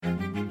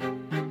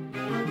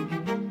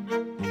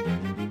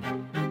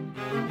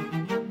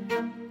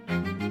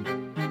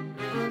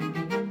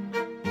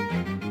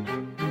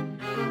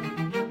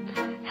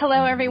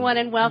Hello, everyone,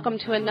 and welcome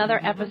to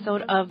another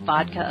episode of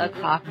Vodka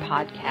O'Clock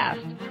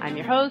Podcast. I'm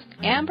your host,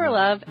 Amber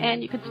Love,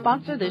 and you can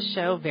sponsor this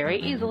show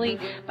very easily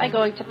by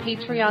going to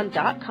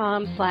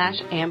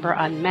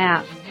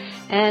patreon.com/AmberUnmasked.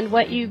 And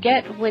what you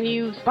get when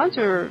you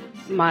sponsor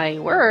my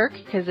work,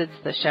 because it's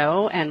the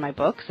show and my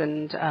books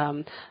and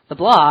the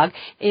blog,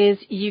 is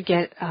you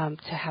get to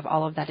have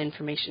all of that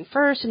information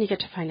first, and you get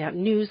to find out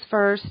news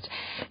first,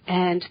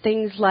 and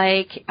things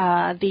like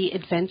the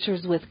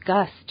Adventures with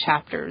Gus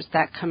chapters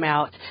that come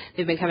out.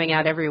 They've been coming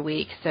out every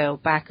week, so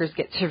backers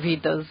get to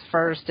read those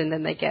first, and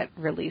then they get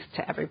released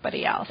to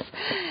everybody else.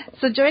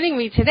 So joining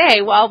me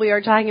today, while we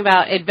are talking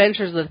about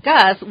Adventures with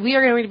Gus, we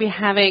are going to be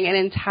having an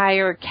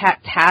entire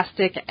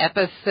cat-tastic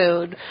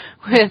episode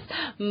with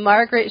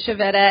Margaret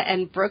Shavetta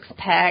and Brooks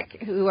Peck,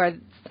 who are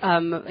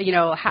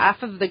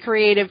half of the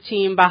creative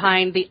team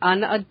behind the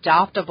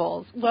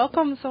Unadoptables.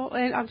 Welcome,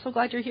 I'm so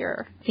glad you're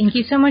here. Thank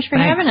you so much for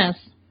having us.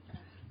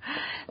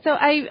 So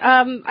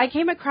I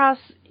came across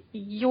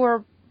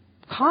your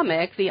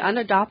comic, The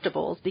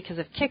Unadoptables, because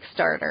of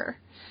Kickstarter.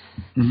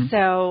 Mm-hmm.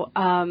 So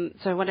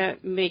I want to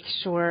make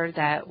sure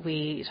that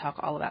we talk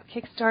all about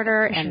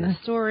Kickstarter and the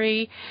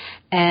story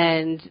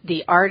and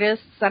the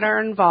artists that are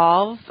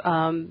involved,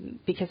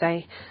 because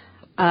I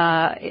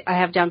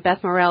have down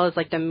Beth Morrell as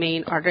like the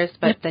main artist,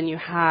 but then you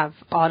have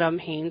Autumn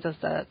Haynes as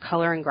the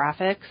color and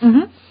graphics.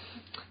 Mm-hmm.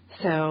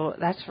 So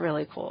that's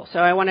really cool. So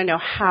I want to know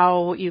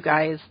how you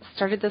guys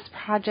started this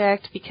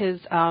project, because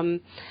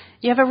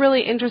you have a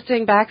really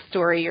interesting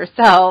backstory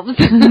yourselves.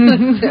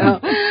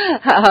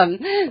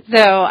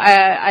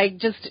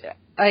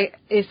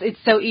 It's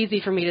so easy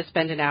for me to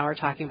spend an hour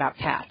talking about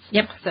cats.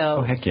 Yep.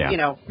 So, heck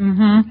yeah.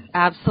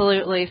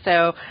 Absolutely.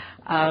 So,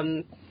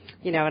 and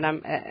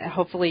I'm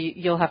hopefully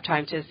you'll have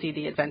time to see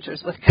the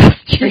Adventures with Gus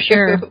too. For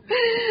sure.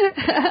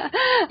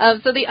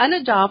 So the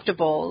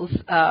Unadoptables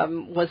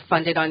was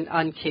funded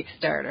on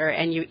Kickstarter,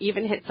 and you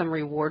even hit some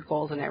reward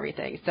goals and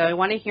everything. So I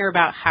want to hear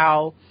about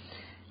how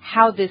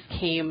this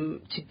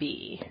came to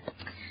be.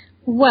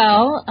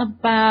 Well,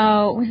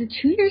 was it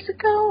 2 years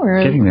ago?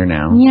 Or getting there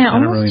now. Yeah,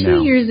 almost really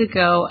 2 years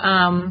ago.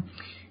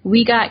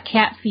 We got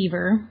cat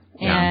fever.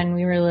 And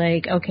we were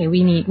like, okay,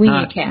 we need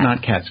a cat.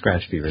 Not cat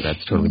scratch fever.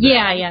 That's totally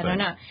different. Yeah,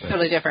 no.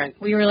 Totally different.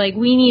 We were like,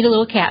 we need a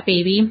little cat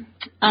baby.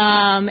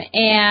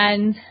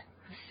 And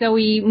so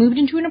we moved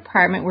into an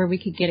apartment where we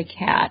could get a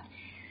cat.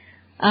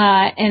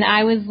 And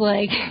I was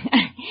like,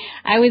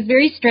 I was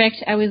very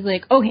strict. I was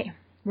like, okay,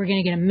 we're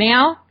going to get a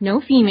male,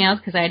 no females,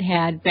 because I'd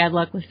had bad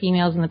luck with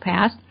females in the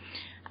past.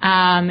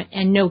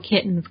 And no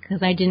kittens,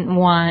 because I didn't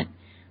want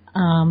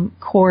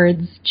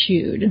cords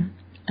chewed.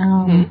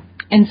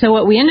 And so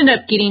what we ended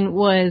up getting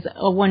was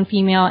one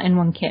female and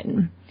one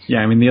kitten. Yeah,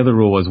 I mean, the other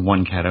rule was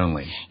one cat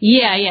only.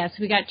 Yeah. So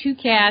we got two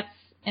cats,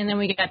 and then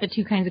we got the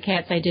two kinds of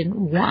cats I didn't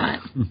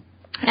want.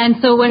 And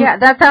so yeah,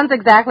 that sounds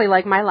exactly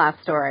like my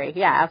last story.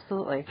 Yeah,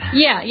 absolutely.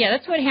 Yeah,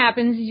 that's what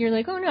happens is you're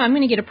like, oh, no, I'm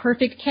going to get a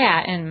perfect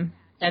cat, and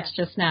that's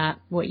just not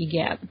what you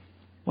get.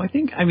 Well,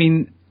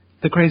 the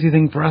crazy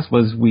thing for us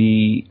was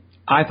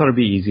I thought it'd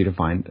be easy to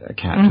find a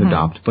cat to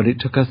adopt, but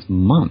it took us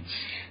months.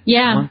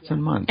 Yeah. Months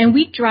and months. And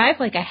we'd drive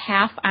like a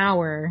half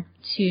hour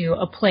to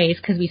a place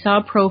because we saw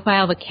a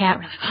profile of a cat.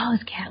 We're like, oh,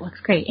 this cat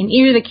looks great. And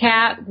either the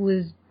cat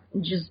was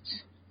just,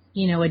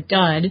 a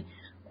dud,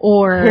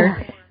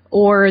 or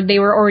they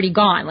were already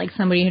gone, like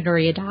somebody had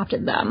already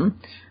adopted them.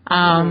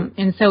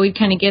 And so we'd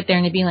kind of get there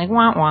and they'd be like,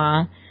 wah,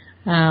 wah.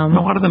 A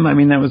lot of them,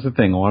 that was the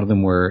thing. A lot of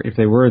them were, if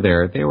they were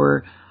there, they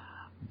were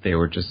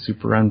just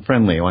super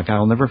unfriendly. Like,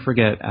 I'll never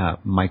forget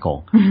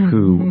Michael,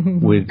 who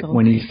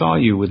when he saw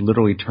you, would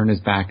literally turn his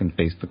back and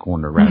face the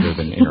corner rather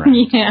than interact.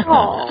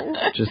 Yeah.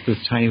 Just this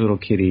tiny little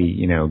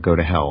kitty, go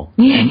to hell,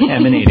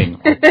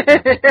 emanating.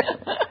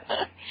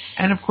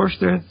 And, of course,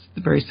 there's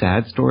the very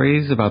sad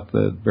stories about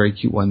the very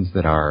cute ones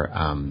that are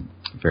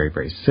very,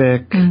 very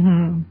sick,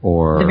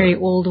 or the very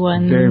old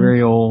ones. Very,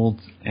 very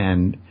old.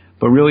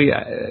 But really,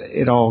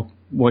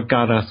 what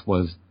got us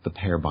was the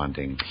pair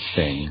bonding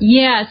thing.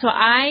 Yeah, so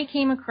I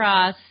came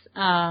across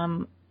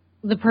the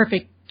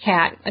perfect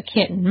cat, a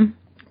kitten,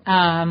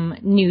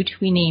 Newt,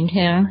 we named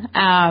him,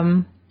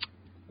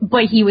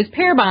 but he was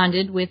pair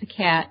bonded with a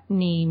cat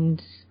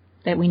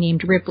that we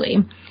named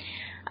Ripley.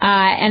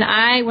 And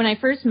when I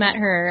first met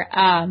her,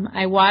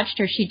 I watched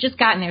her. She'd just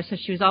gotten there, so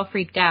she was all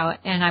freaked out,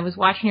 and I was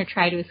watching her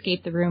try to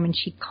escape the room, and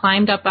she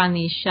climbed up on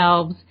these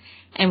shelves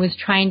and was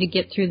trying to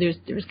get through. There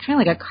was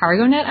kind of like a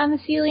cargo net on the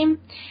ceiling.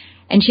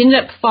 And she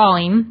ended up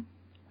falling.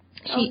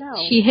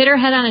 She hit her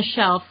head on a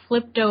shelf,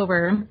 flipped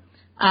over,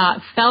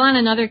 fell on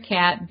another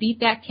cat, beat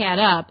that cat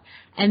up,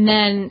 and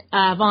then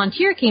a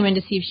volunteer came in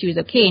to see if she was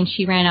okay, and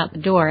she ran out the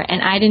door.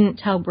 And I didn't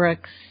tell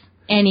Brooks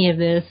any of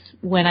this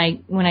when I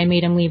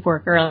made him leave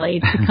work early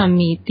to come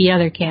meet the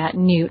other cat,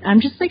 Newt.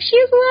 I'm just like, she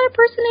has a lot of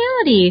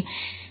personality.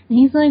 And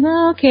he's like,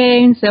 oh,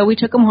 okay. And so we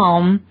took him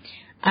home.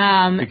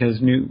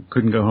 Because Newt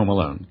couldn't go home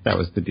alone. That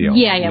was the deal.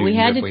 Yeah, we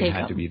had to take him. We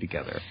had to be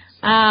together.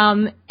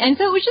 And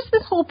so it was just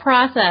this whole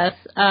process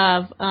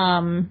of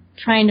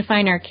trying to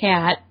find our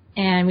cat,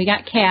 and we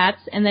got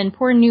cats, and then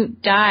poor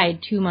Newt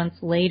died 2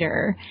 months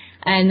later.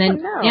 And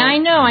then, no. yeah, I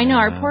know.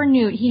 Our poor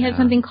Newt, he has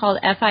something called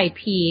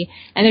FIP,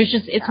 and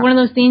it's one of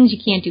those things you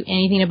can't do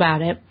anything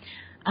about it.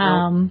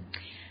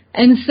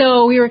 And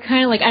so we were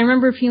kind of like, I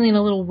remember feeling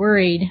a little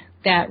worried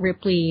that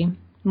Ripley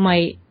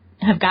might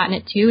have gotten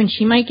it too, and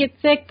she might get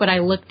sick, but I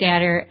looked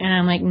at her, and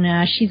I'm like,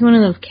 nah, she's one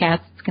of those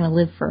cats that's going to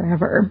live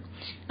forever,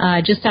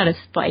 just out of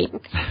spite.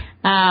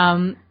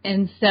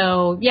 And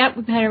so,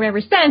 we've had her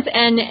ever since,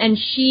 and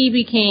she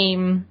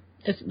became,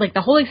 like,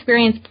 the whole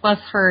experience plus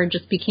her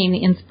just became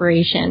the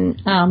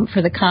inspiration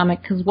for the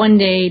comic, because one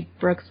day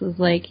Brooks was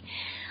like,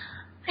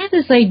 I have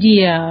this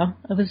idea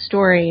of a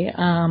story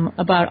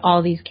about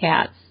all these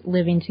cats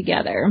living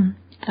together,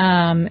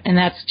 and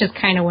that's just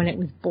kind of when it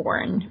was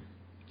born.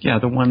 Yeah,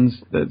 the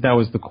ones that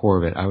was the core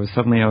of it. I was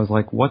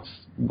like, what's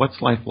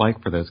life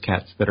like for those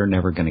cats that are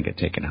never going to get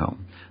taken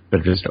home,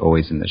 but are just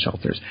always in the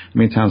shelters? I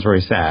mean, it sounds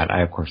very sad.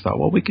 I of course thought,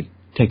 well, we could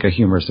take a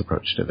humorous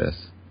approach to this.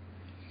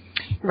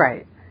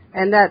 Right.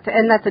 And that's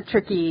a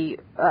tricky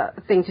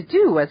thing to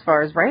do as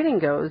far as writing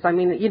goes. I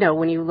mean,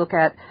 when you look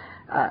at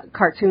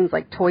cartoons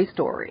like Toy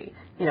Story,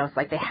 it's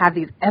like they have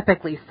these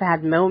epically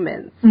sad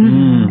moments,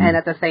 and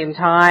at the same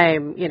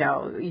time, you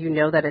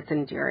know that it's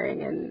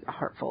endearing and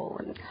heartful,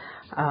 and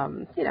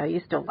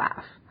you still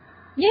laugh.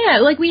 Yeah,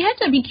 like we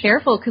had to be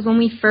careful because when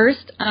we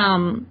first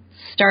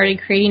started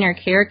creating our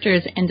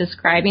characters and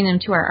describing them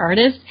to our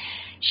artist,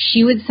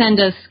 she would send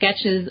us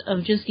sketches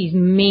of just these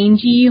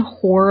mangy,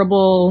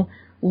 horrible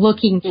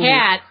looking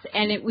cats,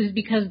 and it was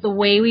because the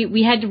way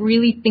we had to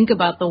really think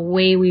about the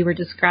way we were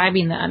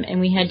describing them, and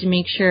we had to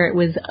make sure it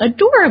was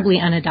adorably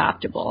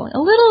unadoptable, a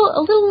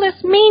little less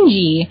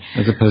mangy,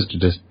 as opposed to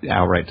just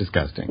outright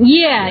disgusting.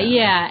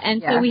 Yeah.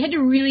 And so we had to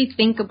really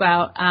think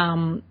about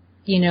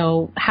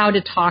how to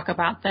talk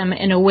about them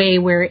in a way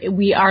where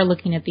we are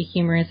looking at the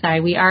humorous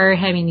side. We are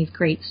having these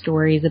great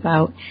stories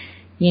about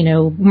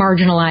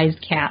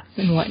marginalized cats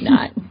and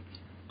whatnot.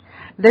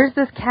 There's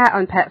this cat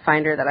on Pet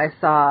Finder that I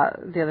saw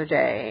the other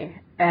day,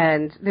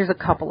 and there's a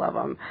couple of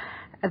them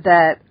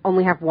that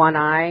only have one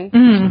eye.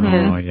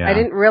 Mm-hmm. I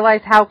didn't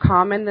realize how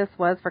common this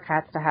was for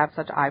cats to have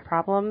such eye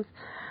problems.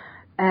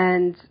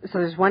 And so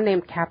there's one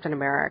named Captain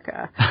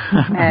America,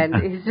 and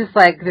he's just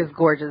like this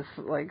gorgeous,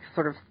 like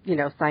sort of,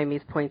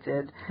 Siamese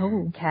pointed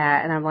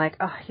cat. And I'm like,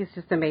 oh, he's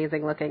just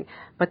amazing looking.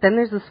 But then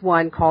there's this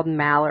one called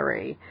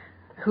Mallory,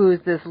 who's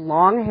this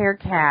long-haired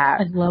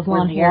cat. I love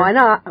long hair.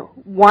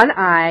 One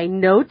eye,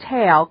 no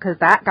tail, because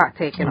that got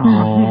taken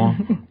off.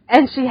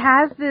 And she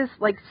has this,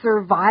 like,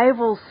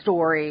 survival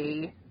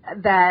story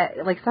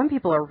that, like, some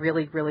people are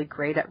really, really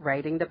great at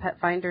writing the Pet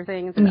Finder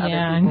things, and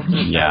other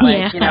people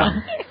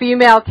just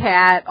female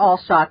cat, all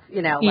shots,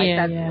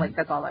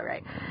 that's all I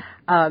write.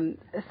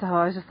 So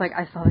I was just like,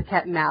 I saw the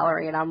cat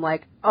Mallory, and I'm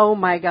like, oh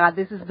my God,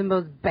 this is the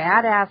most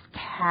badass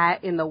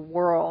cat in the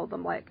world.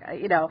 I'm like,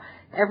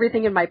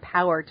 everything in my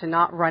power to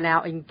not run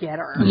out and get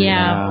her.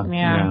 Yeah.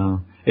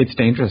 It's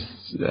dangerous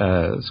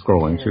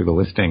scrolling through the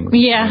listings.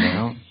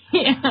 Yeah.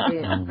 It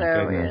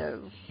so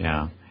is.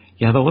 Yeah.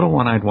 Yeah, the little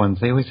one-eyed ones,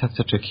 they always have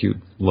such a cute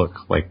look,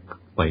 like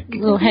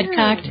little head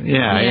cocked.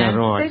 Yeah.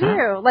 They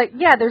do. Like,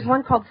 there's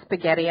one called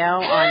Spaghetti-O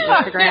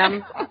on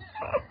Instagram.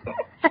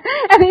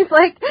 And he's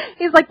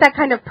like that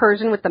kind of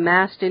Persian with the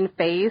mashed in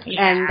face,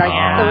 and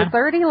so it's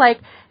already like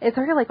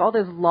all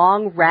this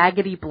long,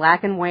 raggedy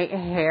black and white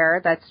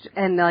hair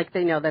and like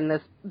then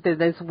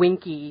this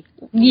winky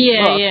look with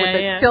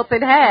a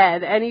tilted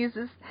head, and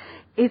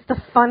it's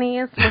the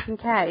funniest looking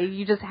cat.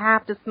 You just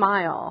have to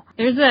smile.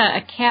 There's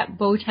a cat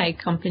bow tie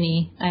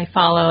company I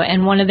follow,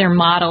 and one of their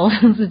models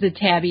is a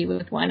tabby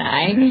with one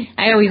eye.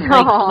 I always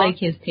like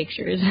his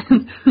pictures.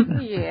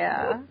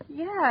 Yeah.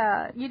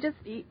 You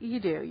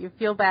do. You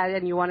feel bad,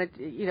 and you want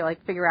to,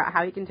 figure out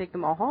how you can take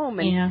them all home.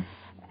 And,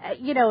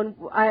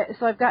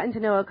 so I've gotten to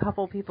know a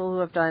couple people who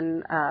have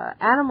done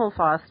animal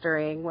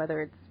fostering,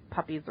 whether it's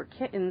puppies or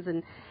kittens,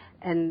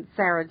 and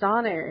Sarah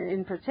Donner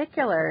in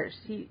particular,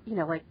 she,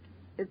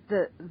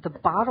 the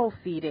bottle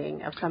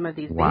feeding of some of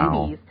these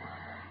babies,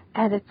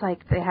 and it's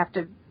like they have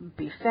to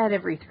be fed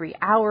every 3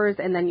 hours,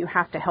 and then you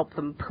have to help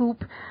them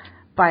poop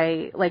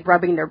by like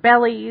rubbing their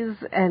bellies,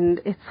 and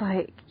it's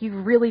like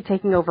you're really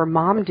taking over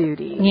mom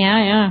duty.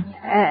 Yeah.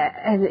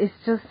 And it's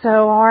just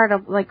so hard.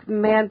 Like,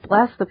 man,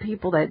 bless the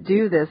people that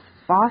do this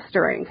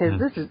fostering,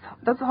 because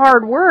that's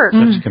hard work.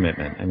 Such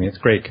commitment. I mean, it's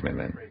great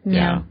commitment.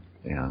 Yeah.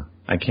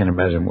 I can't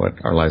imagine what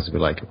our lives would be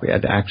like if we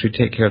had to actually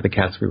take care of the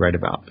cats we write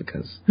about,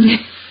 because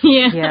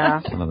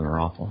some of them are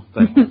awful.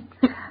 But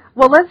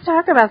well, let's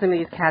talk about some of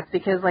these cats,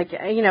 because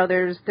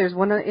there's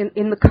one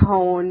in the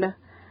cone,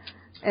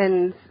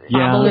 and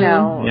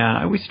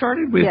we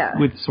started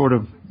with sort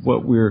of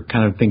what we were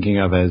kind of thinking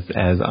of as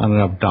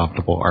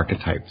unadoptable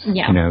archetypes.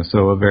 Yeah.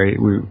 So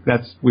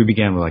we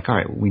began with all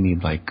right, we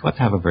need let's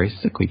have a very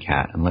sickly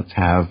cat, and let's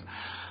have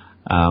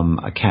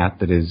a cat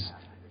that is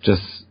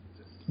just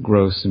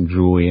gross and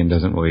drooly and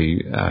doesn't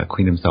really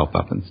clean himself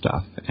up and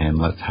stuff, and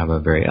let's have a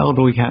very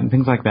elderly cat and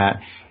things like that.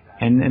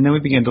 And then we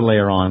began to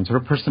layer on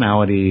sort of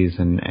personalities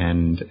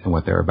and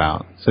what they're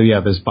about. So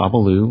there's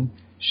Babalu.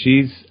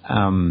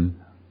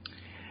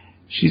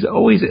 she's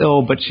always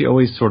ill, but she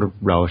always sort of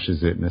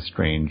relishes it in a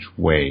strange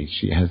way.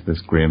 She has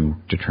this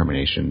grim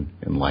determination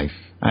in life.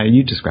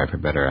 You describe her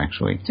better,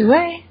 actually. Do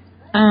I?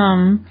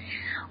 Well,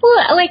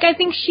 like, I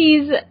think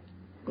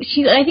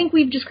I think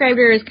we've described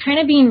her as kind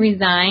of being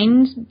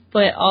resigned,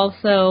 but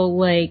also,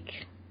 like,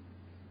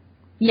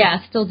 yeah,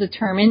 still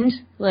determined.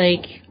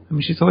 Like, I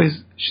mean, she's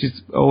always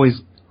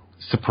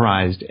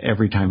surprised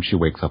every time she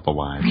wakes up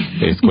alive,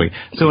 basically.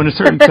 So in a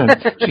certain sense,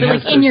 she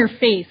has like in your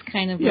face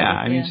kind of. Yeah,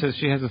 like, I mean, so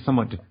she has a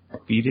somewhat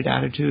defeated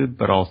attitude,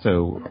 but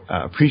also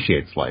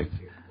appreciates life.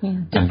 Yeah,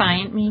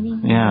 defiant, maybe.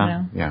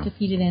 Yeah, yeah.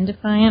 Defeated and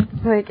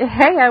defiant. Like,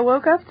 hey, I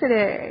woke up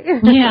today.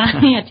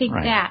 Yeah, take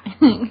Right. that.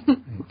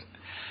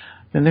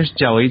 Then there's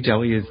Jelly.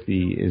 Jelly is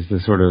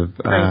the sort of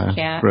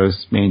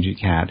gross, mangy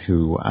cat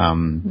who.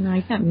 No,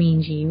 he's not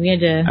mangy. We had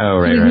to. Oh,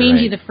 right, he was right,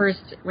 mangy right. the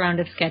first round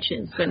of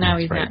sketches, but now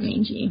That's he's right. not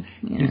mangy.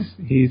 Yeah.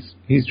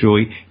 He's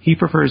Julie. He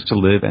prefers to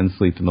live and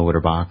sleep in the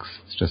litter box.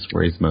 It's just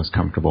where he's most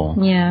comfortable.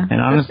 Yeah.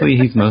 And honestly,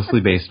 he's mostly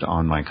based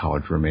on my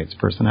college roommate's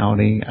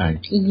personality. I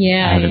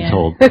haven't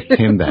told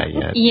him that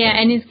yet. Yeah,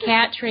 and his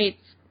cat traits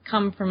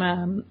come from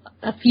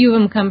a few of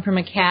them come from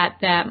a cat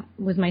that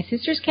was my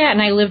sister's cat,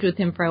 and I lived with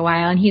him for a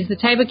while. And he's the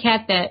type of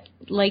cat that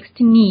likes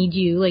to knead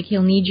you, like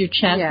he'll knead your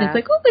chest. Yeah. And it's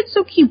like, oh, that's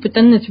so cute. But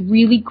then this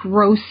really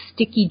gross,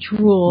 sticky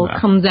drool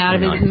comes out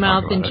of his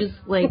mouth and just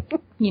like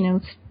drips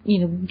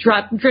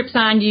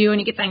onto you,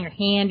 and it gets on your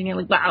hand, and you're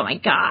like, wow, my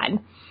God.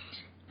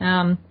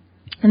 And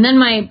then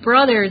my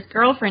brother's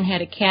girlfriend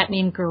had a cat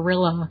named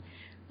Gorilla.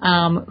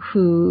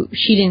 Who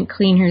she didn't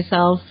clean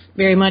herself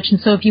very much, and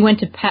so if you went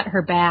to pet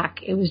her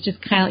back, it was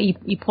just kind of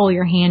you pull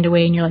your hand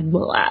away and you're like,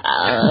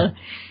 blah.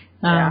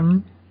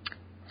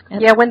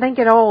 Yeah, when they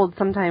get old,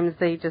 sometimes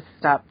they just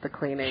stop the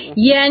cleaning.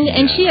 Yeah,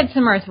 and she had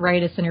some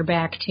arthritis in her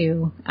back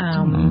too.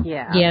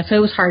 Yeah, so it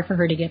was hard for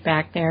her to get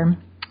back there.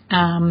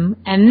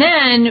 And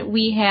then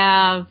we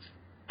have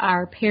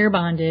our pair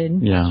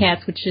bonded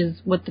cats, which is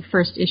what the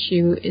first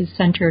issue is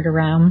centered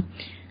around.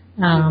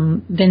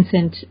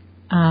 Vincent,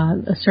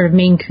 a sort of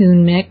Maine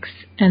Coon mix,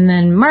 and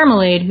then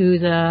Marmalade,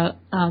 who's a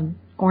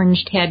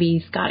orange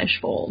tabby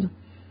Scottish fold.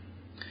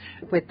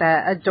 With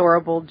that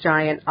adorable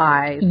giant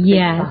eyes.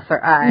 Yes.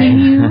 Saucer eyes.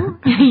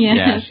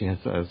 Yeah, she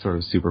has a sort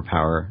of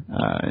superpower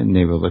and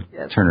able to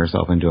turn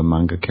herself into a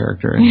manga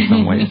character in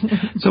some ways.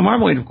 So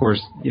Marmalade, of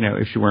course,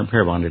 if she weren't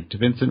pair bonded to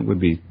Vincent, would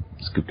be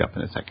scooped up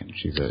in a second.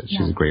 She's a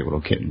great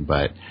little kitten,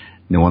 but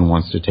no one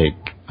wants to take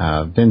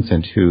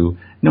Vincent, who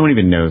no one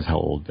even knows how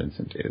old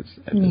Vincent is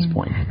at this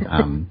point.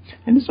 And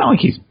it's not like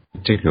he's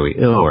particularly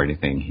ill or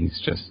anything. He's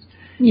just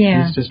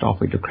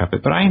awfully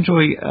decrepit. But I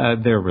enjoy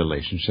their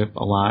relationship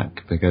a lot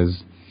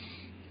because,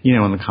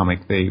 in the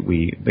comic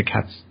the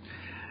cats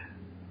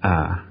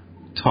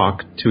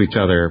talk to each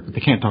other, but they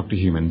can't talk to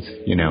humans.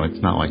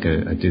 It's not like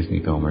a Disney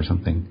film or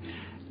something.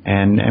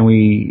 And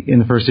we in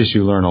the first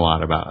issue learn a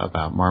lot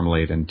about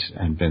Marmalade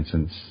and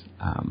Vincent's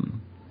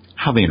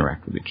how they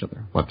interact with each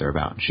other, what they're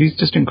about. She's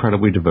just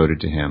incredibly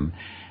devoted to him,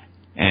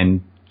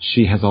 and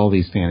she has all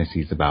these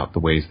fantasies about the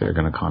ways they're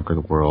going to conquer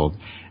the world,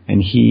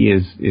 and he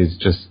is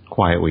just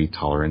quietly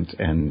tolerant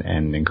and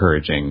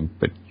encouraging,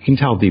 but you can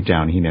tell deep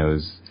down he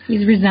knows.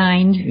 He's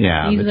resigned.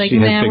 Yeah, he's like,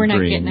 nah, we're not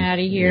getting out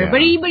of here. Yeah.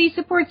 But he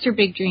supports her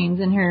big dreams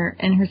and her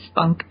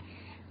spunk.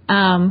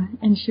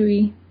 And should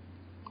we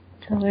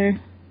tell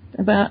her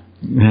about?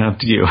 Up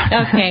to you.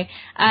 Okay.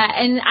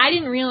 And I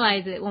didn't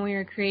realize it when we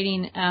were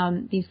creating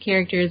these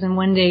characters, and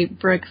one day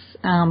Brooks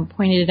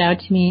pointed it out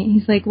to me.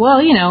 He's like, well,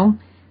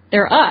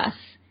 they're us.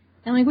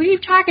 I'm like, what are you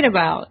talking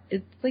about?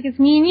 It's like it's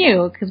me and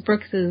you, because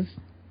Brooks is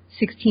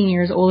 16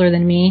 years older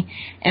than me.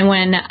 And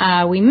when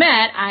we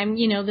met, I'm,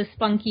 the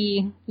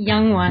spunky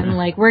young one.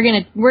 Like, we're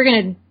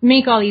gonna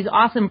make all these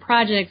awesome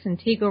projects and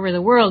take over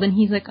the world. And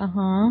he's like,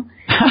 uh-huh.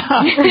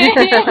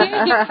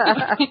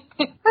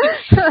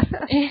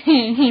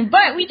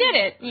 But we did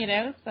it,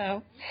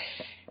 So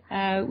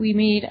we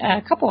made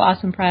a couple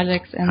awesome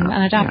projects, and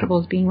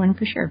Unadoptables being one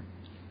for sure.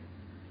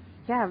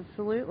 Yeah,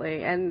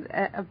 absolutely. And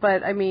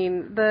but I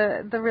mean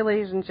the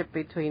relationship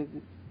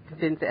between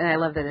Vincent, and I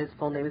love that his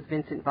full name is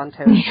Vincent Von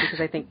Toast, because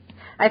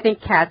I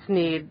think cats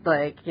need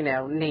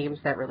names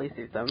that really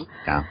suit them.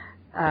 Yeah.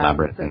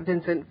 Elaborate. So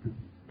Vincent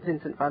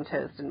Von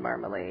Toast and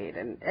Marmalade,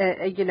 and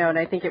and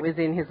I think it was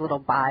in his little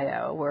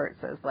bio where it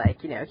says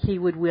he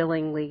would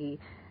willingly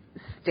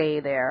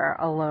stay there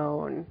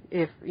alone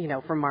if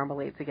for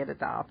Marmalade to get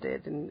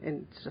adopted, and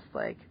it's just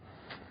like.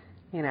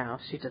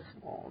 She just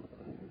won't.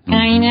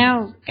 I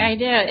know. I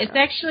do. It's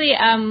actually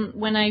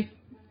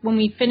when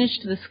we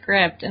finished the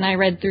script and I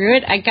read through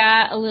it, I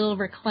got a little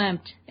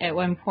verklempt at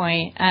one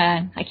point.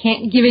 I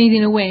can't give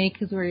anything away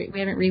because we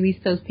haven't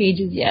released those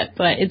pages yet,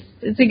 but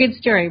it's a good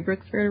story.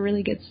 Brooks wrote a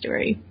really good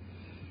story.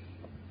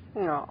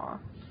 Aw.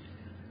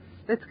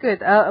 That's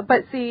good.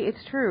 But see,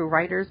 it's true.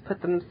 Writers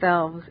put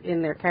themselves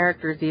in their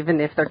characters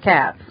even if they're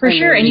cats. For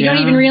sure, and you don't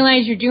even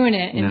realize you're doing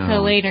it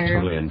until later.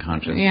 Totally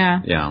unconscious.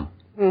 Yeah. Yeah.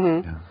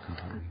 Mm-hmm. Yeah.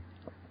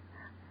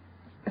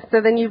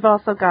 So then you've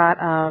also got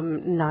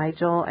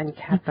Nigel and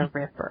Cat the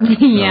Ripper.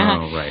 Yeah.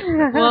 Oh,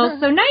 right. Well,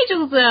 so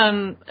Nigel's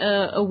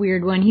a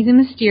weird one. He's a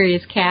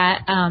mysterious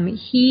cat.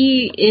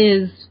 He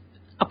is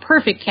a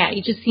perfect cat.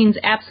 He just seems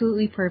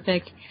absolutely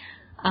perfect.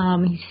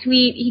 He's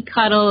sweet. He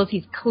cuddles.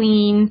 He's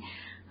clean.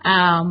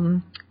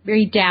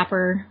 Very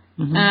dapper.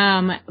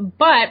 Mm-hmm.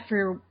 But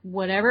for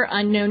whatever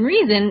unknown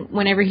reason,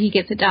 whenever he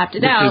gets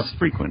adopted Which is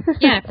frequent.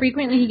 Yeah,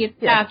 frequently he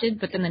gets adopted,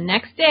 but then the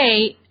next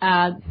day,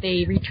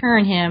 they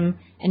return him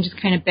and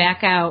just kind of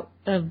back out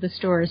of the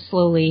stores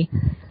slowly,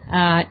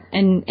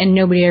 and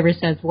nobody ever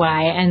says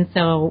why. And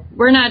so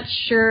we're not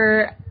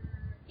sure,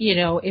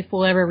 if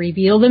we'll ever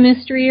reveal the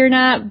mystery or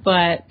not,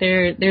 but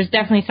there's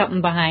definitely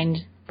something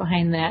behind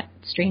that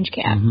strange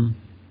cat. Mm-hmm.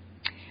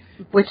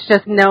 Which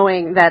just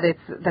knowing that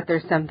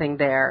there's something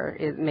there,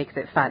 it makes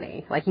it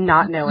funny. Like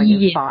not knowing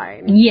is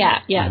fine. Yeah,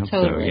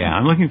 So, totally. yeah,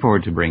 I'm looking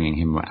forward to bringing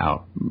him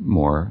out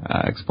more,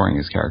 exploring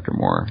his character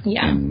more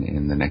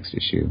in the next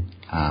issue.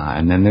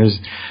 And then there's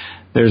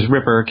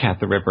Ripper, Cat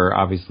the Ripper,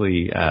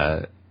 obviously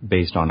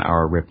based on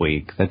our Ripley.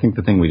 Because I think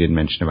the thing we didn't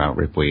mention about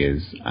Ripley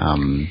is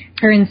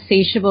her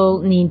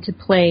insatiable need to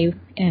play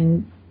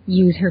and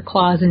use her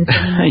claws and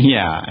things.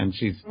 Yeah, and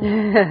she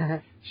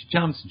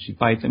jumps and she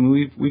bites. I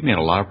mean, we've made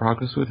a lot of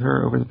progress with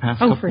her over the past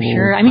couple. Oh, for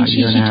sure. I mean,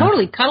 she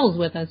totally cuddles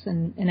with us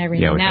and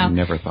everything now. Yeah, which I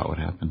never thought would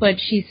happen. But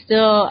she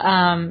still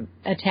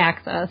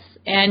attacks us.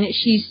 And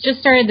she's just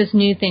started this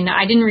new thing. Now,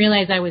 I didn't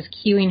realize I was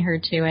cueing her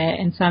to it,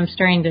 and so I'm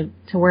starting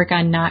to work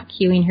on not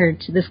cueing her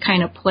to this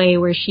kind of play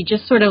where she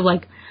just sort of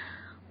like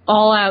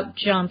all-out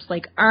jumps,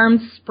 like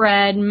arms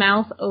spread,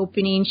 mouth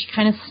opening. She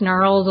kind of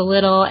snarls a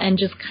little and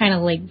just kind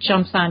of like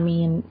jumps on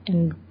me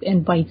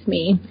and bites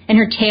me. And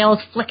her tail is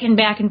flicking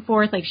back and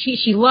forth. Like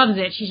she loves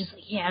it. She's just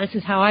like, yeah, this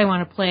is how I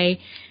want to play.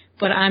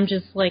 But I'm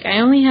just like, I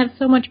only have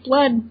so much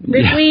blood,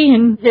 Ripley,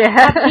 and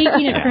stop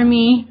taking it from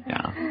me.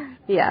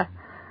 Yeah,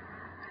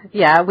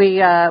 we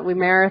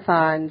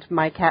marathoned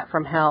My Cat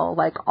from Hell,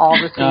 like all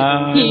the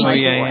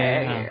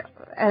seasons,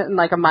 and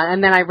like a month.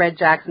 And then I read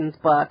Jackson's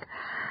book.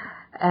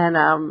 And,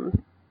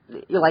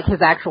 like his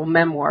actual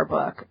memoir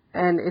book.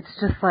 And it's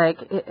just like,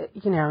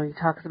 he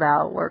talks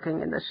about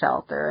working in the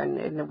shelter and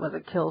it was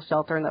a kill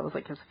shelter and that was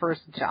like his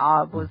first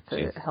job was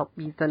to help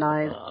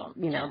euthanize,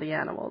 the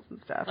animals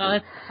and stuff. Well,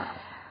 it's tough.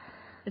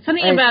 It's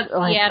something about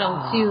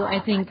Seattle, too,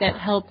 I think that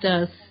helped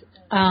us,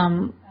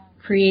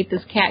 create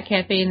this cat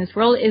cafe in this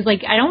world is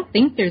like, I don't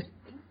think there's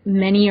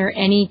many or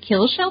any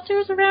kill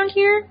shelters around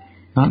here.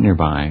 Not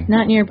nearby.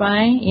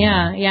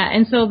 Yeah.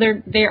 And so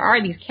there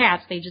are these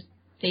cats, they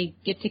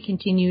get to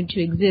continue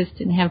to exist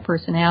and have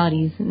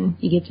personalities, and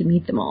you get to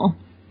meet them all.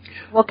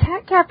 Well,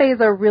 cat cafes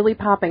are really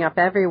popping up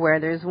everywhere.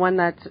 There's one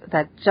that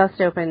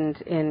just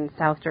opened in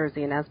South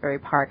Jersey in Asbury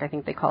Park. I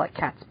think they call it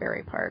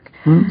Catsbury Park.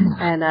 Mm-hmm.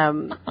 And,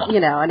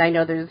 and I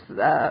know there's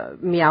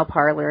Meow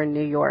Parlor in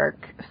New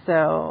York.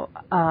 So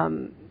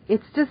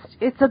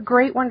it's a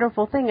great,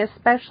 wonderful thing,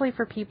 especially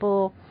for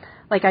people.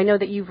 Like, I know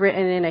that you've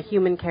written in a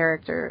human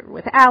character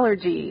with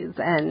allergies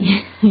and,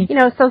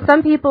 so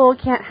some people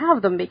can't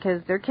have them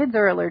because their kids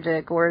are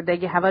allergic or they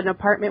have an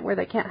apartment where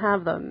they can't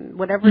have them,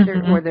 whatever,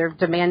 or they're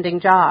demanding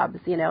jobs,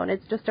 and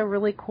it's just a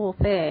really cool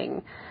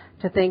thing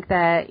to think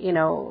that,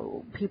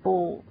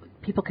 people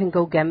can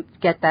go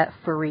get that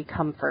furry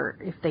comfort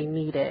if they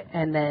need it.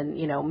 And then,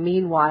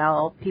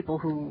 meanwhile, people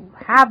who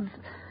have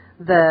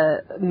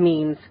the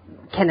means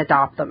can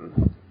adopt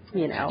them.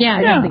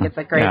 I think it's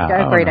a great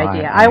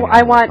idea. I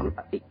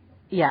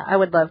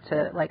would love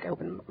to like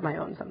open my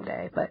own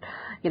someday, but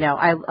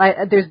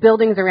there's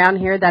buildings around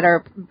here that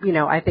are,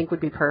 I think would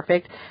be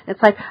perfect.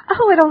 It's like,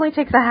 it only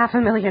takes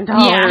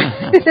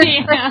 $500,000.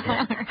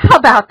 Yeah. How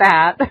about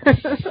that?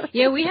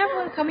 Yeah, we have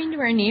one coming to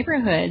our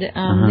neighborhood.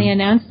 They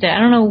announced it. I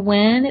don't know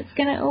when it's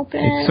going to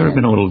open. It's sort of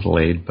been a little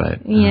delayed,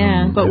 but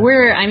but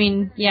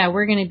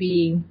we're going to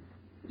be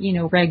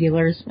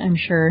regulars, I'm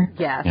sure.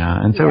 Yes.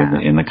 Yeah, and so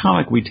in the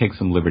comic we take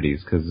some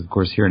liberties because, of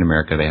course, here in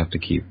America they have to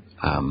keep,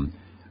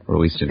 or at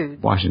least in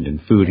Washington,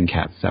 food and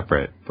cats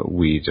separate. But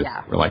we just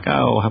we're like,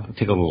 we'll have to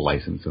take a little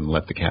license and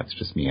let the cats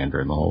just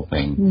meander in the whole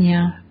thing.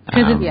 Yeah,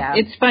 because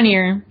it's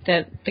funnier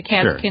that the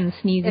cats can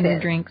sneeze in their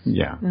drinks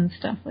and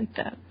stuff like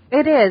that.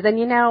 It is, and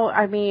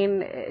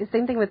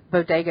same thing with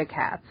bodega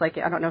cats. Like,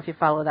 I don't know if you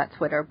follow that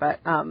Twitter,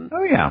 but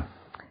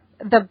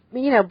the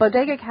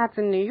bodega cats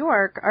in New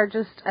York are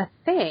just a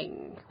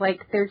thing.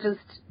 Like they're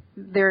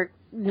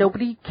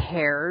nobody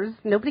cares.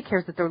 Nobody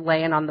cares that they're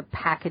laying on the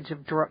package of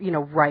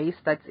rice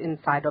that's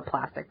inside a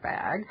plastic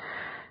bag,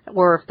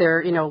 or if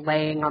they're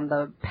laying on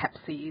the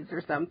Pepsis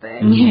or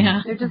something.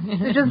 Yeah,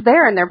 they're just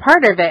there and they're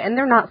part of it, and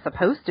they're not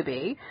supposed to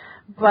be.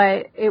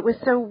 But it was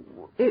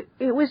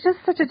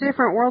just such a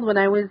different world when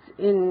I was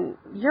in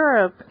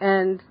Europe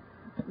and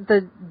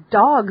the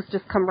dogs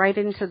just come right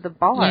into the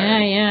bar.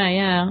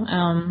 Yeah.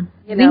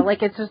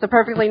 Like it's just a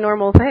perfectly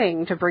normal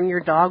thing to bring your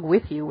dog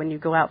with you when you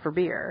go out for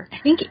beer. I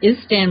think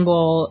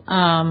Istanbul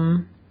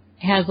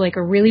has like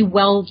a really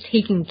well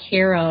taken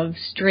care of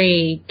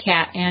stray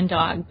cat and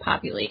dog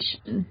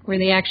population where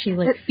they actually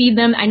like feed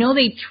them. I know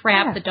they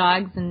trap the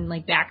dogs and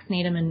like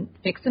vaccinate them and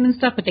fix them and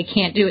stuff, but they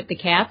can't do it to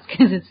cats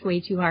because it's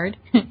way too hard.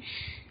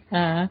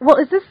 Well,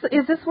 is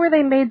this where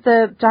they made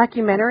the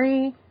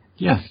documentary?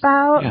 Yes.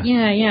 About?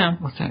 Yes. Yeah.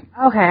 What's that?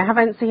 Okay, I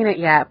haven't seen it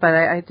yet, but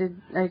I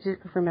did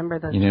remember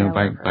the. You know,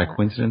 by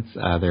coincidence,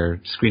 they're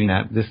screening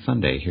that this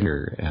Sunday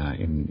here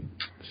in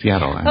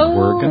Seattle, and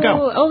we're gonna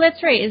go. Oh,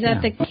 that's right. Is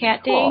that the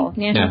Cat Day? Cool.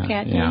 National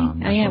Cat Day?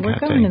 National we're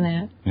Cat going Day. to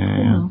that.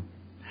 Yeah.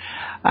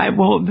 Cool.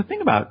 Well, the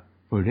thing about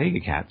bodega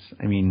cats,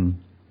 I mean,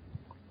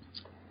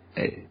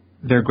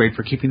 they're great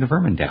for keeping the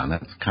vermin down.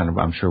 That's kind of,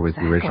 I'm sure, was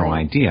the original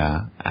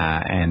idea,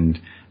 and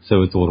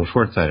so it's a little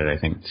short-sighted, I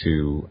think,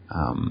 to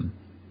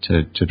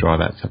draw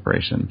that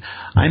separation.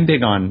 I'm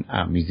big on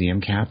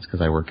museum cats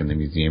because I work in the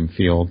museum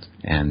field,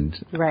 and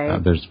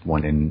there's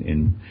one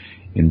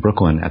in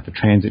Brooklyn at the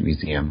Transit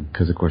Museum,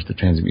 because of course the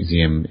Transit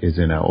Museum is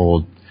in an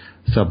old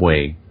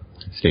subway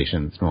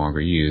station that's no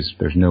longer used.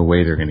 There's no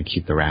way they're going to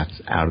keep the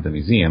rats out of the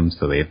museum,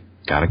 so they've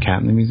got a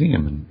cat in the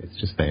museum, and it's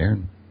just there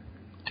and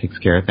takes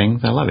care of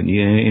things. I love it. It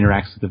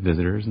interacts with the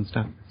visitors and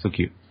stuff. It's so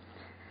cute.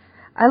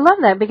 I love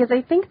that because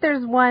I think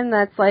there's one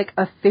that's like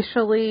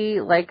officially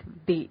like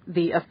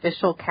the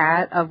official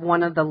cat of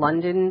one of the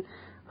London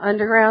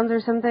undergrounds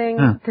or something.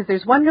 Because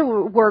there's one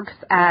who works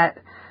at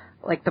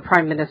like the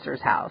Prime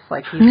Minister's house.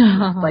 Like he's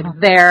like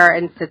there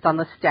and sits on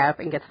the step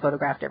and gets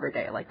photographed every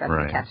day. Like that's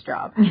the cat's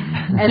job.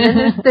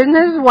 And then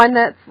there's one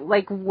that's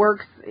like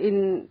works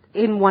in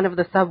one of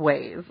the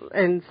subways,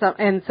 and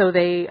so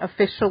they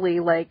officially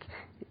like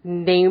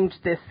named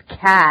this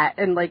cat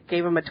and like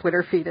gave him a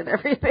Twitter feed and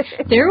everything.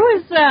 There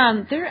was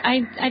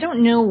I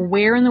don't know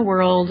where in the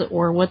world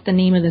or what the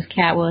name of this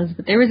cat was,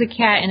 but there was a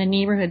cat in a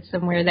neighborhood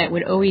somewhere that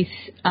would always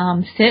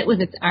sit with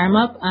its arm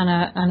up on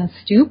a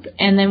stoop,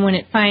 and then when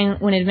it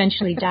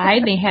eventually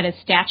died, they had a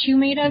statue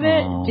made of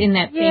it in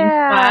that same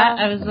spot.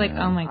 I was like,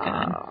 oh my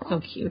god,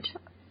 so cute.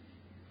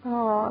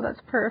 Oh,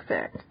 that's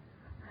perfect.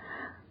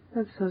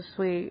 That's so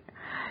sweet.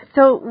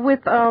 So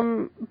with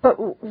the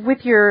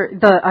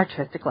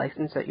artistic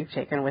license that you've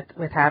taken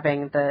with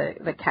having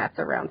the cats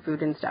around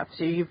food and stuff,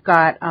 so you've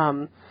got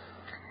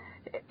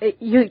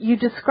you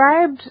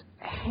described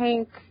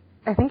Hank,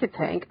 I think it's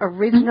Hank,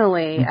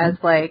 originally as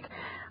like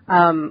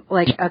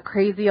a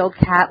crazy old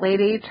cat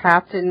lady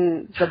trapped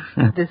in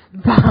this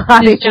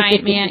body. This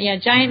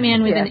giant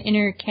man with an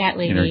inner cat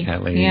lady. Inner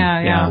cat lady.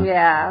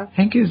 Yeah.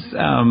 Hank is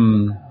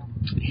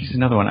he's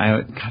another one.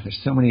 God, there's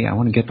so many. I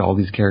want to get to all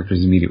these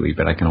characters immediately,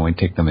 but I can only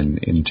take them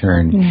in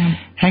turn. Yeah.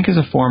 Hank is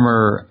a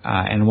former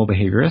animal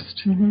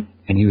behaviorist, and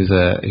he was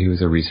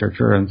a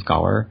researcher and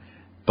scholar,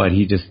 but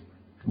he just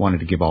wanted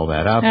to give all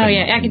that up.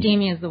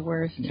 Academia is the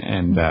worst.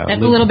 And that's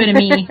a little bit of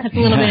me. That's a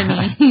little bit of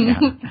me.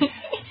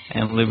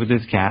 And live with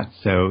his cat.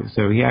 So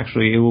he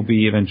actually, it will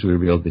be eventually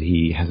revealed that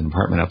he has an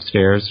apartment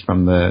upstairs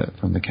from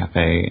the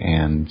cafe,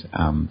 and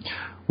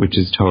which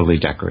is totally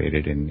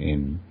decorated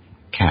in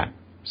cat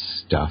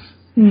stuff.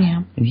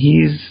 Yeah. And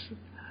he's,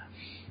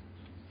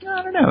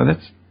 I don't know,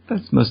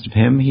 that's most of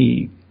him.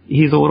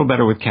 He's a little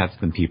better with cats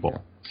than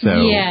people. So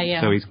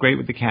so he's great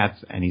with the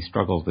cats, and he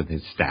struggles with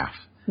his staff.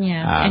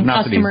 Yeah, and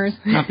customers.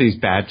 Not that he's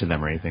bad to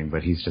them or anything,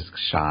 but he's just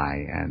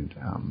shy and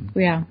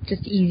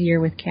just easier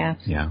with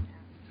cats. Yeah.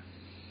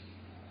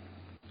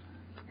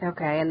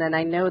 Okay, and then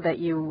I know that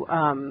you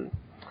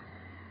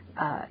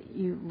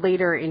you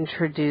later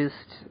introduced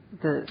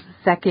the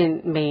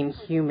second main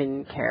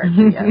human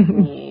character,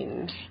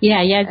 Yasmin.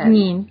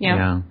 Yasmin.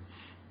 Yeah.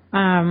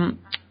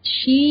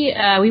 She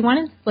we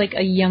wanted like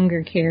a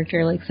younger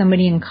character, like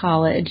somebody in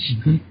college.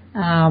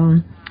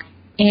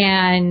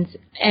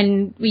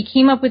 And we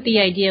came up with the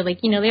idea,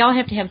 like, they all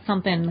have to have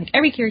something, like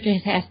every character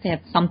has to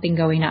have something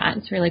going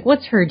on. So we're like,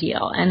 what's her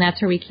deal? And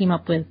that's where we came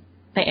up with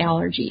the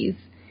allergies.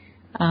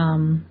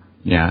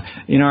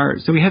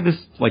 So we had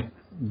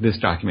this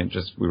document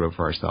we wrote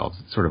for ourselves.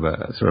 It's sort of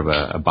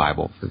a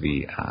Bible for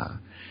the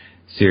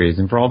series.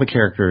 And for all the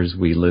characters,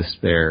 we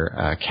list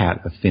their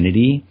cat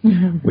affinity,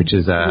 which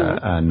is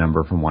a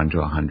number from 1 to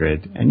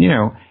 100.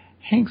 And,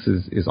 Hank's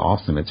is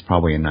awesome. It's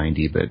probably a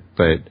 90, but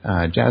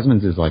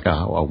Jasmine's is like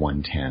a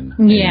 110.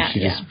 She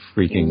just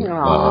freaking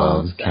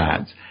loves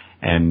cats.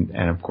 And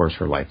of course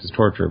her life is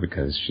torture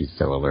because she's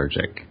so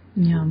allergic.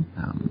 Yeah.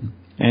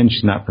 And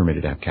she's not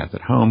permitted to have cats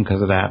at home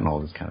because of that and all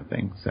this kind of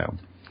thing. So.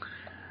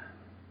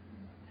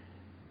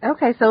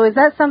 Okay, so is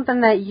that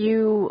something that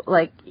you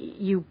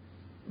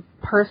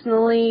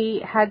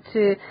personally had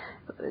to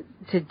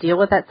deal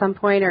with at some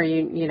point, or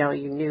you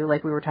knew,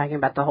 like we were talking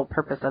about, the whole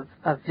purpose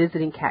of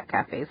visiting cat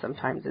cafes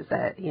sometimes is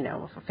that,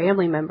 if a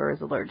family member is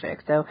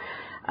allergic. So,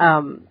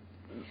 how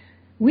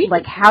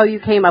you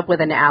came up with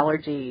an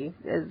allergy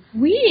is...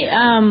 We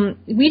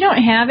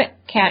don't have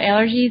cat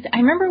allergies. I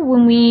remember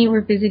when we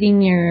were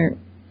visiting your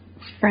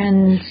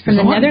friends from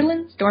the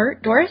Netherlands,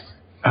 Doris?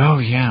 Oh,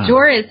 yeah.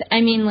 Doris,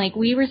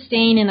 we were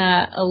staying in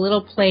a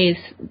little place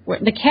where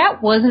the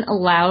cat wasn't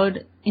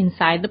allowed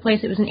inside the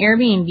place. It was an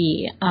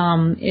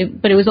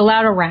Airbnb, but it was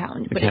allowed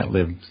around. The cat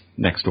lived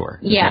next door.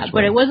 Yeah,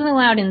 but it wasn't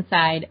allowed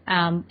inside.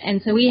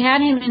 And so we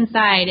had him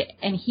inside,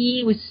 and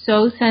he was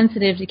so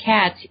sensitive to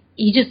cats.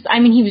 He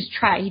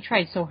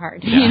tried so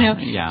hard, to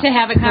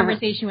have a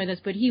conversation with us,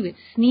 but he was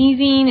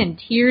sneezing and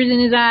tears in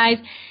his eyes.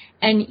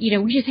 And,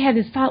 we just had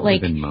this thought,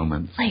 like,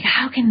 moments. Like,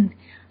 how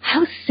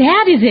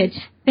sad is it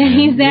that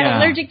he's that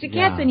allergic to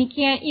cats and he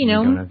can't,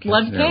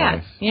 love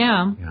cats?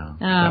 Yeah.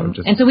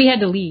 And so we had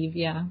to leave,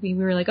 We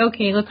were like,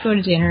 okay, let's go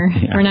to dinner.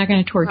 Yeah. We're not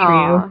going to torture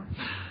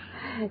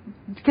you.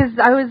 Because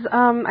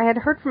I had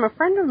heard from a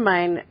friend of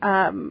mine,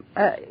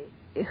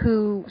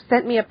 who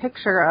sent me a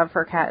picture of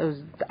her cat. It was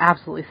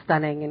absolutely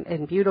stunning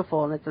and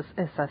beautiful, and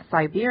it's a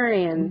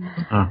Siberian,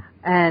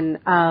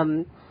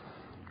 and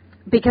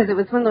because it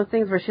was one of those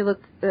things where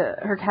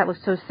her cat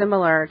looked so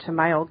similar to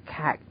my old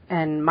cat,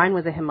 and mine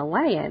was a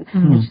Himalayan,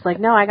 and she's like,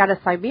 no, I got a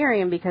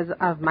Siberian because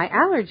of my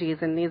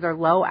allergies, and these are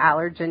low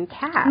allergen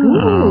cats.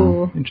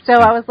 Ooh. So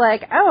I was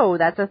like, oh,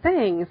 that's a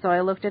thing. So I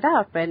looked it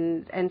up,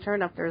 and sure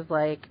enough, there's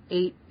like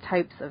 8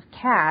 types of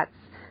cats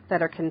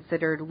that are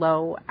considered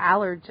low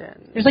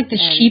allergen. There's like the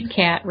sheep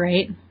cat,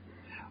 right?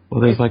 Well,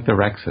 there's like the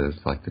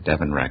Rexes, like the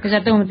Devon Rex. Is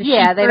that the one with the sheep?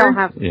 Yeah, they don't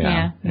have...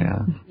 Yeah.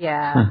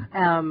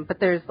 But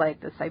there's like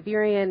the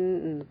Siberian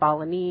and the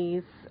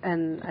Balinese,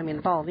 and I mean,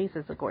 the Balinese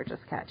is a gorgeous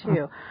cat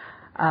too.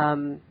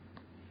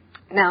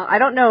 Now, I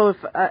don't know if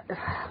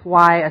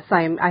why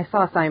I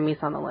saw Siamese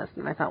on the list,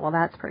 and I thought, well,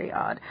 that's pretty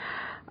odd.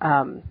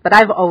 But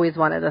I've always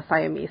wanted a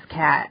Siamese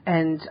cat,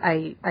 and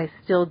I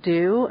still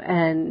do,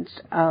 and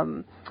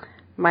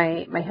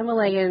my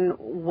Himalayan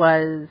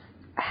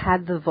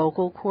had the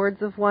vocal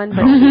cords of one,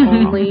 but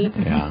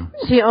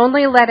she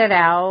only let it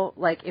out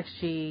like if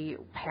she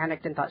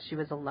panicked and thought she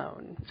was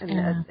alone,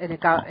 and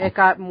it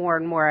got more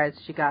and more as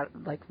she got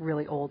like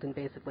really old and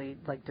basically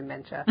like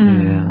dementia.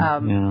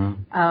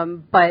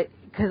 But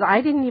because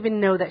I didn't even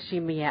know that she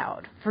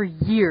meowed for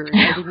years,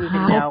 I didn't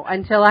even know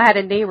until I had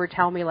a neighbor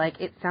tell me like,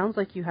 it sounds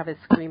like you have a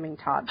screaming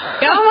toddler.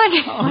 Oh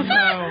my God! Oh no!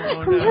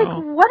 I'm like,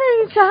 what are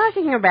you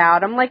talking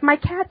about? I'm like, my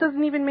cat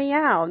doesn't even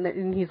meow,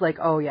 and he's like,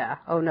 oh yeah,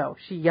 oh no,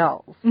 she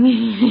yells.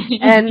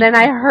 And then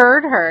I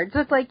heard her,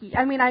 just like,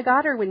 I mean, I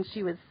got her when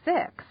she was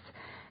 6,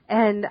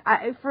 and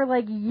for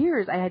like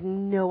years I had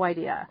no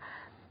idea,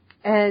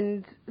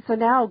 and so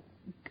now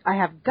I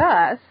have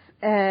Gus.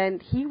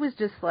 And he was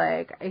just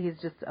like, he's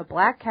just a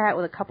black cat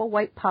with a couple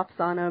white puffs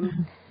on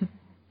him,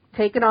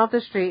 taken off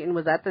the street, and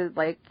was at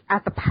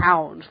the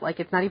pound. Like,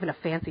 it's not even a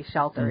fancy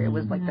shelter. It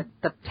was like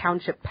the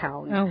township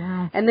pound. Oh,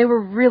 wow. And they were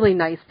really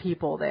nice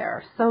people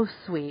there. So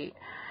sweet.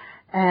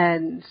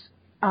 And,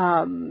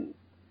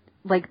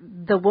 like,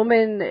 the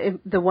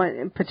woman, the one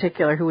in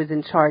particular who was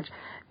in charge,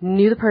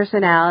 knew the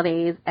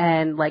personalities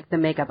and like the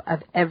makeup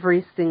of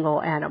every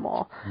single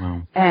animal.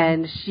 Wow.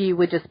 And she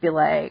would just be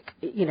like,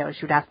 she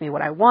would ask me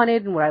what I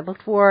wanted and what I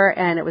looked for,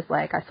 and it was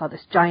like, I saw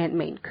this giant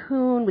Maine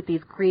Coon with these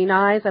green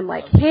eyes. I'm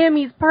like,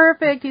 he's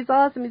perfect, he's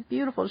awesome, he's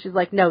beautiful. She's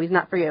like, no, he's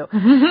not for you.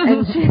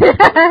 And she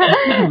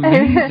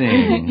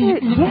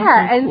amazing.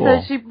 Yeah, and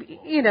cool.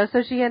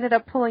 so she ended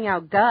up pulling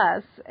out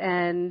Gus,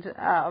 and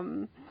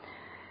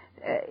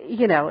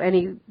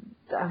and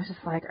I was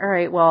just like, all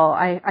right, well,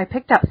 I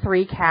picked up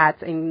 3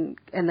 cats and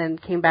then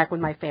came back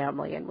with my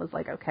family and was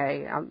like,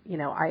 okay,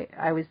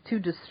 I was too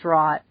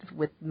distraught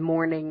with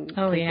mourning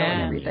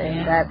and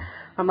everything that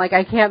I'm like,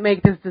 I can't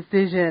make this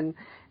decision.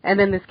 And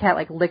then this cat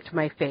like licked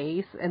my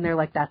face, and they're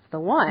like, that's the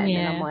one. Yeah.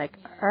 And I'm like,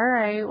 all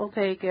right, we'll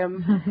take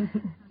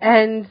him.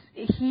 And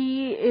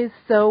he is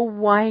so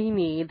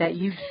whiny that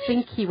you'd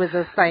think he was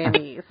a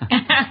Siamese.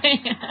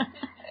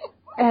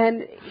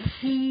 And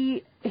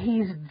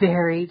he's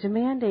very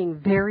demanding,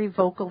 very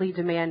vocally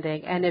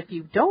demanding. And if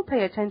you don't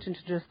pay attention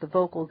to just the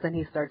vocals, then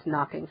he starts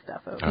knocking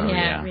stuff over. Oh,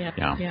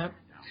 Yeah.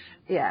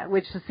 Yeah,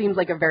 which seems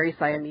like a very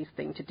Siamese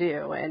thing to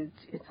do. And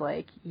it's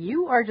like,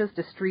 you are just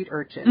a street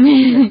urchin.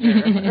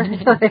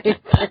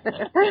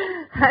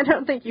 I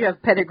don't think you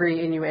have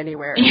pedigree in you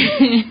anywhere.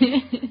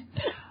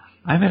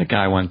 I met a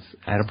guy once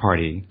at a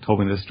party,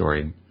 told me this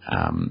story.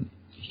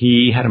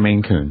 He had a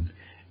Maine Coon,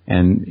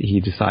 and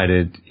he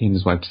and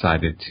his wife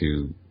decided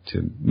to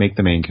make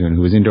the Maine Coon,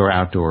 who was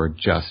indoor-outdoor,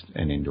 just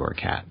an indoor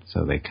cat.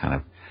 So they kind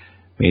of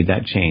made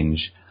that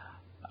change.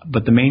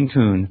 But the Maine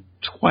Coon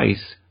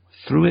twice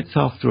threw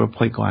itself through a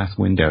plate glass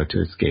window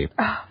to escape.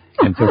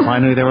 And so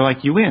finally they were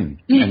like, you win.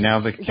 And now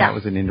the cat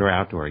was an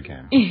indoor-outdoor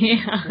again.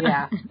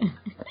 Yeah.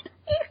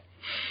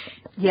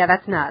 Yeah,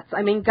 that's nuts.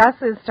 I mean, Gus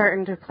is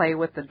starting to play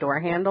with the door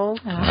handles.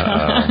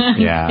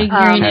 Yeah.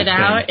 Figuring it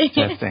out.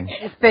 Testing.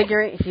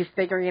 He's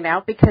figuring it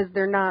out because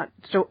they're not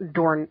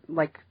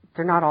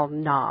they're not all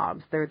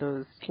knobs. They're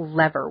those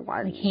lever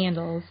ones. Like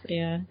handles,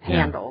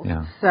 Handles.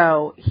 Yeah.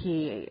 So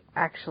he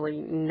actually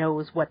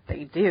knows what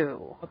they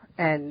do.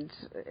 And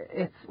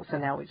so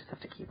now we just have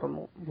to keep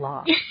them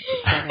locked.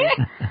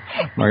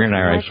 Margaret and I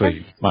are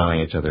actually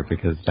smiling at each other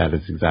because that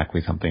is exactly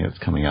something that's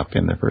coming up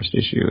in the first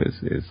issue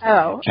is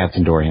cats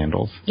and door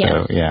handles. Yes.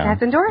 So, yeah.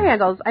 Cats and door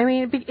handles. I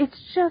mean, it's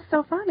just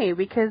so funny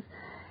because,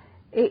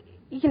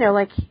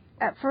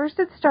 At first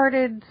it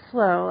started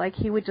slow, like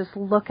he would just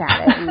look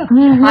at it and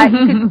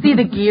you could see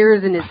the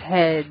gears in his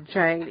head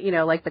trying,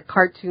 like the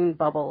cartoon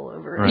bubble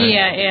over Right. it.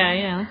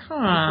 Yeah.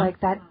 Huh. Like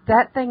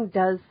that thing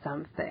does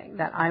something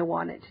that I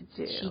want it to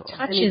do. She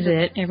touches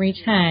it every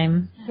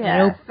time.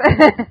 Yes.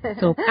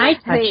 So I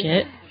touch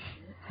it.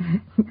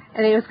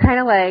 And it was kind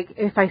of like,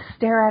 if I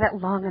stare at it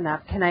long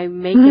enough, can I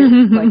make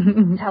it like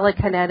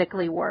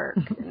telekinetically work?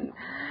 And,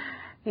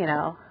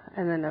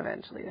 and then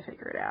eventually I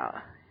figure it out.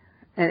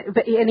 And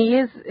he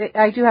is.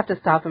 I do have to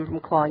stop him from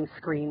clawing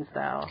screens,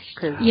 though,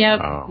 because he does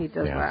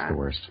that. That's the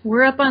worst.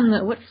 We're up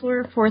on what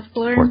floor? Fourth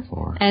floor. Fourth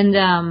floor. And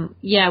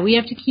we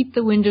have to keep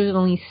the windows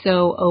only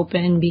so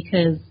open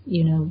because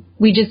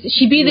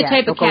she'd be the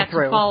type of cat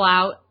to fall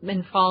out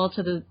and fall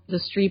to the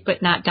street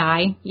but not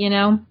die.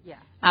 Yeah.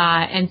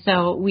 And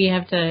so we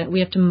have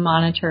to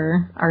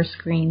monitor our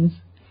screens.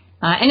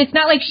 And it's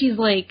not like she's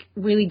like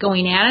really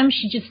going at him.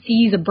 She just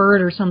sees a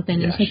bird or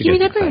something and she's like, "Give me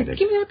that bird!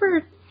 Give me that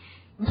bird!"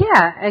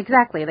 Yeah,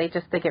 exactly. They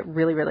get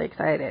really, really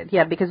excited.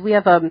 Yeah, because we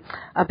have a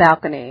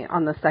balcony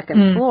on the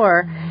second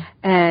floor,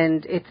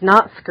 and it's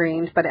not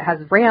screened, but it has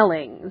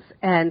railings,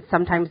 and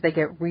sometimes they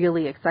get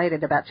really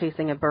excited about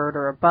chasing a bird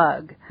or a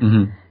bug.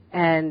 Mm-hmm.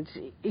 And,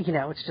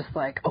 it's just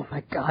like, oh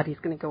my God, he's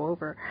going to go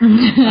over.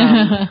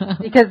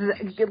 Because,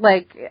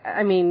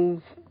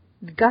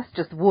 Gus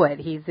just would.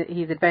 He's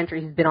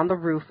adventurous. He's been on the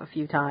roof a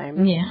few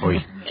times. Yeah.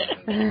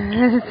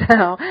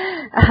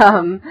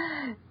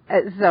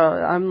 So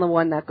I'm the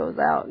one that goes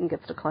out and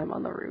gets to climb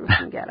on the roof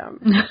and get him.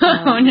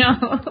 Oh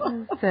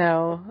no!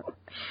 So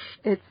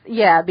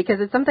because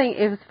it's something.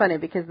 It was funny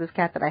because this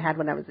cat that I had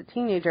when I was a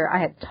teenager, I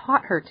had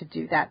taught her to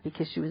do that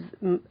because she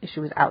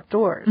was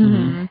outdoors,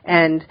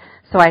 and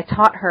so I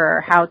taught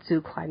her how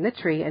to climb the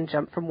tree and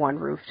jump from one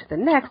roof to the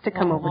next to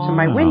come over to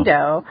my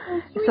window,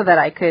 so that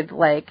I could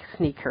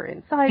sneak her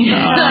inside,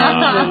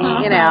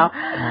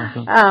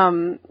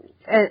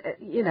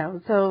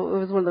 so it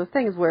was one of those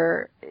things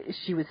where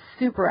she was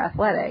super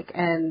athletic,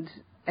 and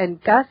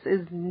Gus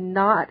is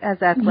not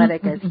as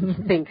athletic as he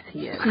thinks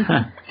he is.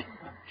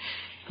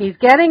 He's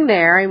getting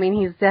there. I mean,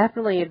 he's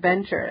definitely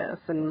adventurous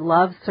and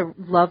loves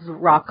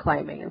rock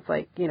climbing. It's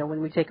like,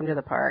 when we take him to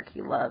the park,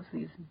 he loves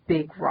these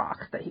big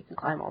rocks that he can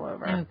climb all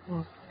over. Oh,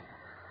 cool.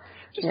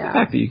 Just the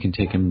fact that you can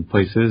take him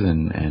places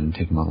and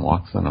take him on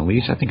walks on a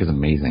leash, I think is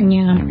amazing.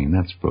 Yeah. I mean,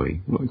 that's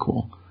really, really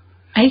cool.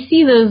 I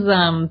see those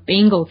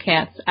Bengal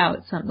cats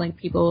out. Something like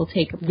people will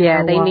take.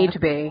 Yeah, they need to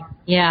be.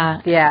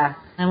 Yeah. Yeah.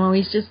 I'm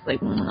always just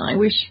like, I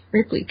wish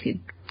Ripley could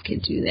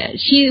do that.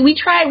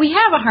 We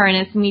have a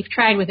harness and we've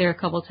tried with her a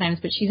couple times,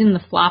 but she's in the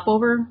flop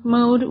over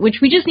mode, which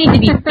we just need to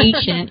be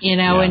patient,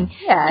 and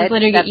just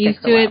let her get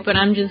used to it. But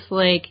I'm just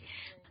like,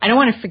 I don't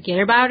want to forget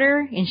about her,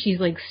 and she's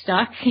like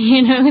stuck,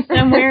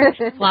 somewhere,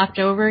 flopped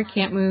over,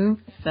 can't move.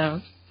 So.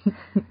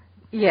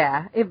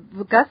 Yeah, if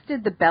Gus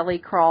did the belly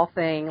crawl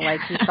thing, like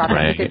he thought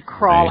that he could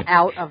crawl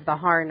out of the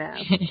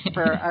harness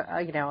for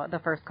the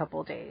first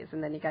couple of days,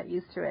 and then he got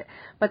used to it.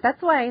 But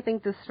that's why I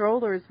think the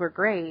strollers were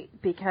great,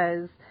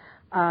 because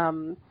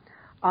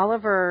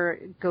Oliver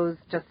goes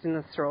just in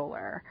the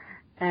stroller,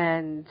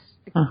 and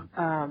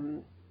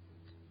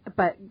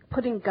but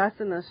putting Gus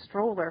in the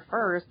stroller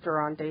first,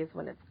 or on days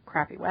when it's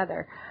crappy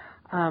weather,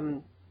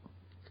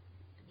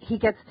 he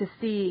gets to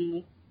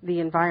see the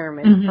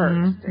environment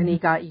first, and he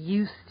got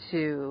used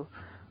to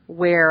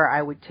where I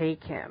would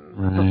take him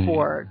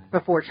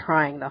before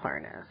trying the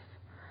harness.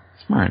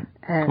 Smart.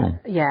 And cool.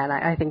 Yeah, and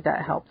I think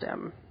that helped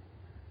him.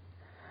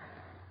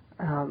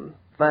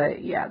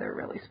 But yeah, they're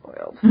really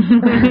spoiled.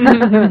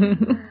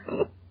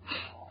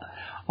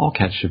 All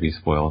cats should be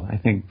spoiled. I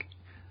think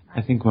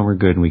when we're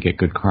good and we get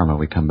good karma,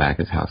 we come back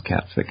as house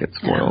cats that get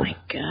spoiled. Oh my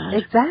God!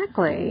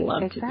 Exactly.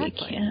 Love to be a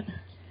cat.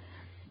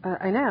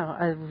 I know,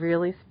 a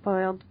really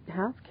spoiled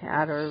house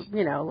cat, or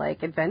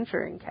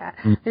adventuring cat.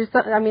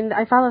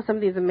 I follow some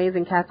of these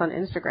amazing cats on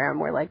Instagram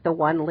where the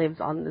one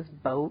lives on this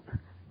boat.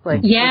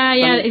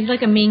 It's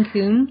like a Maine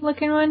Coon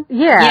looking one.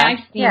 Yeah, I've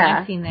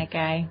seen that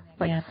guy.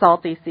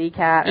 Salty sea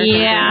cat. Or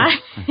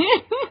something.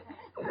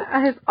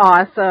 It's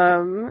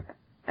awesome.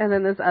 And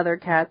then this other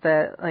cat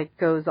that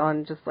goes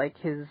on just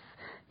his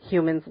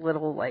human's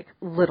little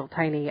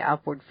tiny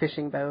outboard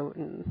fishing boat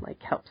and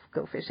helps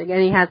go fishing,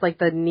 and he has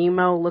the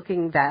Nemo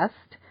looking vest.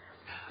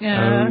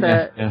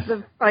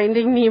 The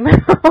Finding Nemo.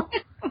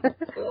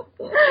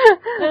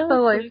 The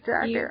life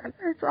jacket.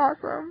 It's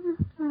awesome.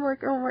 I'm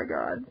like, oh my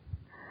God.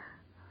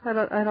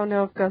 I don't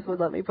know if Gus would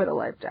let me put a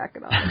life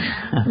jacket on.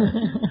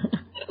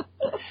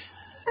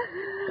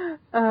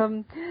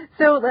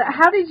 So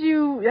how did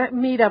you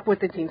meet up with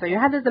the team? So you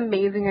had this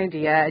amazing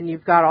idea, and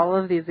you've got all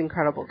of these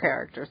incredible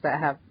characters that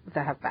have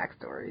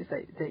backstories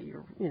that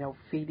you're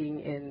feeding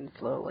in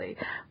slowly.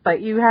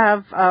 But you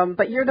have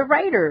but you're the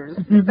writers.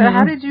 Mm-hmm. So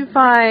how did you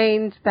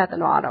find Beth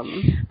and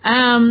Autumn?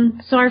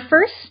 So our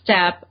first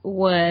step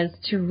was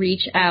to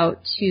reach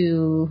out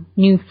to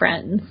new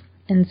friends,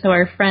 and so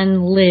our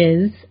friend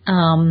Liz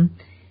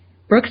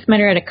Brooks met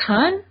her at a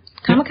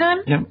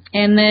Comic-Con, yep.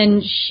 And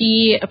then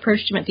she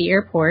approached him at the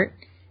airport,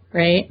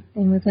 right?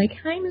 And was like,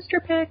 "Hi,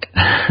 Mr. Peck."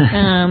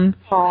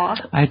 Aw.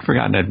 I had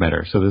forgotten I'd met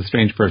her. So the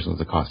strange person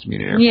was accosting me at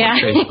the airport.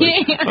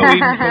 Yeah. But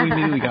we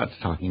immediately got to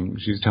talking.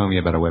 She was telling me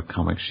about a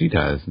webcomic she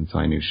does, and so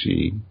I knew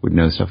she would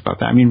know stuff about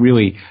that. I mean,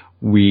 really,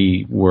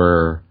 we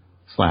were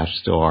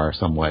 / still are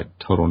somewhat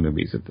total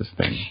newbies at this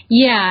thing.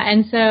 Yeah,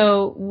 and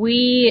so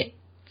we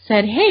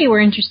said, "Hey,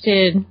 we're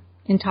interested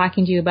in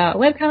talking to you about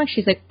webcomics."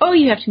 She's like, "Oh,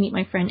 you have to meet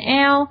my friend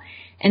Al."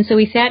 And so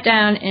we sat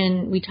down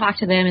and we talked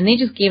to them, and they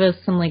just gave us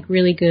some like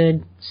really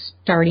good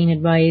starting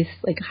advice,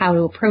 like how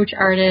to approach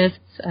artists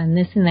and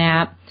this and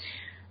that.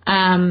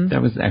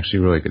 That was actually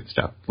really good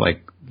stuff.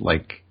 Like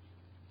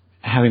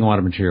having a lot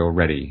of material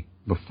ready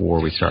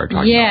before we started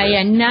talking. Yeah, about this.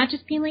 yeah, not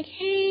just being like,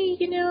 "Hey,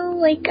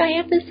 like I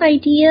have this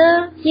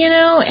idea,"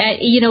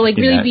 like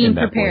really being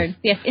prepared. Voice.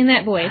 Yes, in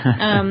that voice,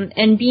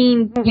 and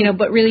being,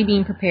 but really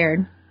being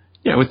prepared.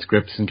 Yeah, with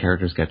scripts and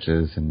character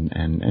sketches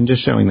and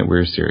just showing that we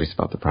were serious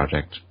about the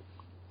project.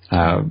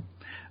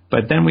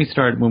 But then we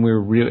started, when we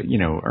were really,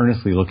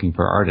 earnestly looking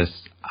for artists,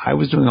 I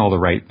was doing all the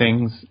right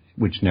things,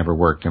 which never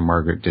worked, and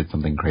Margaret did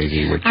something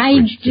crazy, which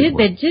did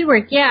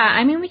work. Yeah,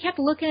 I mean, we kept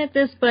looking at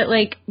this, but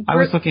like... I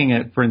was looking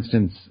at, for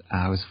instance,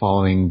 I was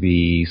following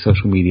the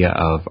social media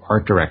of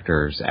art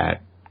directors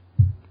at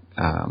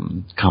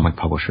comic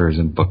publishers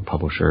and book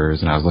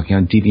publishers, and I was looking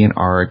on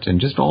DeviantArt and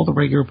just all the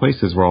regular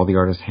places where all the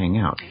artists hang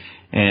out,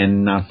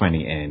 and not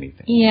finding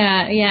anything.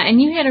 Yeah,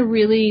 and you had a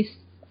really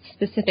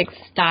specific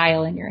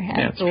style in your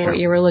head for what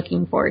you were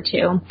looking for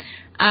too.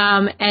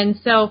 And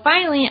so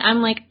finally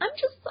I'm like, I'm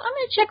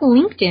going to check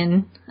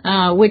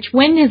LinkedIn, which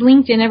when has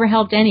LinkedIn ever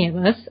helped any of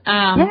us?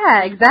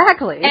 Yeah,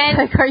 exactly. And,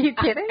 like, are you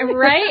kidding?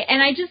 Right?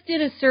 And I just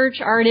did a search,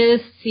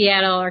 artists,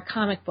 Seattle, or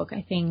comic book,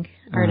 I think,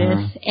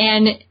 artists.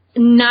 And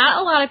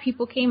not a lot of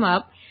people came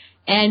up,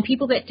 and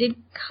people that did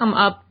come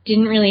up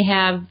didn't really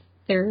have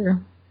their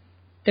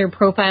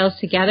profiles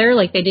together.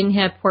 Like, they didn't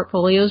have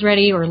portfolios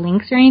ready or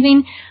links or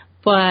anything.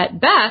 But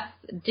Beth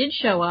did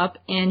show up,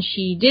 and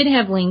she did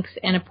have links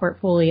and a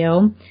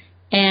portfolio,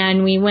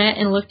 and we went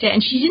and looked at,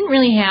 and she didn't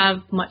really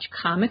have much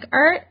comic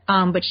art,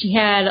 but she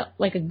had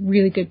like a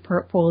really good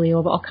portfolio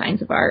of all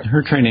kinds of art.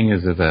 Her training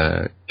is as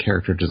a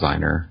character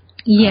designer,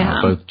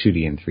 both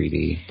 2D and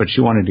 3D, but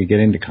she wanted to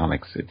get into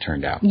comics, it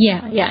turned out.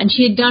 Yeah, and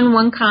she had done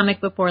one comic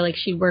before, like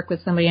she'd worked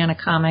with somebody on a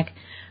comic,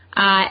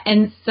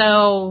 and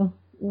so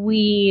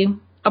we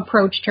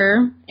approached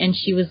her, and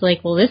she was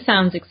like, "Well, this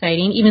sounds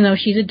exciting," even though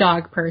she's a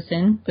dog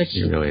person. But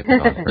she really is a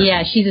dog person.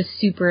 Yeah, she's a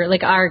super,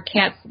 like, our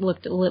cats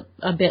looked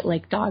a bit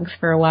like dogs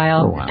for a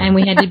while. And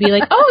we had to be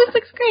like, "Oh, this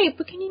looks great,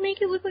 but can you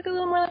make it look like a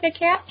little more like a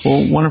cat?"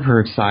 Well, one of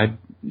her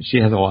she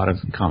has a lot of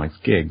comics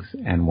gigs,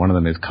 and one of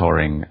them is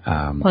coloring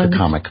the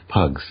comic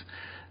Pugs.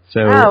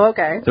 So,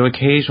 okay. So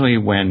occasionally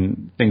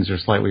when things are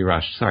slightly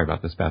rushed, sorry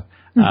about this, Beth,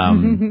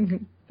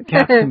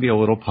 cats can be a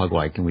little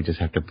pug-like, and we just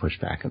have to push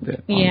back a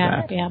bit.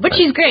 Yeah. But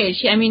she's great.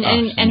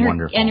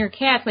 And her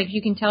cats, like,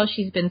 you can tell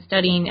she's been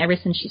studying ever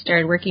since she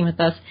started working with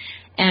us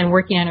and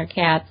working on her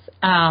cats.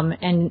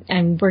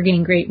 And we're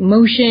getting great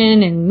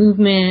motion and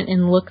movement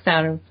and looks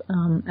out of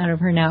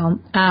her now.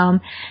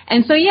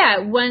 And so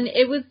when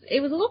it was a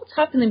little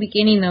tough in the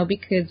beginning though,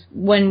 because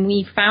when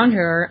we found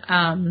her,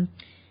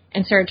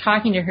 and started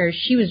talking to her,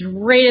 she was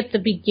right at the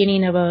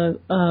beginning of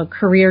a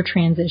career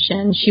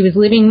transition. She was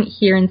living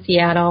here in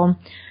Seattle,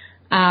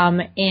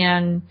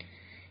 and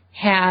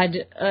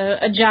had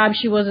a job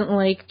she wasn't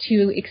like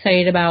too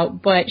excited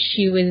about, but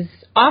she was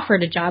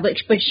offered a job,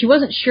 but she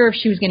wasn't sure if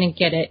she was going to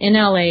get it in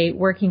LA,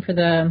 working for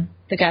the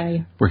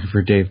guy. Working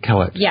for Dave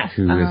Kellett, yes,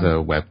 who is a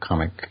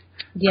webcomic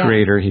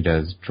creator. He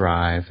does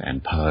Drive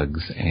and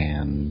Pugs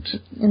and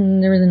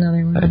there was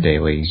another one. A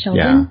daily.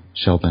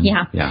 Sheldon.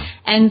 Yeah.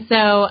 And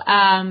so,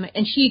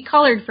 and she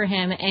colored for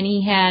him, and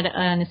he had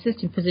an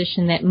assistant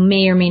position that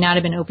may or may not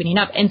have been opening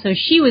up. And so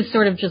she was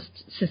sort of just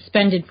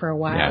suspended for a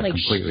while. Yeah, like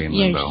completely in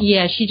limbo.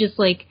 She just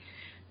like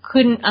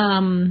couldn't,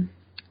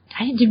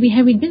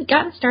 have we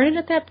gotten started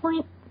at that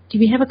point? Did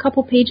we have a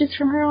couple pages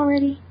from her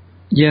already?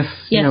 Yes,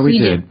 we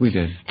did. We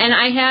did. And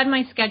I had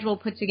my schedule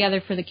put together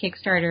for the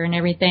Kickstarter and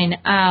everything.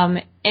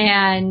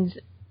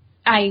 And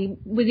I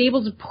was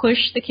able to push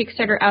the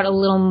Kickstarter out a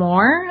little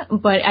more,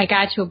 but I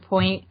got to a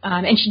point,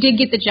 and she did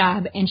get the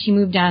job, and she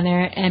moved down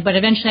there. But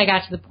eventually I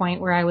got to the point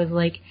where I was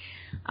like,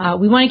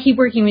 we want to keep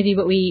working with you,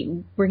 but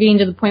we're getting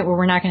to the point where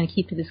we're not going to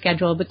keep to the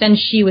schedule. But then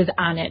she was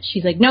on it.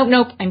 She's like,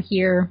 nope, I'm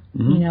here,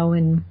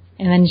 and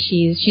then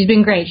she's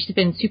been great. She's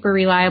been super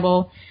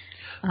reliable.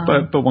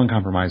 But one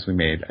compromise we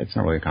made, it's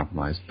not really a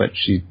compromise, but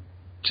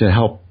to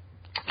help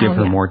give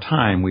her more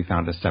time, we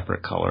found a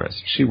separate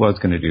colorist. She was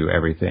going to do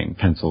everything,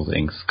 pencils,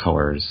 inks,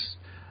 colors,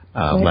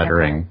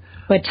 lettering.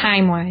 But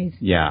time-wise.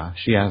 Yeah.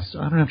 She asked,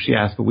 I don't know if she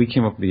asked, but we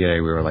came up with the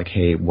idea, we were like,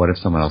 hey, what if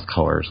someone else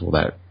colors? Will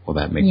that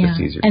make this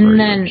easier for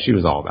you? And she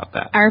was all about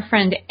that. Our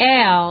friend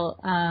Al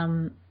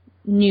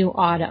knew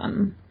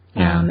Autumn.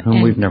 Yeah,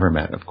 whom we've never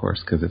met, of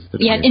course, because it's the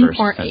 21st century. In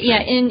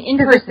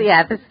person.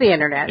 Yeah, it's the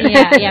internet.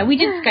 We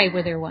did Skype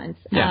with her once.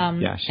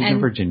 She's in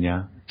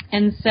Virginia.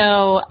 And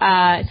so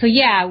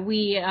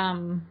we,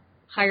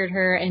 hired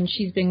her, and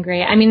she's been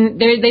great. I mean,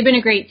 they've been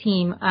a great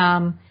team.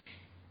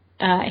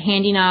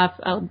 Handing off,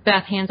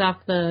 Beth hands off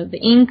the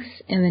inks,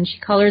 and then she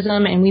colors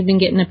them, and we've been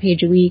getting a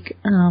page a week.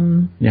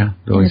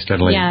 Really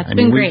steadily. Yeah, it's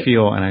been great. We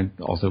feel, and I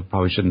also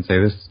probably shouldn't say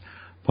this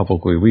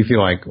publicly, we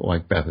feel like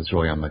Beth is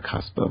really on the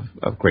cusp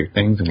of great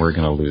things, and we're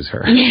going to lose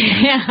her.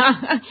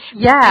 I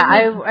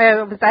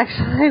was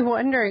actually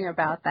wondering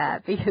about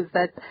that, because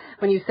that's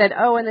when you said,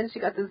 and then she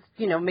got this,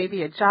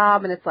 maybe a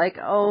job, and it's like,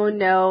 oh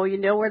no, you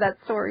know where that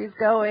story's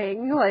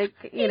going, like,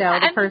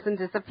 the person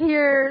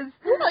disappears.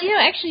 Well,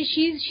 actually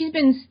she's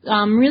been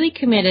really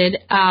committed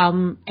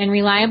and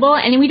reliable,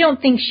 and we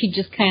don't think she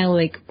just kind of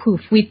like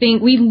poof.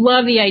 We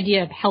love the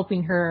idea of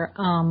helping her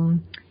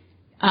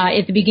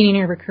at the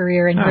beginning of her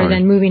career, and her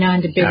then moving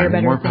on to bigger,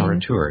 better more things. More power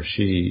to her.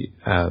 She,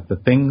 the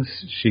things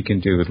she can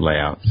do with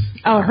layouts.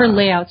 Her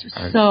layouts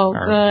are so good.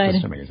 Are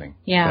just amazing.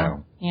 Yeah,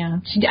 so. Yeah.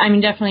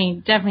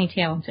 Definitely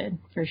talented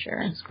for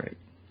sure. That's great.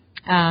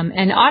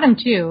 And Autumn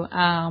too.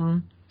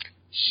 Autumn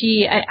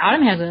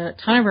has a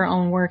ton of her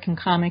own work and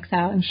comics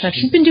out and stuff.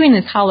 She's been doing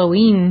this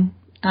Halloween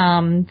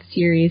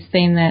series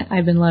thing that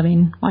I've been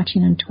loving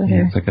watching on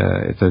Twitter.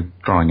 Yeah, it's a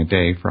drawing a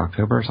day for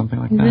October or something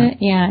like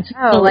that. Yeah. It's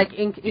like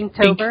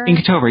Inktober?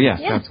 Inktober,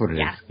 yes, that's what it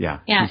is. Yeah.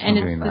 Yeah, and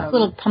it's this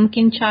little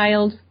pumpkin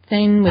child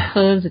thing with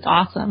hooves. It's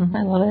awesome.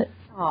 I love it.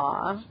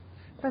 Aw.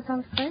 That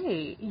sounds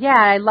great. Yeah,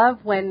 I love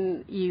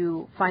when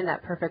you find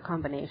that perfect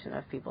combination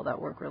of people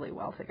that work really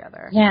well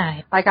together.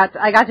 Yeah. I got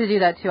to do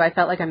that too. I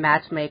felt like a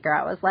matchmaker.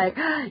 I was like,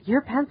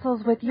 your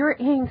pencils with your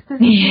inks, this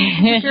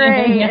is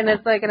great. And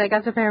it's like, and I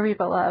got to pair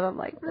people up. I'm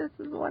like, this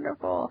is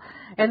wonderful.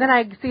 And then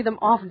I see them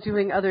off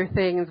doing other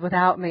things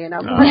without me, and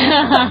I'm like,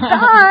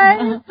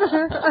 guys.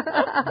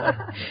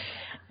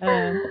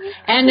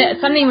 And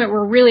something that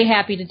we're really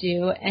happy to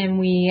do, and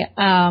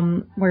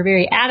we're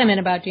very adamant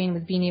about doing,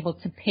 was being able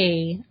to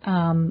pay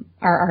our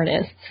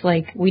artists.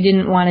 Like, we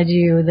didn't want to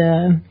do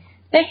the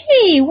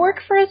hey,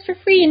 work for us for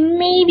free and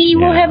maybe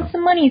we'll have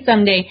some money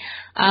someday.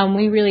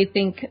 We really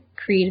think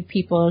creative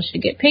people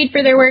should get paid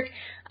for their work.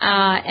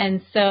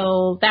 And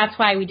so that's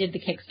why we did the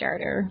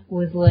Kickstarter,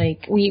 was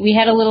like, we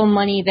had a little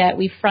money that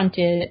we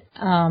fronted,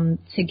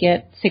 to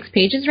get 6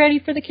 pages ready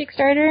for the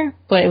Kickstarter,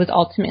 but it was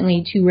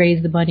ultimately to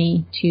raise the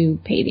money to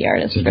pay the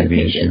artists for the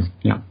pages.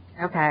 Yeah.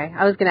 Okay.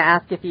 I was going to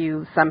ask if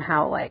you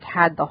somehow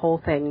had the whole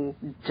thing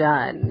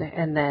done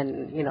and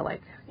then,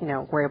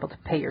 were able to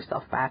pay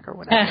yourself back or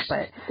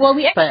whatever. Well,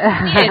 we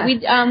actually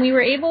did. We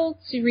were able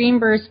to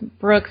reimburse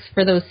Brooks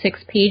for those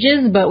 6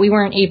 pages, but we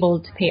weren't able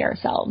to pay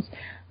ourselves.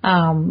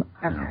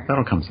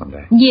 That'll come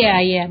someday.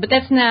 Yeah, but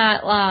that's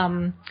not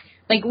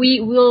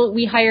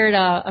we hired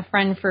a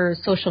friend for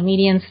social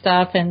media and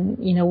stuff, and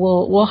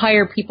we'll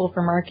hire people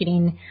for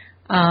marketing,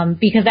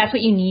 because that's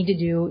what you need to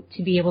do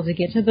to be able to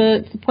get to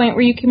the point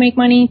where you can make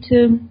money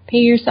to pay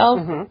yourself.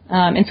 Mm-hmm.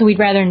 And so we'd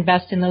rather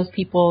invest in those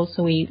people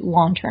so we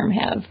long term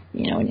have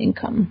an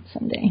income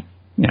someday.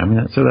 Yeah,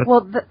 that's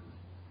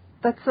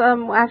That's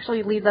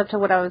actually leads up to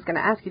what I was going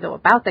to ask you, though,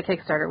 about the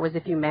Kickstarter, was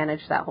if you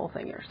managed that whole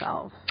thing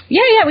yourself.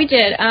 Yeah, we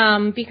did.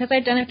 Because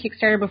I'd done a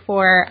Kickstarter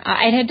before.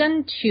 I had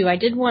done 2. I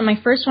did one. My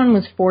first one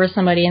was for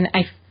somebody, and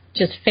I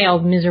just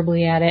failed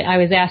miserably at it. I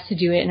was asked to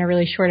do it in a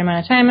really short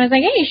amount of time. I was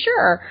like, hey,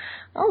 sure,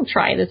 I'll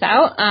try this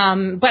out.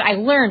 But I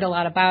learned a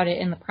lot about it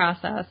in the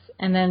process.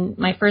 And then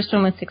my first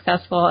one was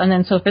successful. And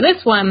then so for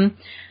this one,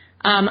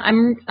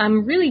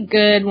 I'm really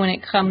good when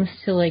it comes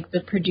to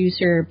the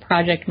producer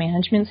project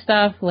management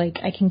stuff.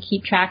 I can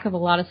keep track of a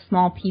lot of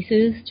small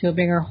pieces to a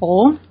bigger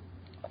whole.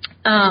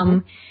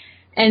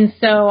 And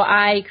so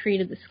I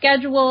created the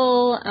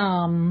schedule,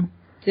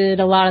 did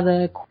a lot of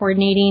the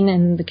coordinating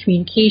and the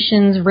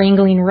communications,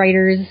 wrangling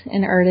writers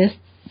and artists,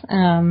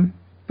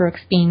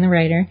 Brooks being the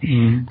writer.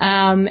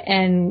 Mm-hmm.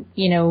 And,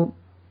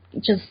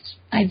 just,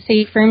 I'd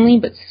say firmly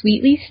but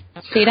sweetly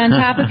stayed on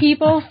top of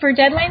people for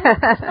deadlines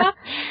and stuff.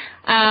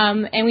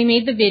 And we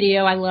made the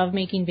video. I love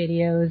making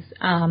videos,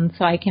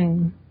 so I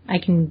can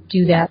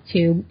do that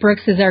too.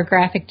 Brooks is our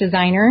graphic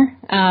designer.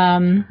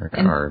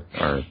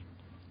 Our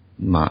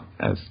not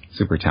as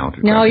super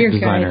talented. No, you're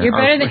designer.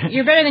 good.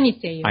 You're better than you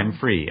say you are. I'm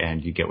free,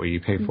 and you get what you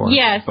pay for.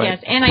 Yes,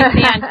 and I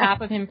stay on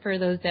top of him for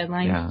those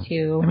deadlines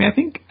too. I mean,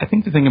 I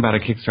think the thing about a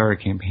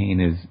Kickstarter campaign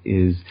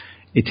is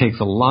it takes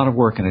a lot of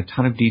work and a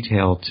ton of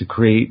detail to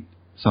create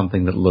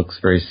something that looks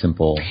very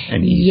simple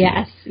and easy.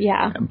 Yes,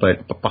 yeah.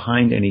 But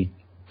behind any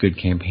good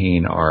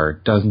campaign are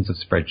dozens of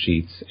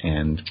spreadsheets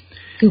and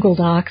Google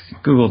Docs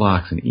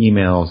and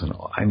emails,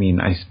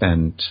 and I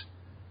spent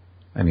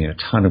a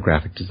ton of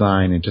graphic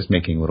design and just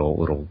making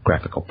little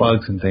graphical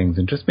bugs and things,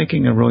 and just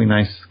making a really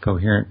nice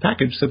coherent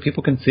package so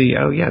people can see,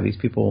 these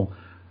people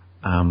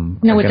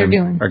know what they're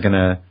doing, are going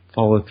to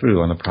follow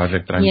through on the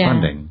project that I'm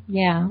funding.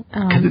 Yeah,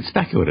 because it's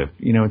speculative.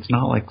 It's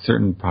not like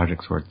certain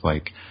projects where it's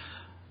like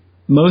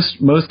most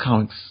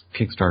comics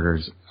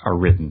Kickstarters are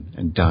written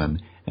and done,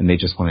 and they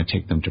just want to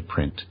take them to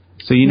print.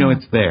 So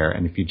it's there,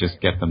 and if you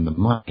just get them the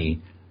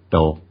money,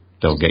 they'll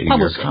get you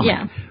your comic.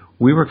 Yeah.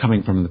 We were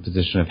coming from the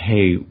position of,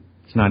 hey,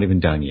 it's not even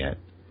done yet.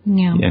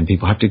 Yeah. And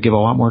people have to give a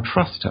lot more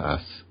trust to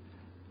us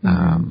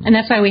And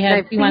that's why we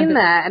have. I've seen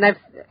that,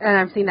 and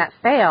I've seen that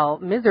fail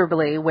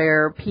miserably,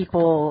 where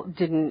people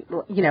didn't,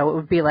 it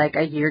would be like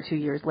a year, 2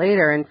 years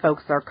later, and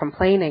folks are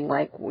complaining,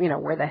 like,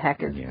 where the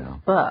heck is this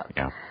book?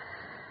 Yeah.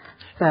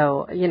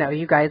 So,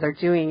 you guys are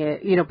doing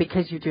it,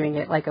 because you're doing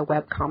it like a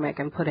webcomic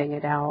and putting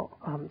it out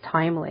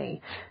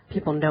timely.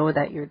 People know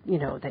that you're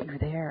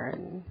there.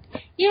 And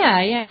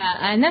Yeah.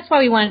 And that's why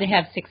we wanted to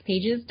have 6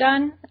 pages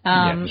done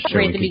right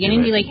at the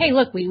beginning. Be like, hey,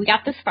 look, we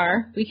got this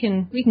far. We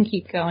can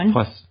keep going.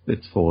 Plus,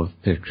 it's full of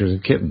pictures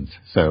of kittens.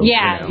 So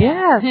Yeah.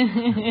 Yeah.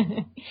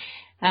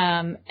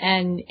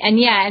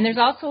 And there's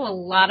also a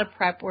lot of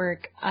prep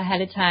work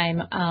ahead of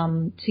time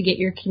to get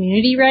your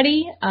community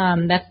ready.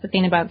 That's the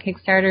thing about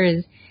Kickstarter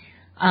is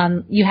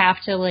you have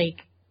to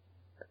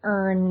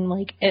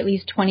earn at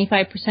least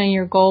 25% of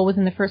your goal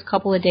within the first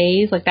couple of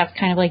days. That's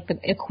kind of the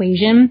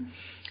equation.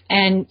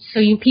 And so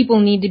people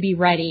need to be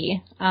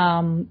ready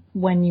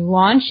when you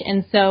launch.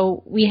 And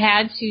so we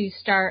had to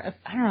start,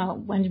 I don't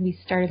know, when did we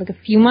start? A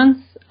few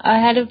months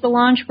ahead of the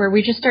launch, where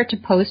we just start to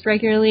post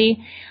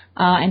regularly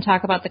and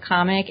talk about the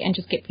comic and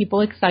just get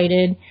people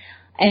excited.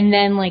 And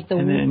then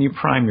and then you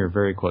prime your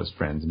very close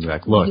friends and be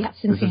like, look,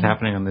 this is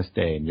happening on this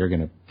day, and you're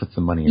going to put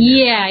some money in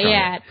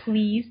there.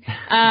 Please.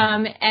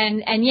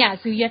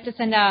 So you have to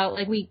send out,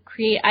 I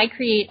create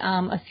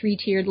a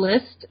 3-tiered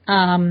list.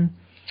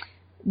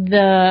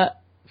 The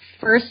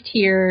first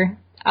tier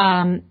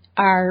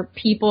are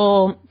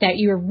people that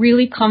you're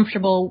really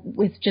comfortable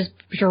with just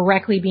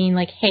directly being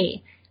like,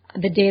 hey,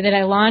 the day that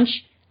I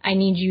launch, I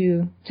need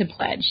you to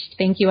pledge.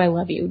 Thank you, I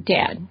love you,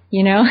 Dad.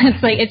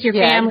 It's your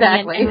family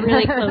and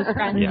really close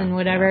friends and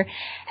whatever. Yeah.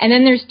 And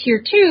then there's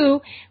tier 2,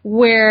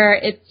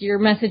 where your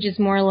message is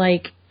more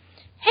like,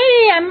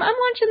 hey, I'm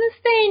launching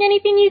this thing.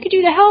 Anything you could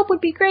do to help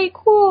would be great.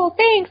 Cool,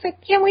 thanks. I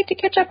can't wait to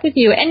catch up with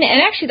you. And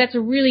actually, that's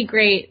a really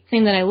great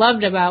thing that I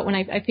loved about when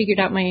I figured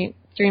out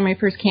during my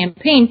first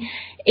campaign,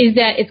 is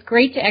that it's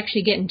great to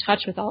actually get in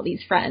touch with all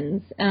these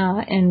friends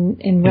and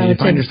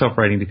relatives. You find yourself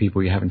writing to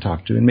people you haven't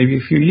talked to in maybe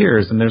a few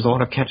years, and there's a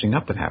lot of catching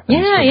up that happens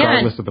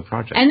regardless of the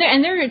project.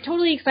 And they're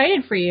totally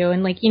excited for you,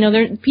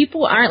 and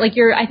people aren't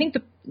I think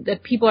the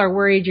people are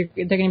worried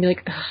they're going to be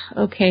like,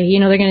 okay,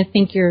 they're going to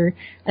think you're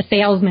a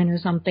salesman or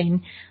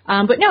something.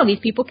 But no, these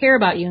people care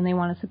about you and they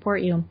want to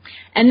support you.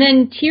 And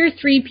then tier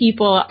 3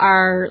 people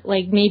are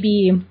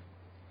maybe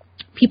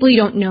people you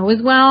don't know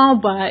as well,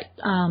 but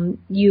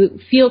you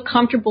feel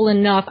comfortable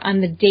enough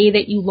on the day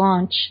that you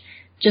launch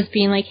just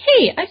being like,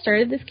 hey, I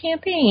started this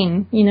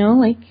campaign,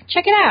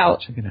 check it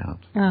out. Check it out.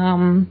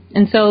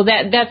 And so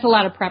that's a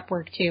lot of prep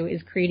work, too,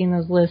 is creating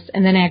those lists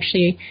and then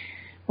actually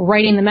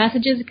writing the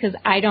messages, because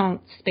I don't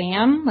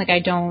spam. I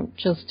don't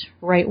just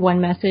write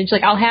one message.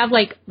 I'll have,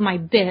 my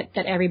bit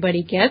that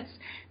everybody gets,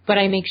 but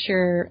I make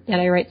sure that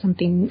I write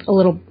something a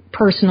little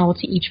personal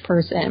to each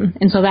person.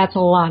 And so that's a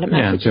lot of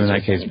messages. Yeah, so in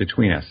that case,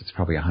 between us, it's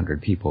probably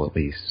 100 people at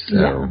least.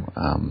 So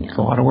it's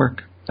a lot of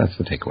work. That's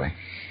the takeaway.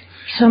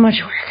 So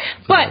much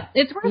work. But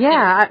it's worth it.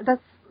 Yeah,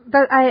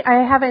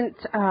 I haven't,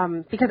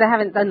 because I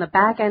haven't done the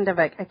back end of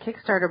a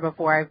Kickstarter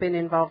before. I've been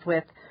involved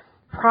with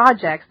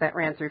projects that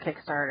ran through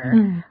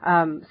Kickstarter.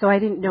 So I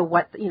didn't know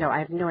I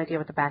have no idea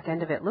what the back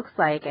end of it looks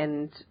like.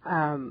 And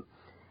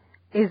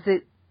is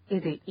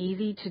it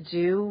easy to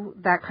do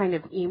that kind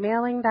of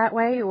emailing that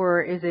way,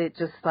 or is it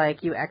just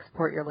you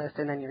export your list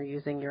and then you're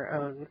using your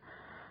own,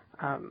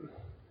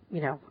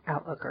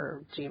 Outlook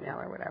or Gmail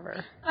or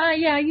whatever? I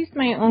use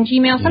my own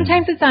Gmail.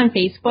 Sometimes it's on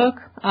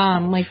Facebook.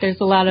 There's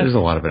a lot of it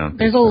on Facebook.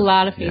 There's a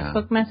lot of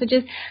Facebook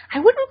messages. I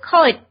wouldn't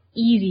call it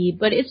easy,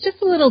 but it's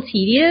just a little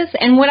tedious.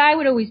 And what I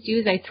would always do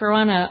is I throw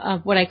on a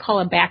what I call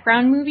a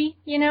background movie,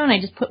 and I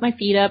just put my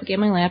feet up, get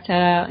my laptop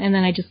out, and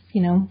then I just,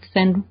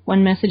 send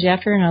one message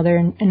after another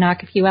and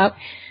knock a few out.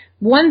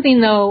 One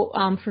thing,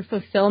 though, for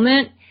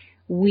fulfillment,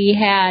 we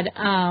had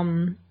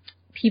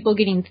people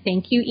getting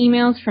thank you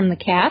emails from the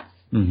cats.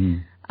 Mm-hmm.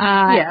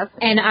 Yes.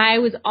 And I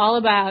was all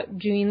about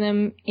doing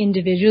them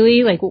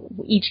individually.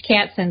 Each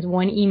cat sends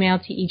one email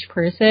to each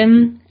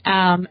person.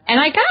 And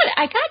I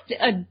got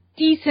a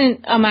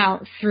decent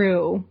amount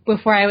through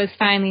before I was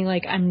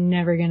finally I'm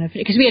never going to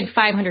finish. Because we had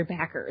 500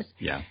 backers.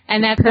 Yeah.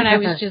 And that's when I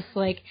was just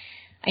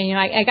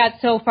I got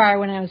so far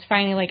when I was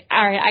finally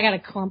all right, I got to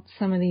clump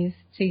some of these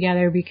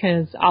together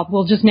because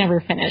we'll just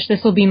never finish.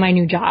 This will be my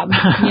new job.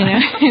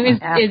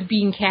 It was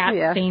being cat,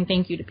 saying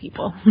thank you to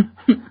people.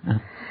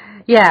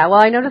 Yeah, well,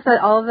 I noticed that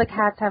all of the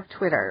cats have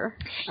Twitter.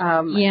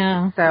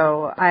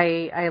 So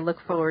I look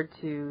forward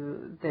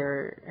to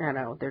their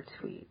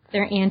tweets,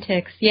 their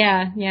antics.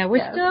 Yeah.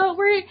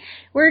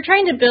 We're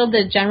trying to build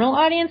the general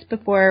audience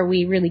before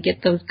we really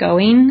get those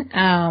going.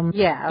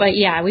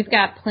 But we've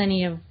got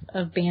plenty of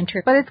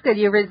banter. But it's good.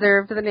 You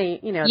reserved the name,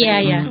 the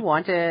names you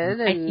wanted,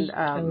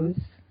 and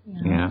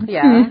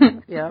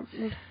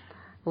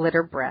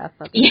Litter breath.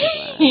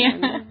 Yeah.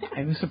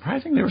 It was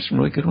surprising there were some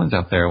really good ones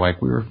out there. We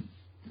were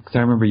Because I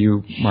remember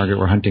you, Margaret,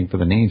 were hunting for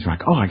the names. You're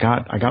like, oh, I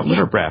got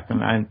Litter Breath.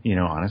 And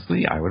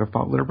honestly, I would have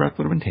thought Litter Breath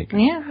would have been taken.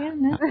 Yeah.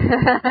 No.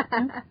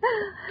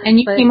 And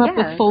you came up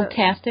with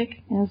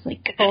Foldtastic. I was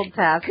like,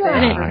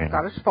 Foldtastic.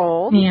 Scottish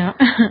Fold. Yeah.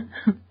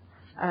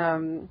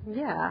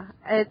 Yeah,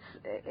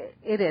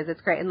 it is.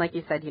 It's great. And like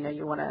you said,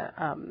 you want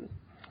to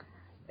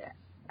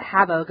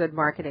have a good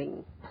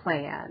marketing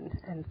plan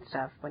and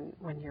stuff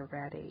when you're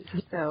ready.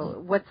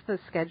 So what's the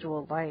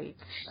schedule like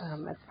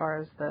as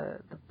far as the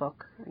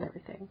book and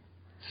everything?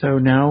 So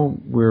now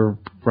we're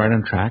right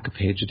on track, a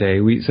page a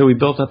day. We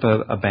built up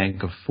a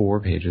bank of 4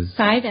 pages.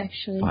 5,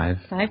 actually. 5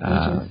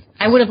 pages.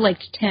 I would have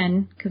liked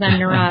 10 because I'm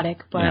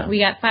neurotic, but we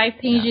got 5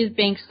 pages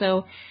banked.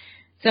 So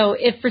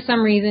if for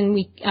some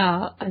reason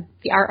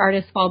our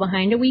artists fall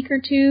behind a week or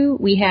 2,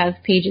 we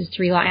have pages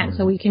to rely on,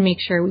 so we can make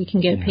sure we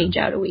can get a page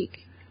out a week.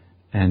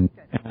 And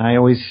I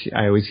always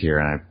hear,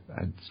 and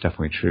it's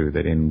definitely true,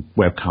 that in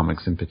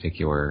webcomics in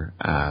particular,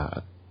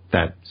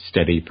 that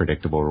steady,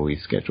 predictable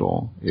release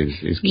schedule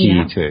is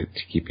key to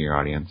keeping your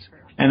audience.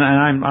 And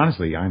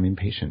I'm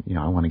impatient.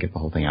 I want to get the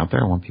whole thing out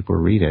there. I want people to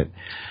read it.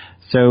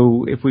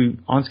 So if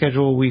on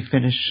schedule, we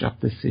finish up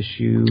this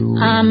issue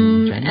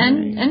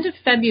end of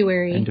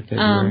February. End of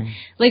February.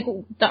 Like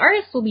the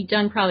artists will be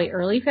done probably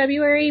early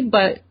February,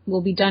 but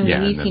we'll be done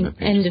releasing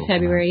end of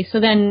February.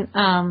 So then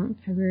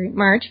February,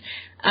 March,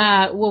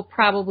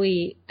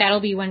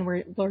 that'll be when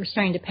we're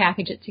starting to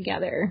package it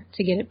together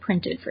to get it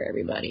printed for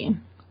everybody.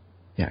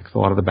 Yeah, because a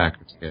lot of the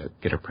backers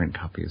get a print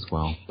copy as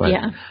well. But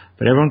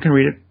everyone can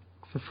read it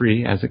for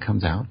free as it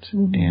comes out.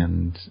 Mm-hmm.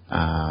 And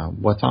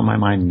what's on my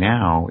mind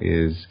now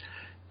is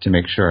to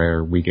make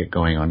sure we get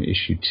going on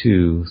issue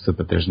 2 so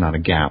that there's not a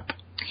gap.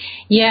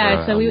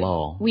 Yeah, so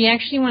we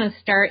actually want to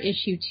start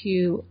issue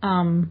 2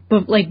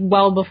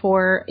 well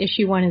before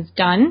issue 1 is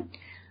done,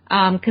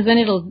 because then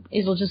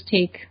it'll just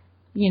take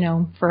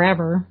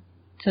forever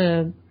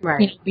to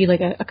be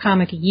like a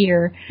comic a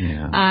year.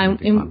 Yeah,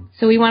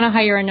 so we want to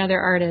hire another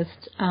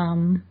artist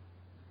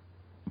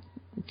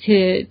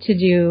to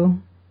do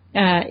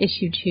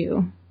issue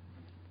 2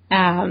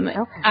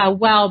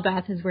 while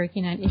Beth is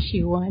working on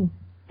issue 1.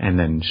 And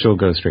then she'll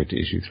go straight to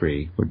issue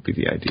 3 would be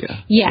the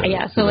idea.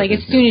 Yeah. So like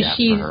as soon as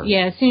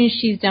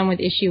she's done with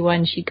issue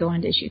 1, she'd go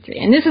on to issue 3.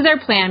 And this is our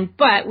plan,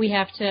 but we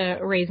have to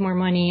raise more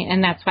money,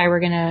 and that's why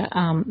we're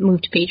gonna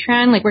move to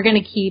Patreon. Like we're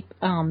gonna keep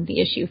the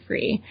issue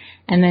free,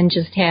 and then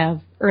just have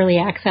early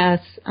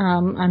access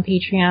on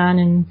Patreon,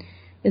 and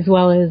as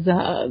well as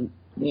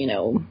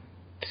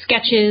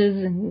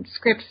sketches and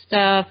script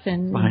stuff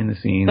and behind the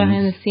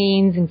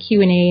scenes and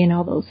Q&A and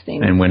all those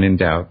things. And when in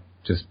doubt,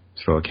 just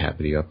throw a cat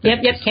video up there.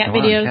 Yep, cat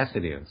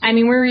videos. I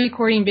mean, we're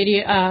recording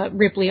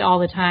Ripley all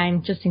the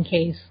time, just in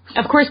case.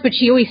 Of course, but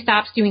she always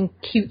stops doing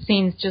cute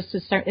scenes as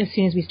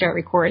soon as we start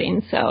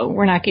recording. So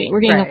we're getting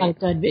a lot of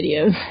dud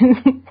videos.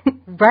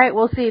 Right.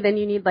 Well, see, then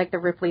you need like the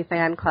Ripley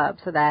fan club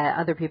so that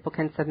other people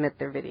can submit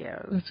their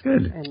videos. That's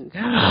good. And, oh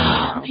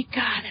my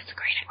God, that's a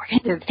great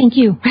idea. Thank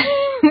you.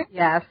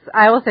 Yes,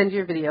 I will send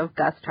you a video of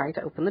Gus trying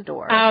to open the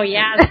door. Oh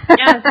yes,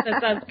 that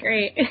sounds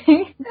great.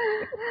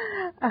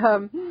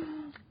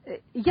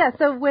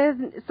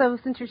 So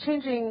since you're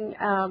changing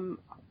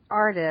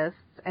artists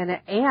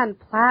and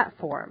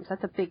platforms,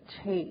 that's a big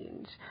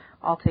change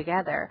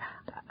altogether.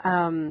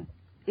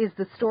 Is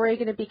the story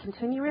going to be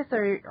continuous,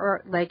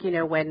 or like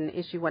when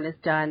issue 1 is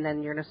done,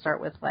 then you're going to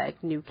start with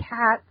like new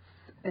cats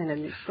and a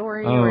new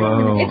story?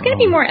 It's going to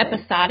be more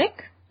episodic.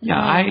 Yeah,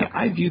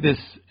 I view this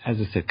as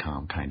a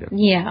sitcom kind of.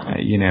 Yeah.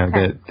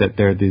 That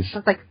there are these. So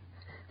it's like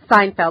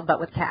Seinfeld, but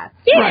with cats.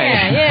 Yeah,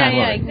 right.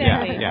 Yeah,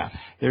 exactly. Yeah.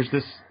 There's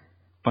this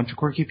bunch of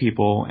quirky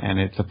people, and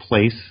it's a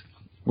place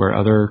where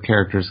other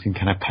characters can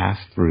kind of pass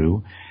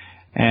through.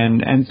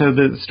 And so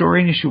the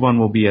story in issue 1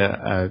 will be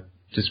a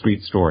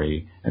discrete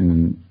story,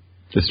 and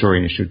the story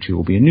in issue 2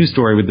 will be a new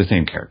story with the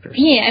same characters.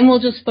 Yeah, and we'll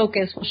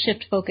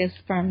shift focus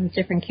from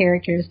different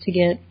characters to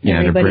get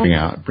everybody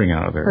to bring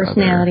out other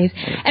personalities.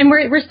 And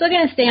we're still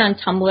going to stay on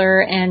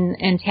Tumblr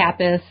and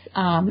Tapas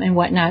and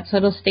whatnot, so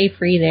it'll stay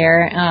free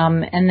there.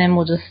 And then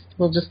we'll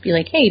just be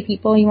like, hey,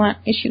 people, you want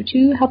issue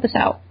 2? Help us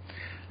out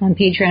on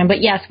Patreon.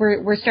 But yes,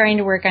 we're starting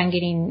to work on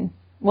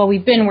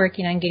we've been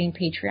working on getting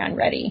Patreon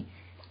ready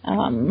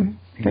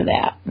for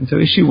that. And so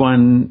issue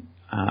 1,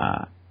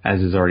 as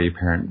is already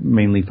apparent,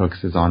 mainly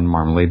focuses on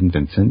Marmalade and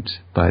Vincent,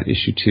 but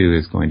issue 2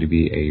 is going to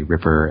be a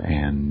Ripper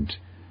and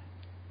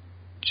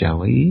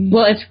Jelly.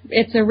 Well,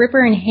 it's a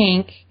Ripper and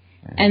Hank,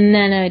 and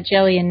then a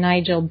Jelly and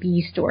Nigel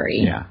B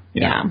story.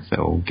 Yeah.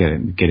 So get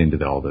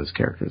into all those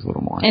characters a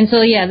little more. And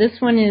so this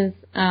one is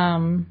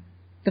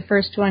the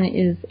first one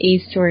is A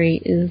story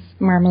is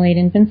Marmalade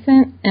and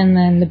Vincent, and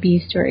then the B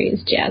story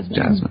is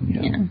Jasmine.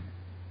 Yeah.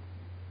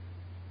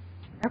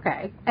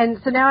 Okay. And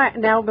so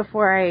now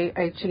before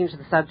I change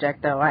the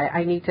subject, though,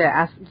 I need to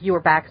ask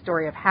your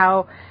backstory of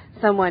how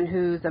someone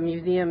who's a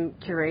museum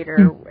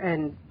curator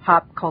and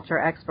pop culture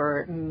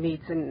expert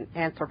meets an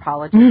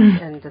anthropologist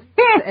and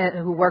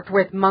who worked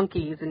with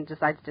monkeys and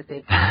decides to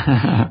save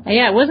them.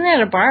 Yeah, it wasn't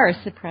at a bar,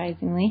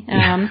 surprisingly.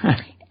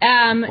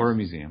 Or a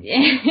museum.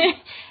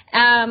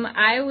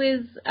 I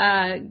was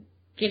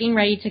getting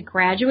ready to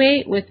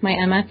graduate with my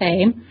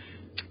MFA,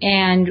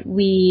 and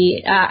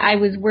I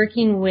was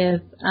working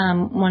with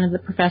one of the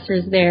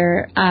professors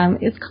there.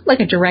 It's called like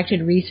a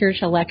directed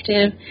research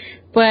elective,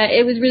 but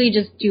it was really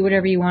just do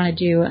whatever you want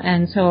to do.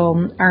 And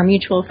so our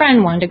mutual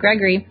friend, Wanda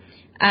Gregory,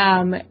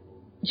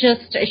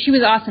 she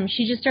was awesome.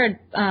 She just started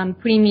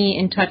putting me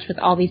in touch with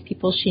all these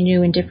people she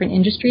knew in different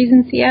industries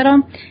in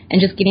Seattle,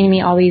 and just getting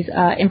me all these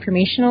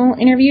informational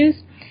interviews.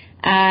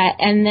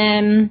 And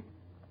then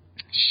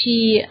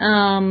she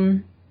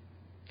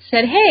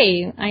said,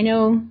 "Hey, I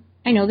know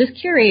this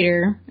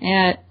curator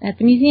at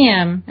the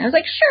museum." I was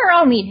like, "Sure,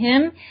 I'll meet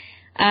him."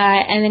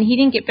 And then he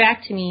didn't get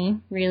back to me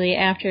really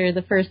after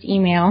the first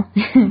email.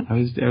 I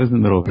was in the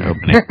middle of an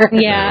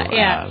opening.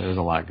 Yeah. There was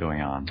a lot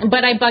going on.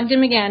 But I bugged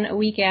him again a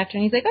week after,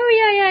 and he's like, "Oh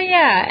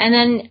yeah." And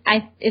then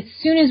as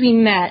soon as we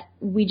met,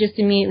 we just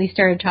immediately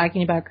started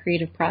talking about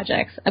creative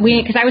projects.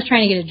 Because I was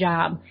trying to get a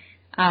job.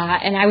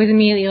 And I was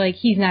immediately like,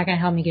 he's not going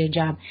to help me get a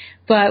job.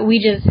 But we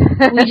just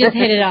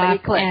hit it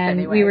off, and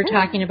anyway. We were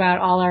talking about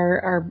all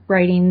our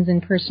writings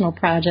and personal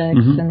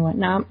projects and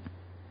whatnot.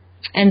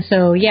 And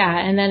so,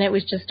 and then it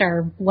was just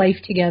our life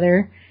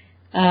together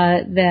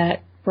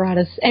that brought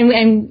us.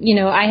 And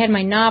I had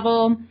my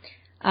novel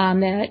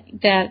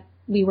that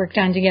we worked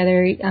on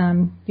together.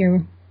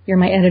 You're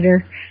my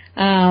editor.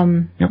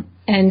 Yep.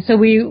 And so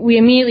we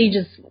immediately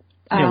just...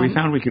 we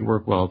found we could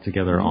work well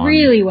together on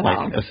really well.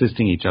 like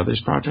assisting each other's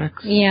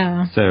projects.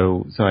 Yeah.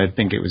 So I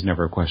think it was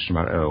never a question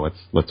about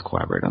let's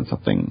collaborate on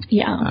something.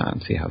 Yeah.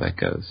 And see how that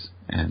goes.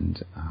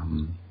 And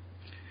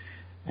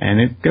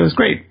it goes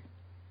great.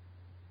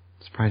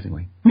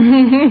 Surprisingly.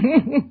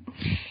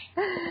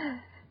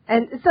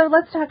 And so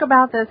let's talk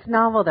about this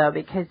novel, though,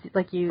 because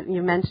like you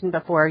mentioned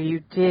before,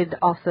 you did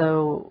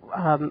also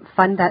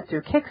fund that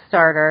through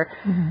Kickstarter.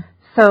 Mm-hmm.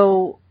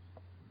 So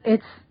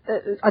it's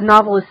a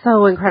novel is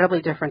so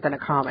incredibly different than a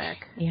comic.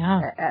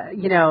 Yeah.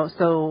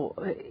 So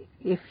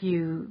if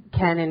you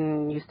can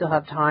and you still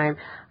have time,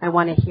 I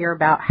want to hear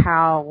about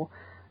how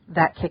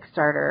that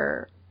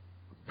Kickstarter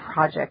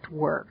project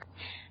worked.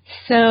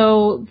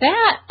 So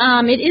that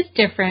it is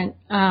different,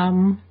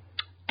 and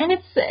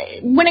it's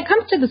when it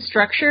comes to the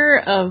structure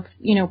of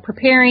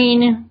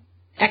preparing,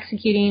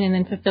 executing, and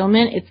then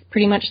fulfillment, it's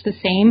pretty much the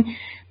same.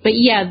 But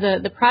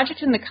the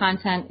project and the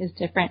content is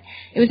different.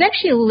 It was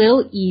actually a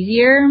little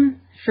easier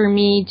for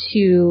me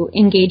to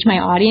engage my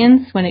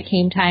audience when it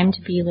came time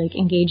to be like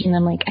engaging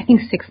them. Like I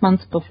think 6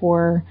 months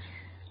before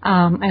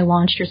I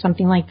launched or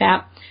something like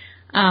that,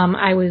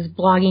 I was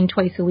blogging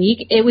twice a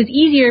week. It was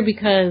easier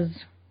because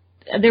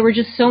there were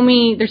just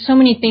there's so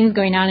many things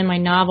going on in my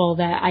novel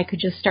that I could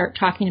just start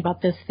talking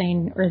about this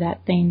thing or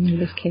that thing,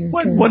 this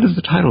character. What is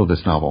the title of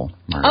this novel,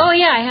 Margaret? Oh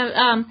yeah, I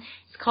have.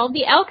 It's called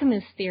The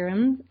Alchemist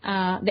Theorem.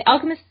 The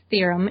Alchemist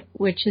Theorem,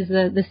 which is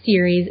the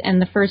series,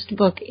 and the first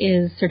book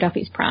is Sir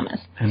Duffy's Promise.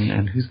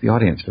 And who's the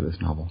audience for this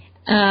novel?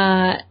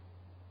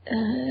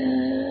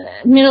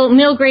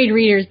 Middle grade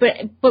readers,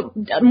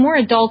 but more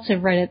adults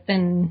have read it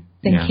than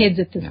kids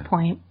at this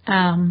point.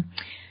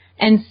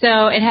 And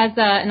so it has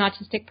an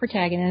autistic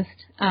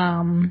protagonist.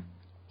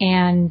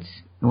 And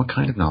what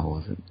kind of novel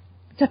is it?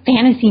 It's a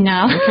fantasy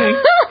novel. Okay.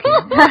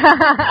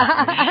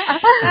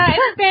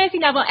 It's a fantasy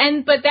novel,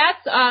 but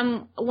that's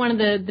one of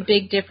the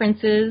big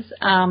differences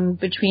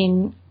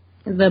between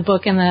the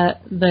book and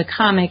the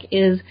comic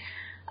is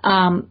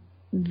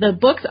the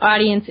book's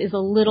audience is a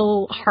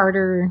little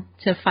harder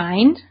to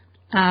find.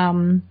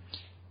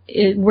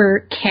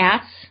 We're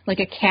cats, like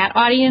a cat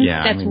audience.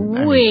 Yeah, that's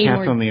way more.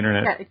 Cats on the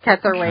internet.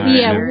 Cats are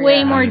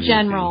way more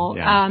general.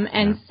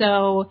 Yeah.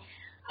 So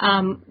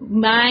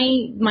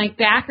my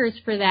backers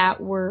for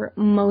that were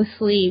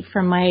mostly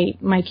from my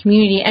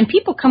community, and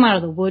people come out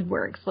of the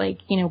woodworks. Like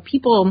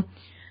people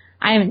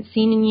I haven't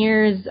seen in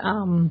years.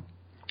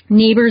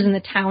 Neighbors in the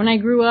town I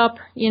grew up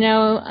in,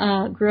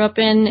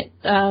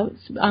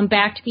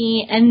 backed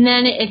me, and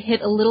then it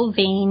hit a little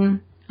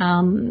vein.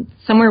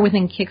 Somewhere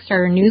within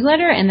Kickstarter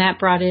newsletter, and that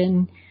brought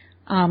in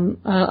a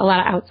lot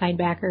of outside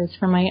backers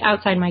from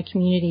outside my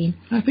community.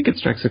 I think it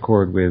strikes a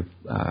chord with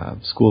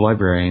school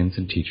librarians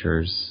and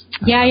teachers.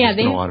 There's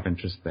been a lot of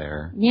interest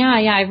there.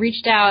 I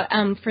reached out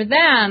for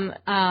them.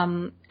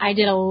 I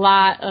did a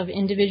lot of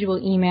individual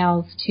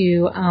emails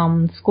to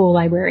school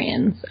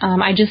librarians.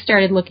 I just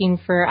started looking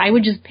for. I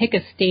would just pick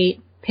a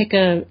state, pick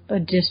a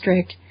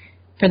district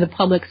for the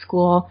public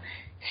school.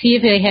 See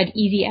if they had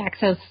easy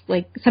access.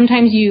 Like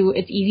sometimes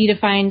it's easy to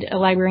find a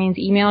librarian's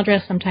email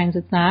address, sometimes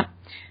it's not.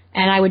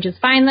 And I would just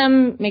find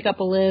them, make up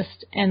a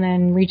list, and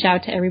then reach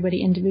out to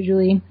everybody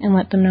individually and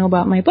let them know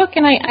about my book.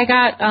 And I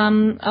got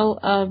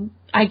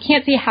I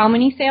can't say how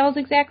many sales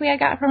exactly I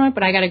got from it,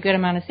 but I got a good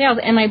amount of sales.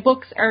 And my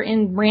books are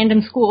in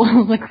random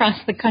schools across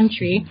the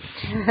country.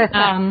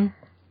 And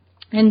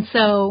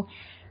so,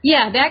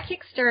 that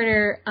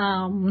Kickstarter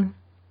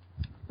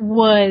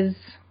was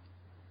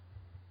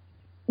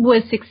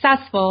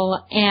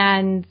successful,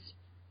 and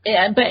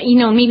but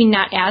maybe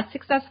not as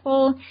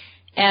successful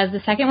as the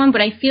second one.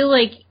 But I feel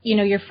like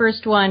your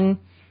first one,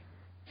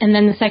 and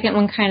then the second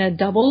one kind of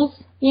doubles,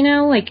 you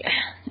know, like,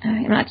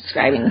 I'm not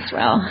describing this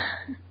well.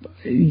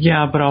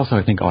 Yeah, but also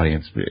I think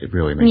audience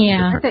really makes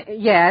a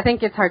difference. I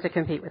think it's hard to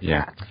compete with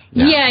cats.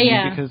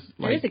 Yeah. Because,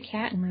 there is a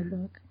cat in my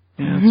book.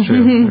 Yeah, that's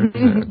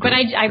true. But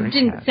I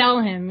didn't sell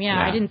him. Yeah,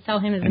 I didn't sell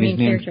him as the main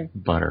character.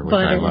 Butter, which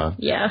I love.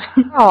 Yeah.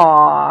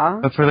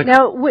 Aww. That's for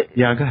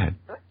yeah, go ahead.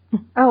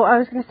 Oh, I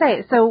was going to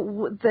say, so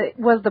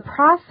was the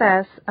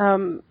process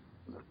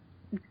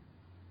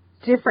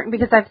different?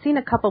 Because I've seen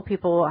a couple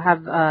people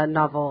have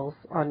novels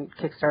on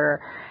Kickstarter,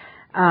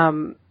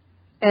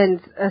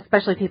 and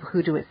especially people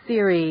who do a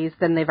series,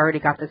 then they've already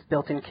got this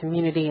built-in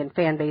community and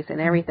fan base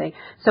and everything.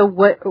 So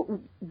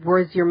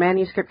was your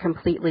manuscript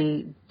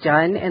completely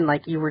done and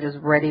like you were just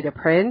ready to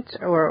print,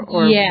 or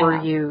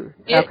were you?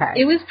 Okay.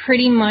 It was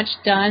pretty much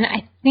done.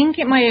 I think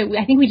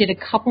we did a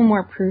couple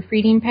more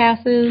proofreading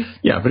passes.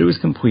 Yeah, but it was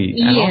complete.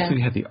 And also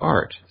you had the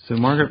art. So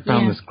Margaret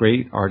found this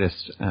great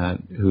artist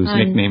whose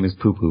nickname is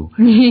Poo Poo.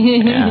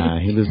 He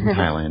lives in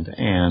Thailand,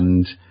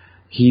 and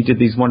he did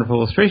these wonderful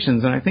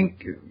illustrations, and I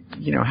think,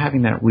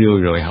 having that really,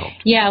 really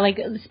helped. Yeah, like,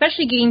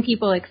 especially getting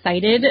people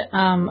excited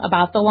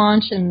about the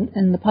launch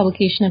and the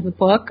publication of the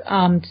book.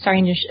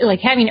 Starting to,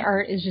 having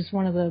art is just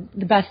one of the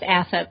best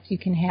assets you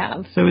can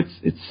have. So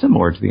it's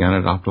similar to the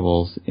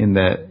Unadoptables in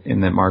that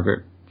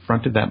Margaret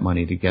fronted that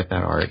money to get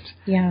that art.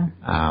 Yeah.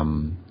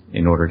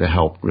 In order to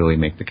help really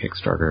make the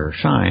Kickstarter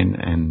shine,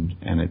 and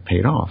it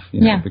paid off,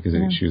 because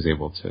she was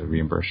able to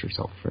reimburse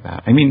herself for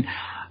that. I mean,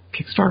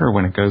 Kickstarter,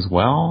 when it goes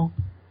well,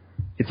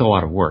 it's a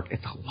lot of work.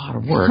 It's a lot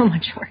of work. So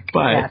much work.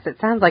 But, yes, it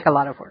sounds like a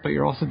lot of work. But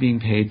you're also being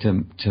paid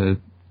to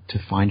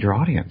find your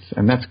audience,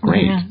 and that's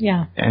great.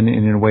 Yeah. And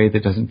in a way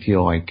that doesn't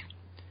feel like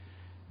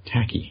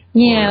tacky.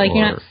 Yeah, you're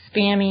not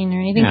spamming or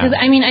anything. Because,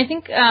 I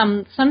think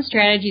some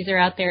strategies are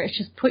out there. It's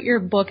just put your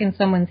book in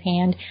someone's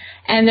hand.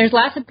 And there's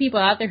lots of people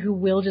out there who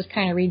will just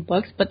kind of read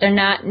books, but they're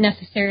not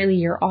necessarily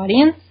your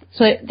audience.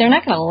 So they're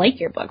not going to like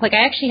your book. Like,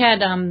 I actually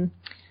had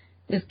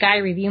this guy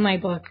review my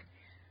book,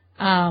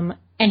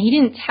 and he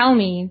didn't tell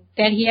me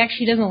that he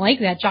actually doesn't like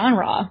that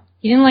genre.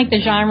 He didn't like the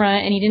genre,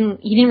 and he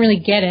didn't really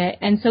get it.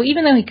 And so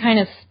even though he kind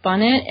of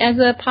spun it as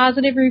a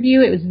positive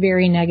review, it was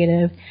very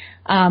negative.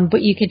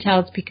 But you could tell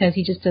it's because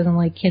he just doesn't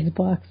like kids'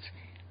 books.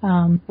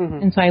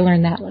 And so I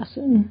learned that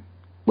lesson.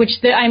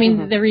 Which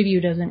the review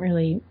doesn't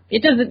really, they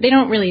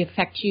don't really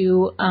affect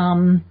you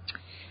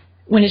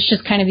when it's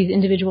just kind of these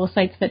individual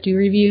sites that do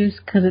reviews,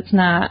 because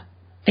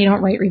they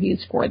don't write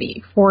reviews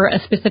for a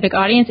specific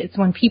audience. It's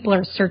when people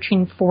are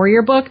searching for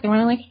your book, they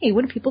want to hey,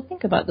 what do people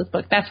think about this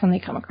book? That's when they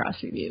come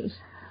across reviews.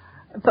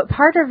 But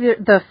part of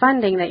the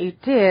funding that you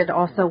did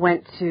also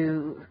went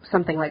to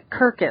something like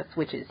Kirkus,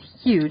 which is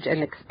huge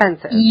and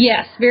expensive.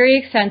 Yes, very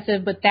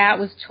expensive, but that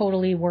was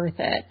totally worth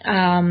it.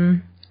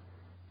 And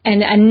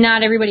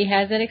not everybody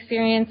has that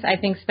experience, I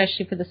think,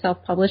 especially for the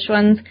self-published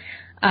ones,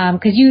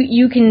 because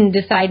you can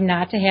decide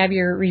not to have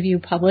your review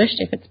published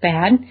if it's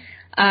bad.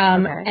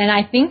 And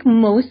I think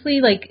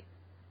mostly,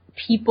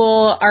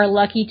 people are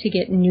lucky to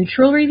get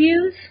neutral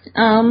reviews,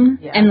 and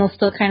they'll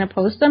still kind of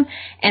post them.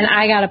 And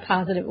I got a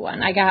positive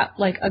one. I got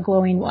a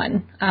glowing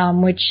one,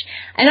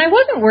 and I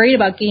wasn't worried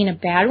about getting a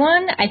bad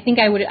one. I think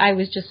I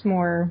was just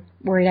more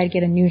worried I'd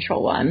get a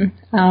neutral one.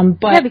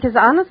 But because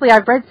honestly,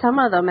 I've read some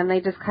of them and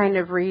they just kind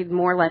of read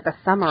more like a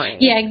summary.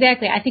 Yeah,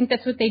 exactly. I think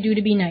that's what they do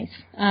to be nice.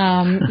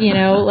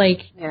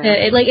 Unless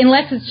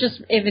it's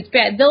just, if it's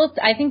bad,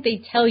 I think they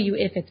tell you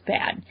if it's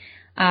bad.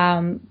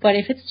 But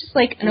if it's just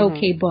an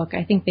okay book,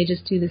 I think they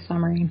just do the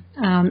summary.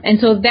 And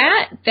so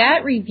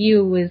that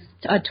review was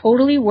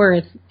totally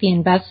worth the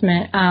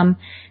investment,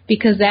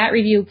 because that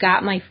review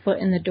got my foot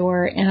in the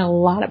door in a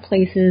lot of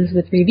places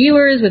with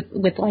reviewers,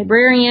 with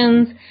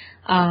librarians,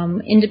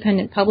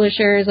 independent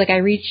publishers. I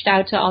reached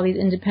out to all these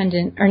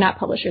independent, or not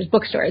publishers,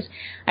 bookstores.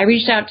 I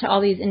reached out to all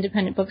these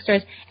independent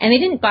bookstores, and they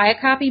didn't buy a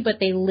copy, but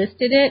they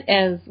listed it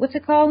as, what's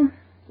it called?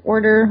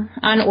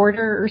 On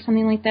order or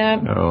something like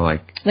that. Oh,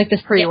 like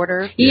this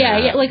pre-order. Yeah.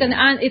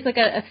 It's like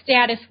a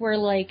status where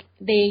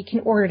they can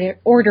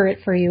order it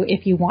for you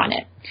if you want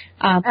it.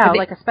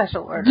 Like a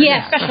special order.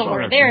 Yeah, special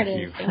order. There it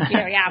is. Thank you.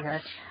 Yeah.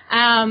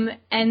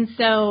 And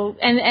so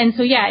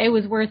it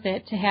was worth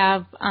it to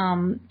have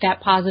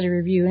that positive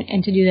review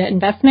and to do that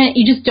investment.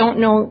 You just don't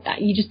know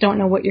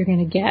what you're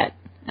going to get.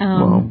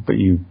 But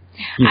you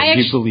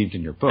believed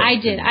in your book. I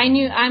did. I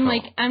knew. I'm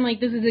like,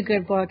 this is a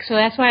good book, so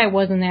that's why I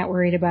wasn't that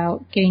worried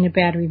about getting a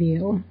bad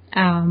review.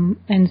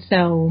 And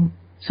so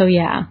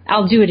yeah,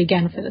 I'll do it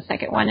again for the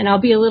second one, and I'll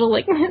be a little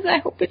I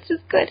hope it's as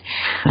good.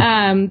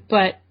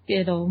 But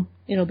it'll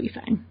be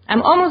fine.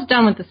 I'm almost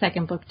done with the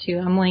second book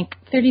too. I'm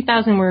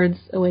 30,000 words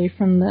away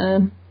from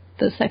the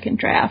second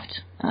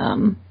draft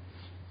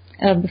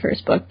of the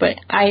first book, but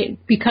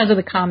because of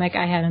the comic,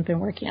 I haven't been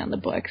working on the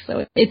book,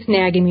 so it's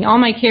nagging me. All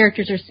my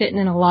characters are sitting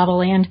in a lava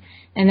land,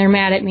 and they're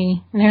mad at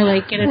me, and they're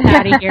like, "Get us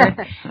out of here!"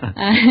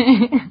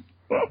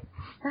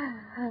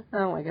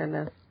 Oh my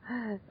goodness.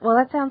 Well,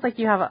 that sounds like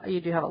you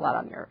do have a lot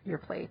on your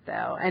plate,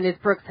 though. And is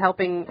Brooks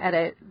helping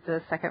edit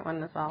the second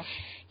one as well?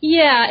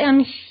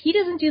 Yeah, he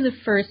doesn't do the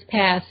first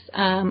pass.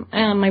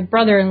 My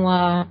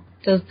brother-in-law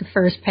does the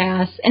first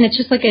pass, and it's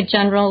just like a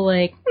general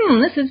like,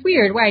 this is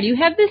weird. Why do you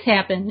have this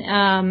happen?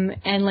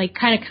 And like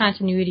kind of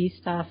continuity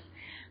stuff.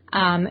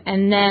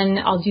 And then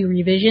I'll do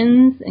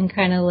revisions and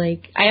kind of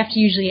like I have to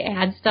usually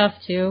add stuff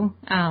too,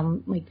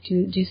 like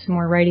do some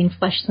more writing,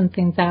 flesh some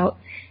things out,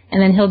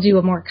 and then he'll do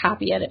a more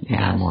copy edit pass.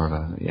 Yeah, more of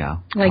a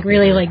like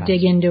really like pass.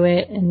 Dig into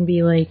it and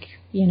be like,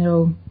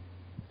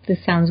 this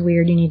sounds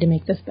weird. You need to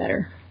make this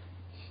better.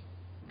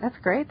 That's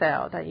great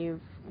though that you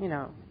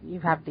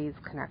have these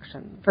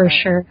connections. For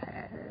sure.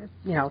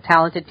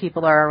 Talented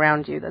people are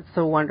around you. That's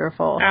so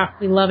wonderful.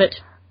 We love it.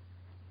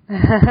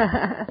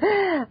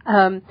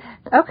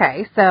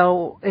 Okay,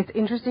 so it's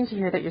interesting to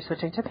hear that you're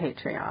switching to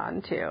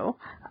Patreon too.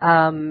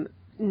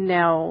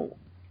 Now,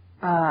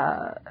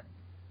 I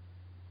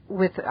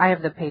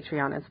have the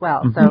Patreon as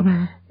well, so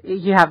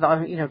you have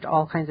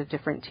all kinds of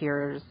different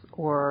tiers,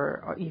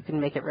 or you can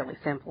make it really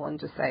simple and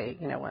just say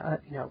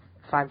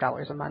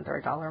 $5 a month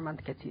or $1 a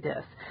month gets you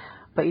this,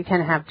 but you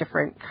can have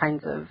different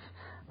kinds of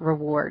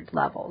reward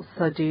levels.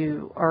 So do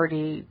you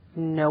already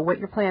know what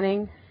you're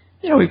planning?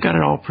 Yeah, we've got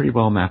it all pretty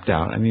well mapped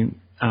out. I mean,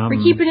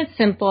 we're keeping it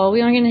simple.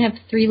 We're only going to have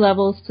 3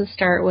 levels to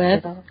start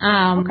with.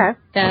 Okay.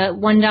 The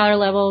 $1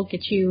 level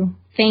gets you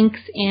thanks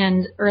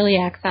and early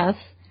access.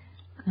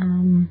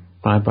 $5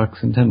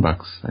 and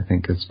 $10, I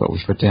think, is what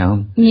we put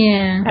down.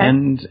 Yeah.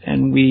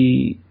 And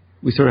we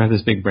sort of have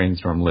this big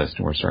brainstorm list,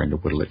 and we're starting to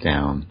whittle it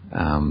down.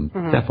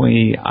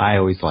 Definitely, I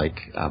always like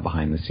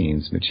behind the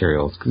scenes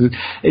materials because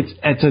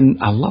it's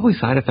a lovely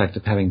side effect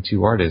of having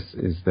 2 artists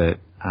is that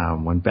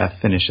when Beth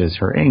finishes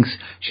her inks,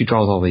 she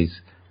draws all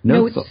these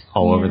notes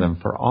all over them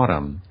for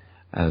autumn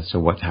as to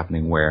what's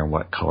happening where and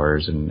what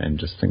colors and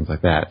just things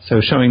like that.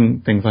 So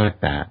showing things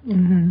like that,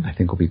 I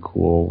think will be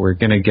cool. We're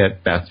going to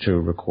get Beth to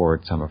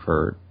record some of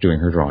her doing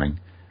her drawing.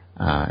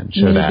 And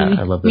show that.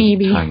 I love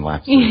the time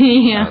lapse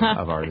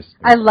of artists.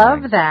 I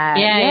love that.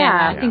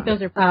 Yeah. I think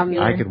those are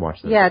popular. I could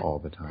watch this all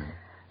the time.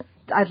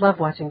 I love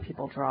watching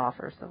people draw,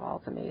 first of all.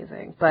 It's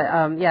amazing. But,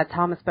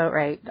 Thomas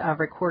Boatwright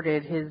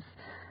recorded his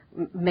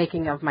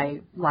making of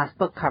my last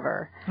book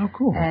cover. Oh,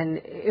 cool.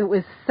 And it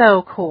was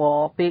so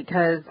cool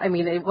because,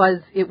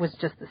 it was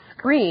just the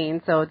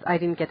screen, so I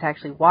didn't get to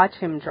actually watch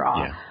him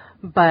draw. Yeah.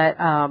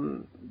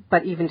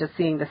 But even just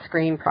seeing the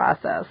screen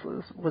process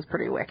was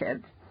pretty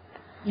wicked.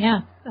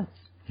 Yeah.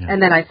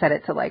 And then I set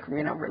it to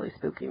really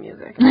spooky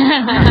music. Cool.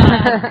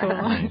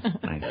 Nice.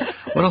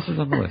 What else is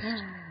on the list?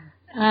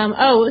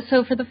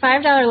 So for the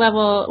 $5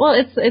 level, well,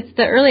 it's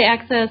the early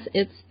access.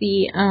 It's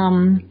the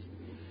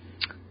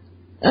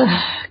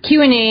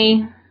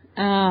Q&A.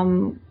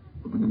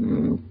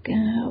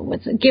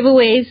 What's it?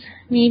 Giveaways,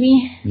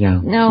 maybe? Yeah.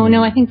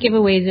 No, I think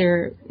giveaways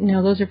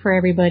those are for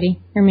everybody,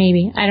 or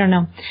maybe, I don't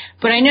know.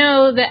 But I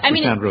know that,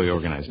 it's not really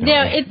organized now.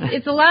 Yeah,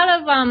 it's a lot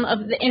of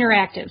the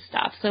interactive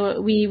stuff. So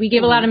we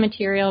give a lot of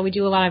material, we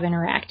do a lot of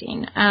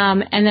interacting.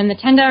 And then the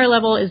 $10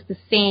 level is the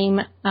same,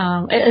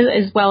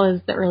 as well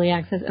as the early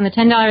access. And the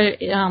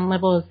 $10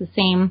 level is the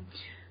same,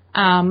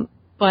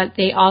 but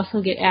they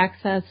also get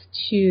access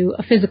to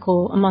a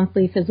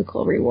monthly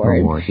physical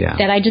reward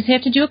that I just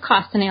have to do a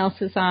cost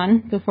analysis on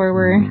before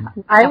we're...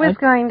 I was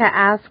going to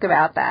ask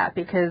about that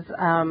because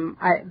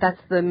that's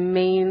the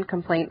main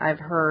complaint I've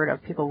heard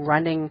of people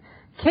running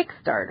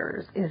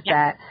Kickstarters is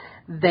that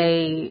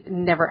they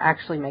never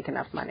actually make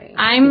enough money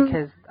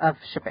because of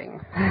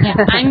shipping.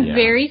 I'm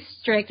very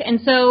strict.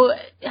 And so,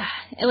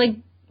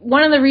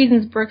 one of the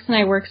reasons Brooks and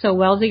I work so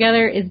well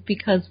together is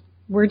because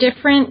we're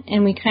different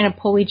and we kind of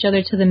pull each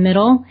other to the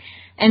middle.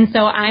 And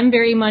so I'm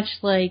very much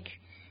like,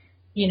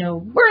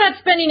 we're not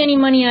spending any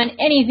money on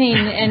anything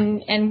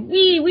and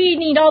we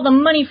need all the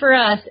money for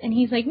us. And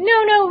he's like,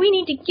 no, we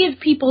need to give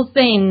people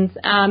things.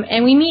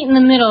 And we meet in the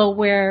middle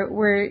where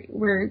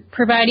we're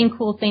providing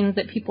cool things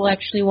that people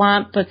actually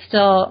want, but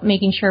still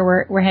making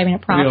sure we're having a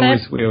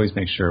profit. We always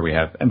make sure we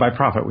have, and by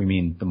profit we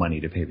mean the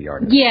money to pay the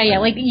artist. Yeah.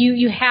 Like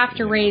you have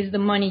to raise the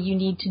money you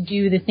need to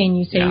do the thing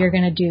you say you're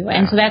going to do.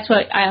 And so that's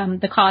what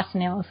the cost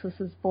analysis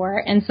is for.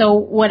 And so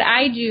what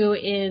I do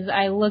is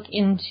I look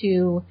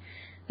into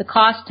the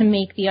cost to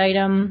make the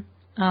item,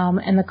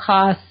 and the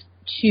cost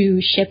to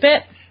ship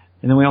it.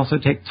 And then we also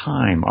take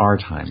our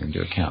time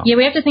into account. Yeah,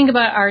 we have to think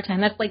about our time.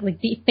 That's like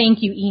the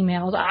thank you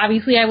emails.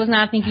 Obviously, I was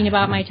not thinking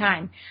about my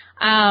time.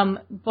 And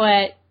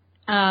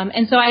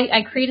so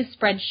I create a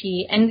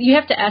spreadsheet. And you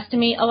have to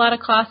estimate a lot of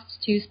costs,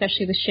 too,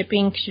 especially with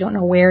shipping, because you don't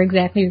know where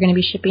exactly you're going to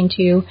be shipping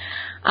to.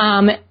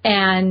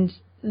 And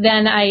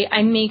then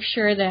I make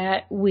sure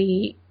that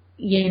we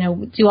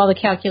do all the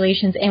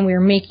calculations and we're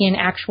making an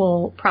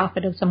actual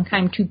profit of some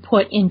kind to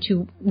put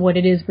into what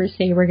it is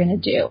we're going to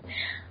do.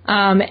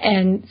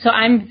 And so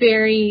I'm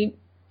very,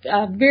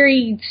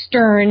 very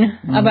stern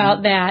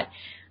about that,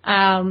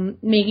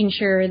 making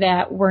sure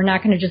that we're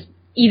not going to just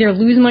either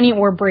lose money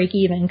or break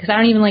even, because I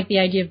don't even like the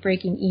idea of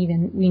breaking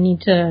even. We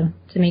need to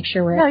make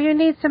sure we're... No, you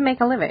need to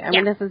make a living. I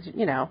mean, this is,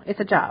 it's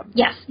a job.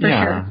 Yes, for sure.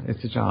 Yeah,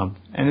 it's a job.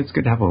 And it's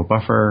good to have a little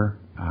buffer.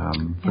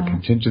 for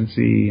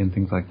contingency and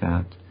things like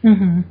that.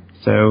 Mm-hmm.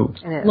 So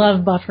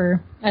love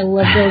Buffer. I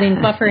love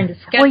building Buffer into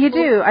sketchbooks. Well, you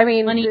do. I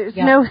mean,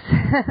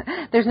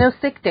 there's no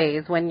sick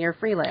days when you're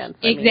freelance.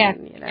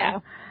 Exactly. Yeah.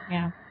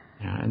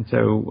 And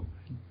so,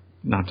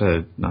 not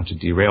to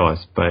derail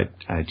us, but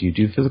do you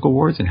do physical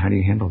awards, and how do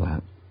you handle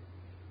that?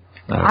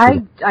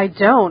 I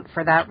don't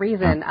for that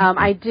reason.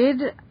 I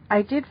did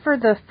for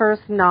the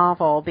first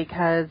novel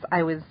because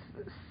I was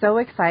so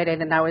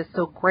excited and I was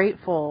so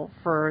grateful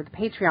for the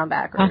Patreon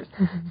backers.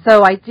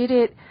 So I did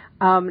it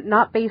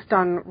not based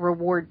on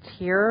reward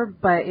tier,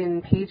 but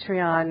in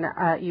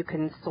Patreon you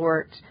can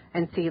sort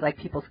and see like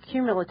people's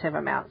cumulative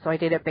amount. So I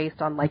did it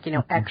based on like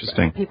X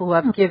people who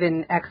have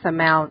given X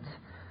amount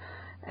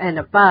and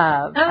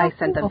above. I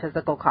sent them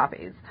physical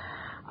copies.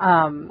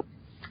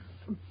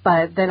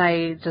 But then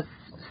I just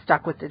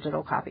stuck with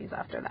digital copies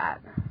after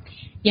that.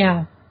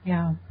 Yeah.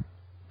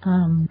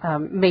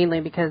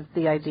 Mainly because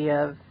the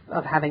idea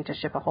of having to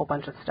ship a whole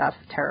bunch of stuff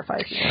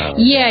terrifies me.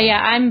 Yeah.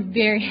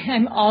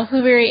 I'm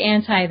also very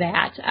anti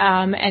that.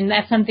 And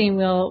that's something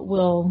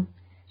we'll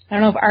I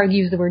don't know if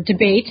argue is the word,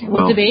 debate.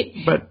 We'll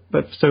debate. But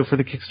so for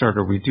the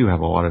Kickstarter, we do have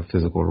a lot of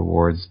physical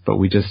rewards, but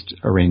we just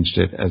arranged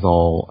it as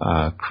all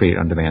create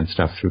on demand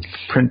stuff through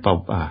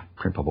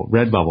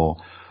Redbubble,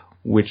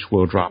 which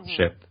will drop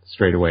ship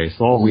straight away.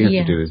 So all we have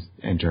to do is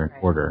enter an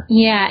order.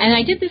 Yeah, and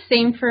I did the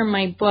same for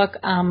my book.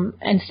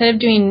 Instead of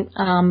doing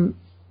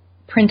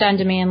print on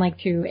demand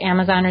like through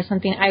Amazon or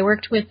something, I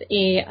worked with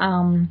a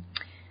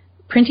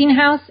printing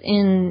house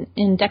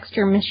in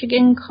Dexter,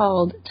 Michigan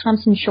called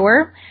Thompson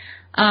Shore.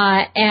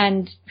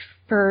 And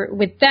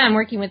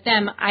working with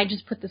them, I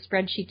just put the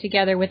spreadsheet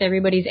together with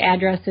everybody's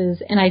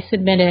addresses and I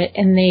submit it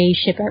and they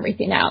ship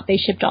everything out. They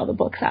shipped all the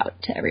books out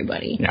to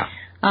everybody. Yeah.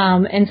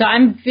 And so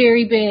I'm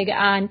very big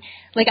on,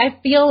 like, I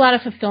feel a lot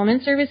of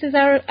fulfillment services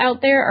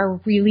out there are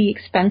really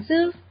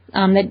expensive,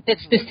 that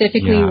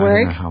specifically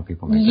work. I don't know how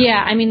people make that.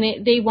 Yeah, I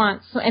mean, they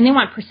want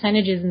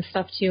percentages and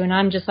stuff too, and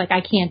I'm just like,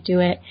 I can't do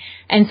it.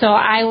 And so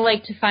I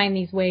like to find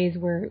these ways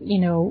where,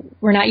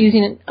 we're not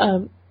using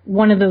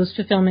one of those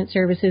fulfillment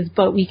services,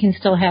 but we can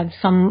still have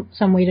some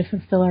way to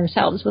fulfill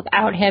ourselves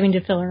without having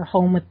to fill our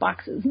home with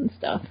boxes and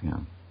stuff. Yeah.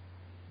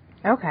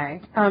 Okay.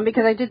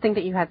 Because I did think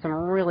that you had some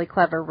really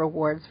clever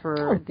rewards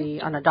for the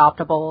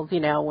unadoptables,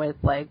 with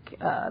like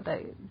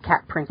the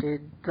cat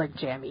printed like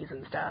jammies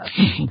and stuff.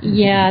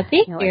 Yeah,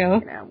 thank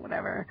you.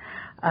 Whatever.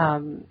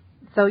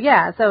 So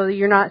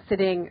you're not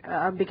sitting,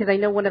 because I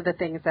know one of the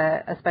things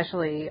that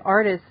especially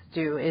artists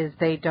do is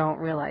they don't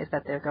realize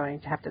that they're going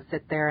to have to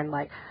sit there and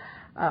like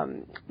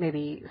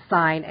maybe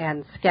sign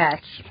and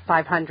sketch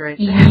 500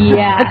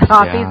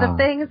 copies of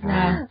things.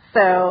 Yeah.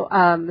 So,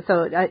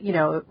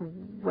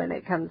 when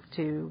it comes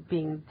to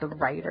being the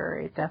writer,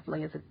 it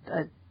definitely is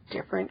a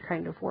different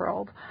kind of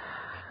world.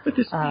 But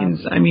this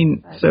means,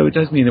 so it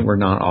does mean that we're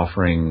not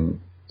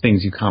offering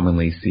things you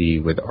commonly see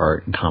with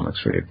art and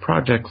comics related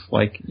projects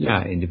like,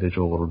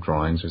 individual little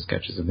drawings or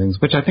sketches and things,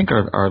 which I think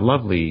are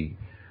lovely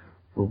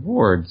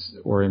rewards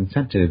or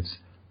incentives.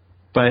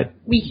 But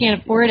we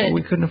can't afford it.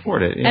 We couldn't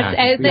afford it.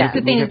 That's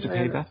the thing. We have to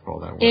pay Beth for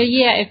all that work.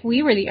 Yeah, if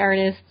we were the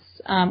artists,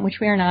 which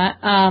we are not,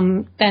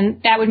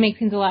 then that would make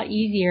things a lot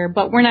easier.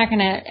 But we're not going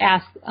to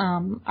ask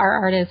our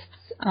artists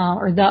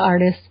or the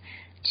artists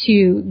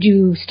to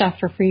do stuff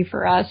for free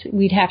for us.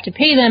 We'd have to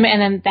pay them,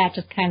 and then that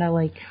just kind of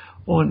like...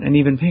 Well, and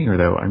even paying her,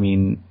 though,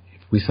 if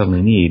we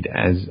suddenly need,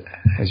 as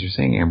you're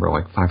saying, Amber,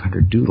 like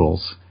 500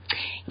 doodles...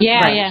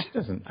 Yeah, right. yeah. She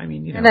doesn't,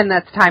 And then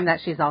that's time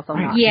that she's also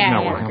not. She's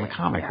not working on the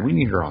comic. Yeah. We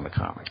need her on the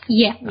comic.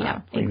 Yeah,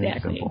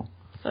 exactly.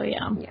 So,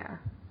 yeah. Yeah.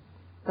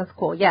 That's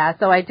cool. Yeah,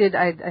 so I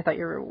thought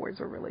your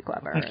rewards were really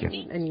clever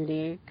and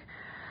unique.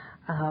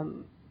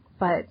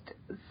 But,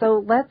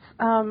 so let's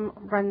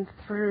run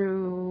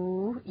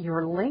through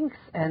your links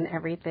and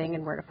everything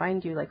and where to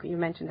find you. Like you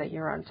mentioned that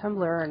you're on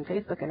Tumblr and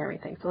Facebook and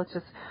everything. So let's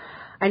just...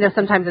 I know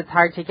sometimes it's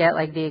hard to get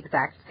like the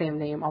exact same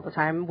name all the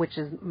time, which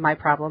is my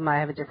problem. I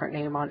have a different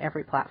name on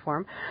every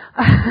platform.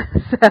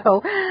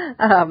 So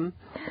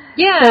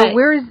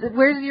where's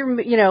your,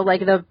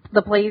 like the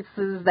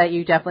places that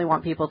you definitely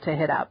want people to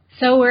hit up?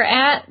 So we're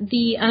at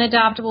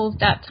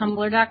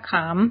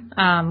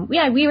theunadoptables.tumblr.com.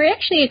 We were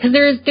actually, because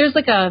there's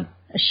like a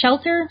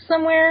shelter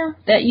somewhere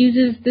that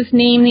uses this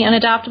name, The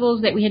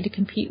Unadoptables, that we had to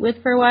compete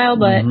with for a while,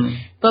 but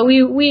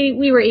we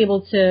were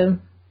able to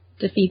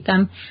defeat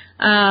them.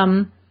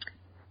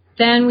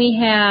 Then we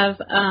have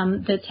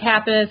the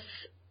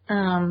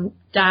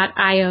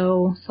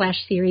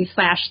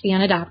tapas.io/series/The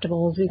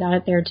Unadoptables. We got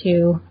it there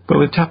too. But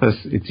with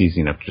Tapas, it's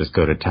easy enough to just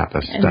go to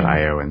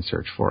tapas.io and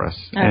search for us.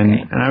 Okay.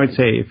 And I would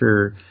say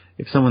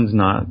if someone's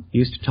not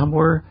used to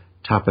Tumblr,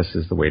 Tapas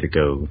is the way to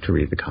go to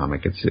read the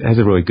comic. It has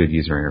a really good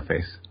user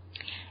interface.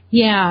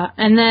 Yeah,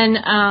 and then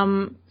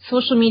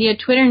social media,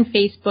 Twitter and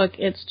Facebook,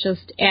 it's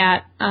just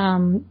at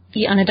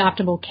The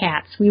Unadoptable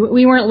Cats. We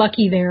weren't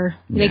lucky there.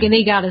 Yeah.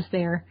 They got us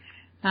there.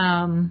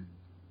 And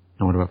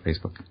what about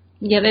Facebook?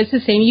 Yeah, that's the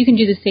same. You can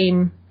do the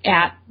same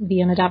at The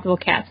Unadoptable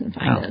Cats and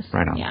find us.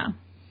 Right on. Yeah.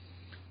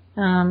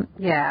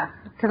 Yeah,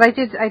 because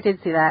I did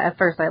see that. At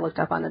first I looked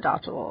up on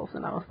Adoptables,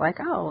 and I was like,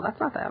 oh, that's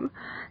not them.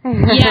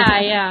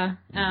 Yeah.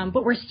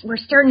 But we're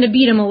starting to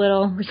beat them a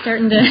little. We're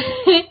starting to...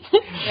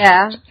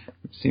 Yeah.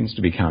 It seems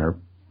to be counter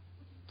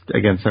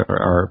against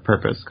our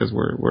purpose, because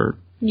we're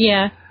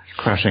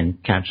crushing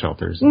cat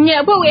shelters.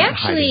 Yeah, but we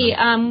actually,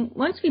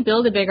 once we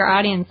build a bigger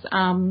audience,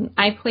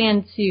 I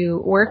plan to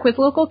work with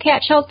local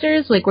cat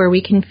shelters, like where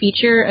we can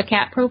feature a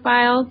cat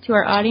profile to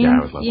our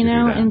audience, you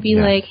know, and be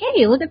like,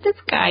 hey, look at this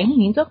guy, he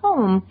needs a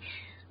home.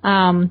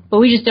 But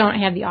we just don't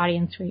have the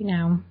audience right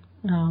now.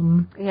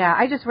 Yeah,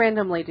 I just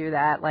randomly do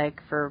that,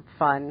 like, for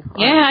fun.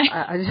 Yeah.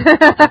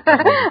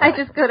 I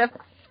just go to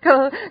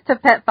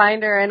Pet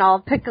Finder and I'll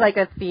pick like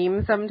a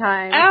theme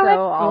sometimes. Oh,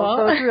 so I'll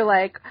cool. go through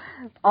like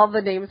all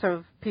the names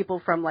of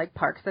people from like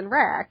Parks and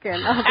Rec,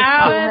 and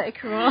I'll just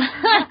cool.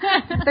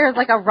 There's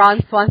like a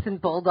Ron Swanson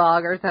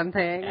bulldog or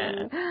something,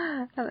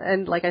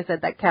 and like I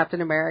said, that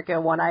Captain America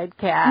one-eyed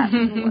cat.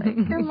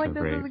 I'm like,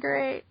 this is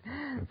great.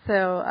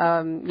 So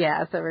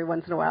yeah, so every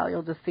once in a while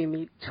you'll just see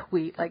me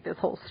tweet like this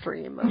whole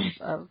stream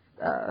of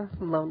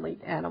lonely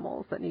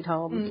animals that need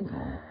homes.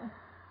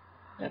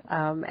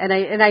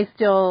 And I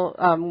still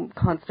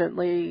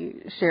constantly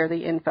share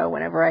the info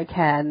whenever I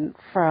can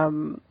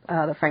from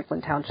the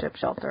Franklin Township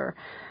Shelter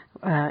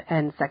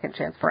and Second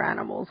Chance for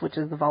Animals, which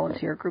is the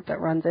volunteer group that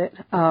runs it,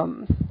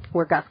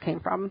 where Gus came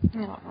from.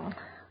 Aww.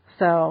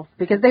 So,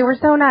 because they were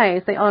so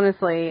nice, they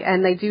honestly,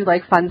 and they do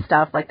like fun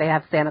stuff, like they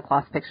have Santa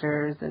Claus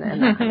pictures and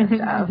that kind of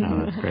stuff.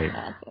 Oh, that's great.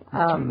 That's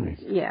really nice.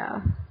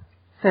 Yeah.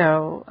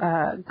 So,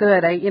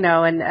 good.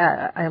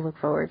 I look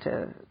forward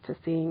to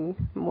seeing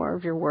more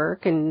of your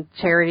work and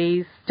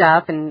charity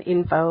stuff and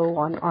info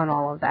on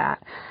all of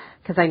that.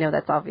 Because I know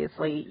that's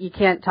obviously, you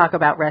can't talk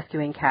about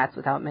rescuing cats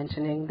without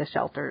mentioning the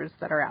shelters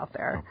that are out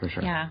there. Oh, for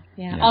sure. Yeah.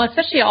 Oh,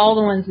 especially all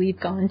the ones we've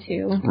gone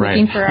to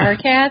looking for our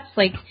cats.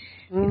 Like,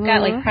 we've got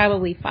like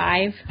probably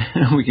 5.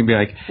 We can be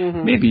like,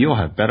 maybe you'll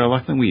have better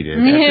luck than we did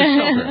at the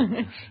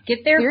shelter.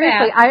 Get there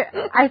Seriously, fast.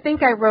 I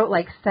think I wrote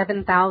like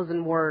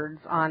 7,000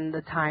 words on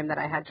the time that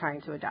I had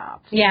trying to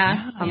adopt.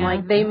 Yeah. I'm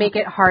like, they make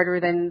it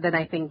harder than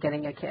I think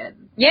getting a kid.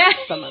 Yeah.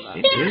 Some of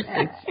them. It is.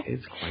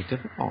 It's quite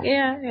difficult.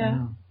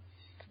 Yeah.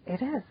 It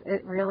is.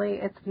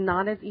 It's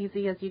not as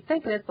easy as you'd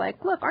think. And it's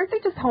like, look, aren't they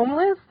just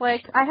homeless?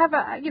 Like, I have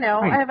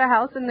a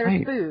house and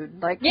there's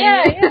food. Like,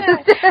 yeah.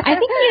 I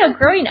think,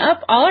 growing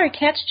up, all our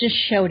cats just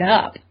showed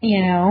up,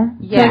 Yeah.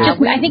 So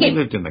we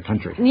lived in the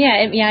country.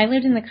 Yeah, I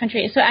lived in the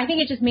country. So I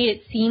think it just made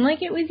it seem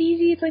like it was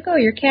easy. It's like, oh,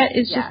 your cat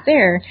is just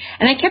there.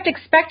 And I kept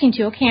expecting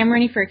to, okay, I'm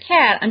ready for a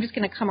cat. I'm just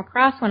going to come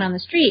across one on the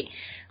street.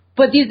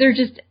 But they're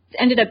just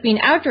ended up being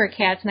outdoor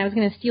cats, and I was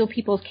going to steal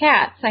people's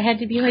cats. I had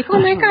to be like, oh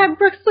my God,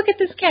 Brooks, look at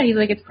this cat. He's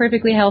like, it's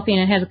perfectly healthy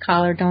and it has a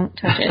collar. Don't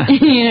touch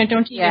it.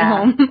 Don't take it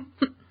home.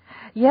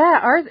 Yeah,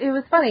 ours, it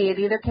was funny. It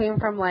either came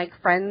from like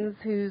friends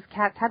whose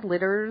cats had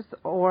litters,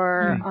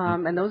 or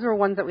and those were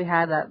ones that we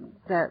had that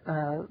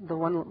the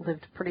one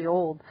lived pretty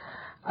old.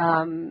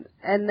 And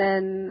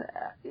then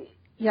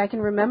I can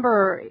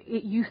remember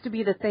it used to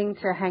be the thing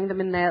to hang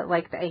them in the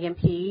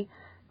AMP.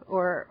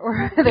 Or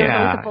there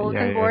was a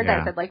bulletin board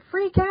that said, like,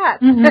 free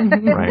cats.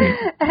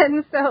 Right.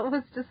 And so it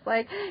was just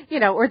like,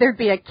 or there'd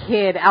be a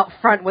kid out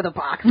front with a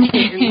box.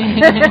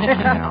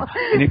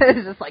 It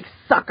was just like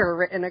sucker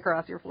written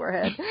across your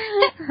forehead.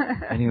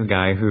 I knew a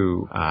guy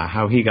who,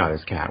 how he got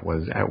his cat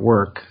was at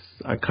work,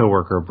 a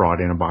coworker brought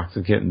in a box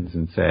of kittens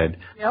and said,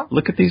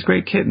 look at these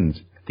great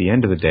kittens. At the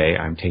end of the day,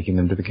 I'm taking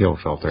them to the kill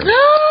filter. So they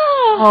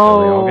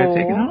all get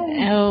taken home.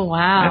 Oh,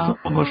 wow.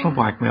 That's emotional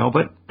blackmail,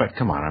 but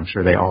come on, I'm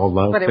sure they all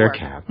love their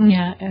cat.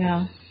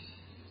 Yeah.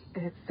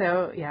 It's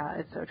so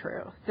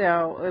true.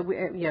 So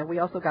we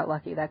also got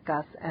lucky that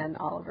Gus and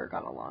Oliver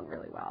got along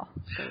really well.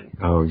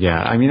 Oh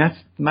yeah, I mean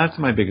that's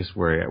my biggest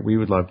worry. We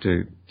would love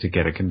to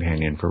get a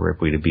companion for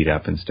Ripley to beat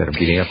up instead of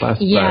beating up us.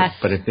 Yes.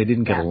 But if they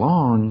didn't get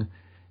along,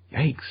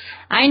 yikes.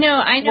 I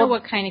know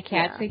what kind of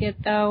cat to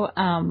get though.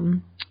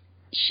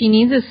 She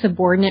needs a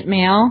subordinate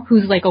male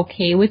who's like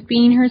okay with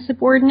being her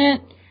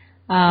subordinate,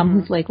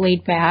 who's like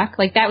laid back.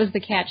 Like that was the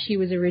cat she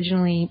was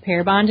originally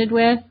pair bonded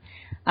with.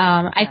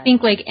 I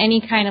think like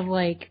any kind of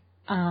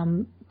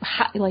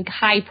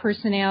high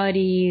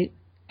personality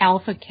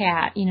alpha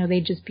cat,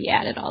 they'd just be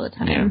at it all the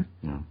time.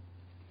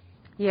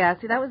 Yeah,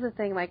 see, that was the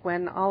thing, like,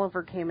 when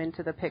Oliver came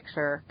into the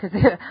picture, because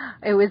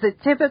it was a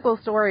typical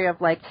story of,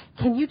 like,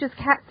 can you just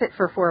cat sit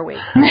for 4 weeks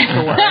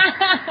for work?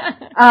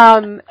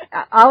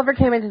 Oliver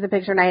came into the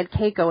picture, and I had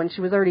Keiko, and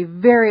she was already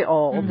very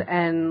old,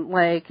 and,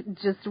 like,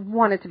 just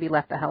wanted to be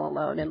left the hell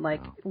alone, and,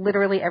 like,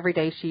 literally every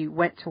day she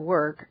went to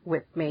work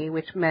with me,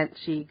 which meant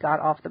she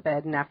got off the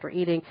bed, and after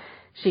eating,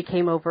 she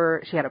came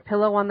over, she had a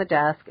pillow on the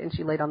desk, and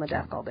she laid on the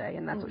desk all day,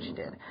 and that's what she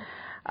did.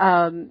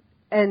 And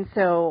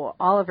so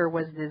Oliver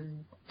was this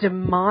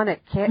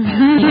demonic kitten.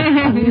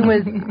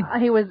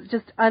 he was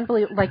just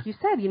unbelievable. Like you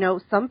said,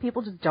 some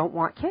people just don't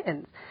want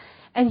kittens,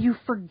 and you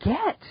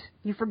forget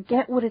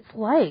what it's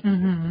like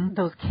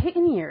those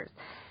kitten years.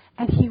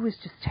 And he was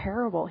just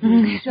terrible. He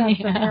was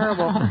just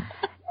terrible.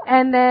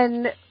 And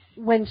then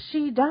when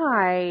she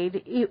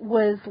died, it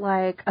was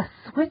like a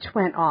switch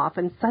went off,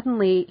 and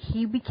suddenly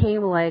he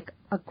became like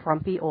a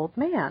grumpy old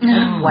man.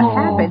 And what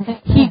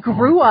happened? He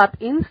grew up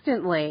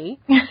instantly,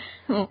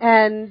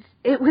 and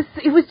it was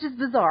just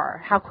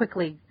bizarre how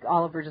quickly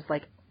Oliver just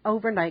like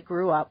overnight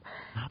grew up.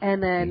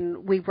 And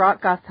then we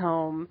brought Gus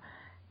home,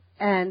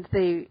 and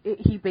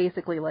he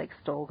basically like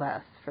stole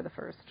Gus for the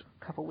first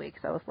couple weeks.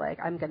 I was like,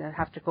 I'm gonna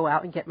have to go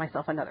out and get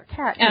myself another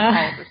cat because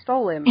Oliver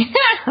stole him.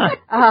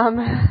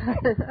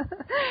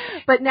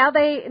 But now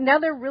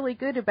they're really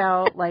good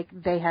about like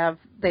they have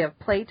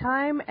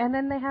playtime, and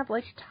then they have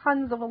like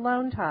tons of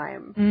alone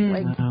time.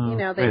 Like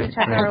they each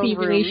have their own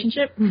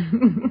relationship.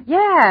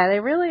 Yeah,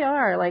 they really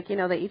are. Like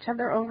they each have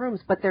their own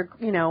rooms, but they're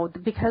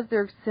because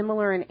they're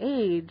similar in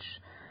age.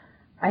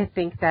 I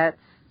think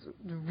that's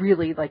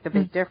really like the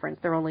big difference.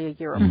 They're only a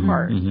year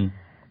apart. Mm-hmm.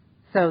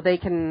 So they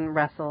can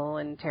wrestle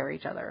and tear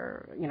each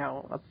other,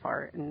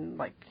 apart, and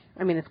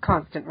it's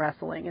constant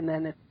wrestling, and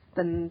then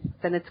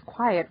it's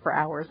quiet for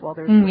hours while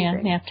they're sleeping. Yeah,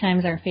 nap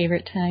time's our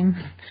favorite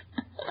time.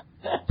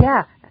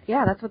 yeah,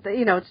 that's what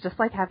it's just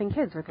like having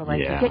kids, where they're like,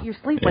 you get your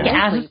sleep when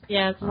they sleep.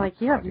 Yes. I'm like,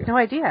 you have no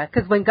idea,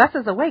 because when Gus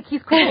is awake,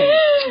 he's crying.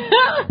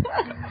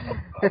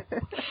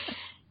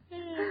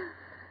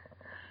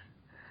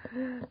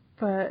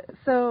 But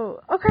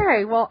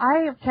okay, well,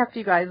 I have kept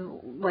you guys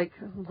like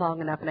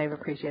long enough, and I've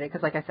appreciated it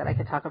because, like I said, I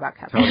could talk about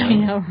cats. I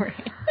know,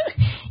 right?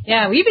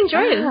 Yeah, we've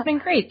enjoyed it. It's been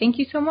great. Thank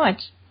you so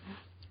much.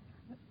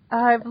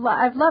 I've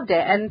loved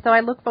it, and so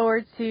I look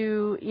forward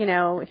to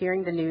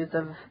hearing the news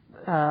of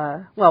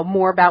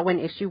more about when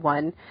issue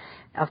 1,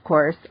 of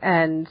course,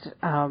 and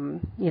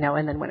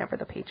and then whenever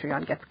the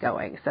Patreon gets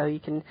going. So you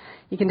can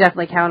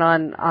definitely count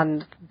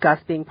on Gus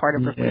being part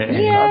of Ripley's Fan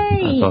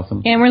Club. That's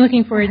awesome. And we're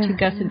looking forward to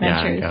Gus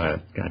Adventures. Yeah,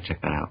 gotta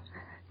check that out.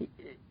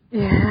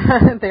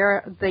 Yeah,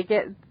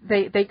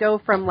 they go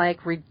from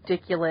like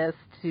ridiculous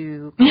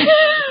to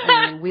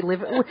I mean, we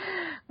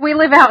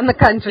live out in the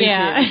country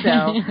too,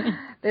 so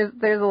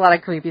there's a lot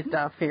of creepy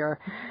stuff here.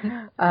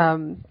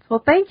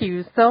 Well, thank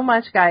you so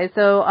much, guys.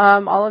 So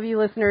all of you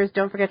listeners,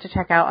 don't forget to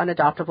check out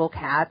Unadoptable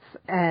Cats,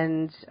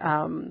 and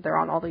they're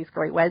on all these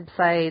great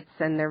websites,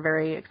 and they're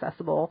very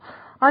accessible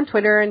on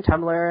Twitter and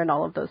Tumblr and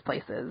all of those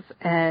places.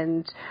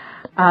 And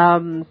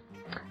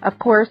of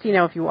course,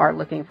 if you are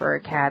looking for a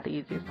cat, the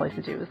easiest place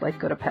to do is like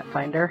go to Pet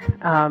Finder.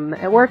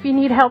 Or if you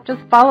need help,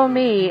 just follow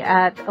me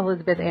at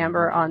Elizabeth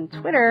Amber on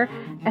Twitter,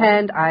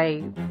 and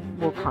I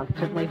will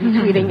constantly be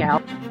tweeting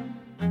out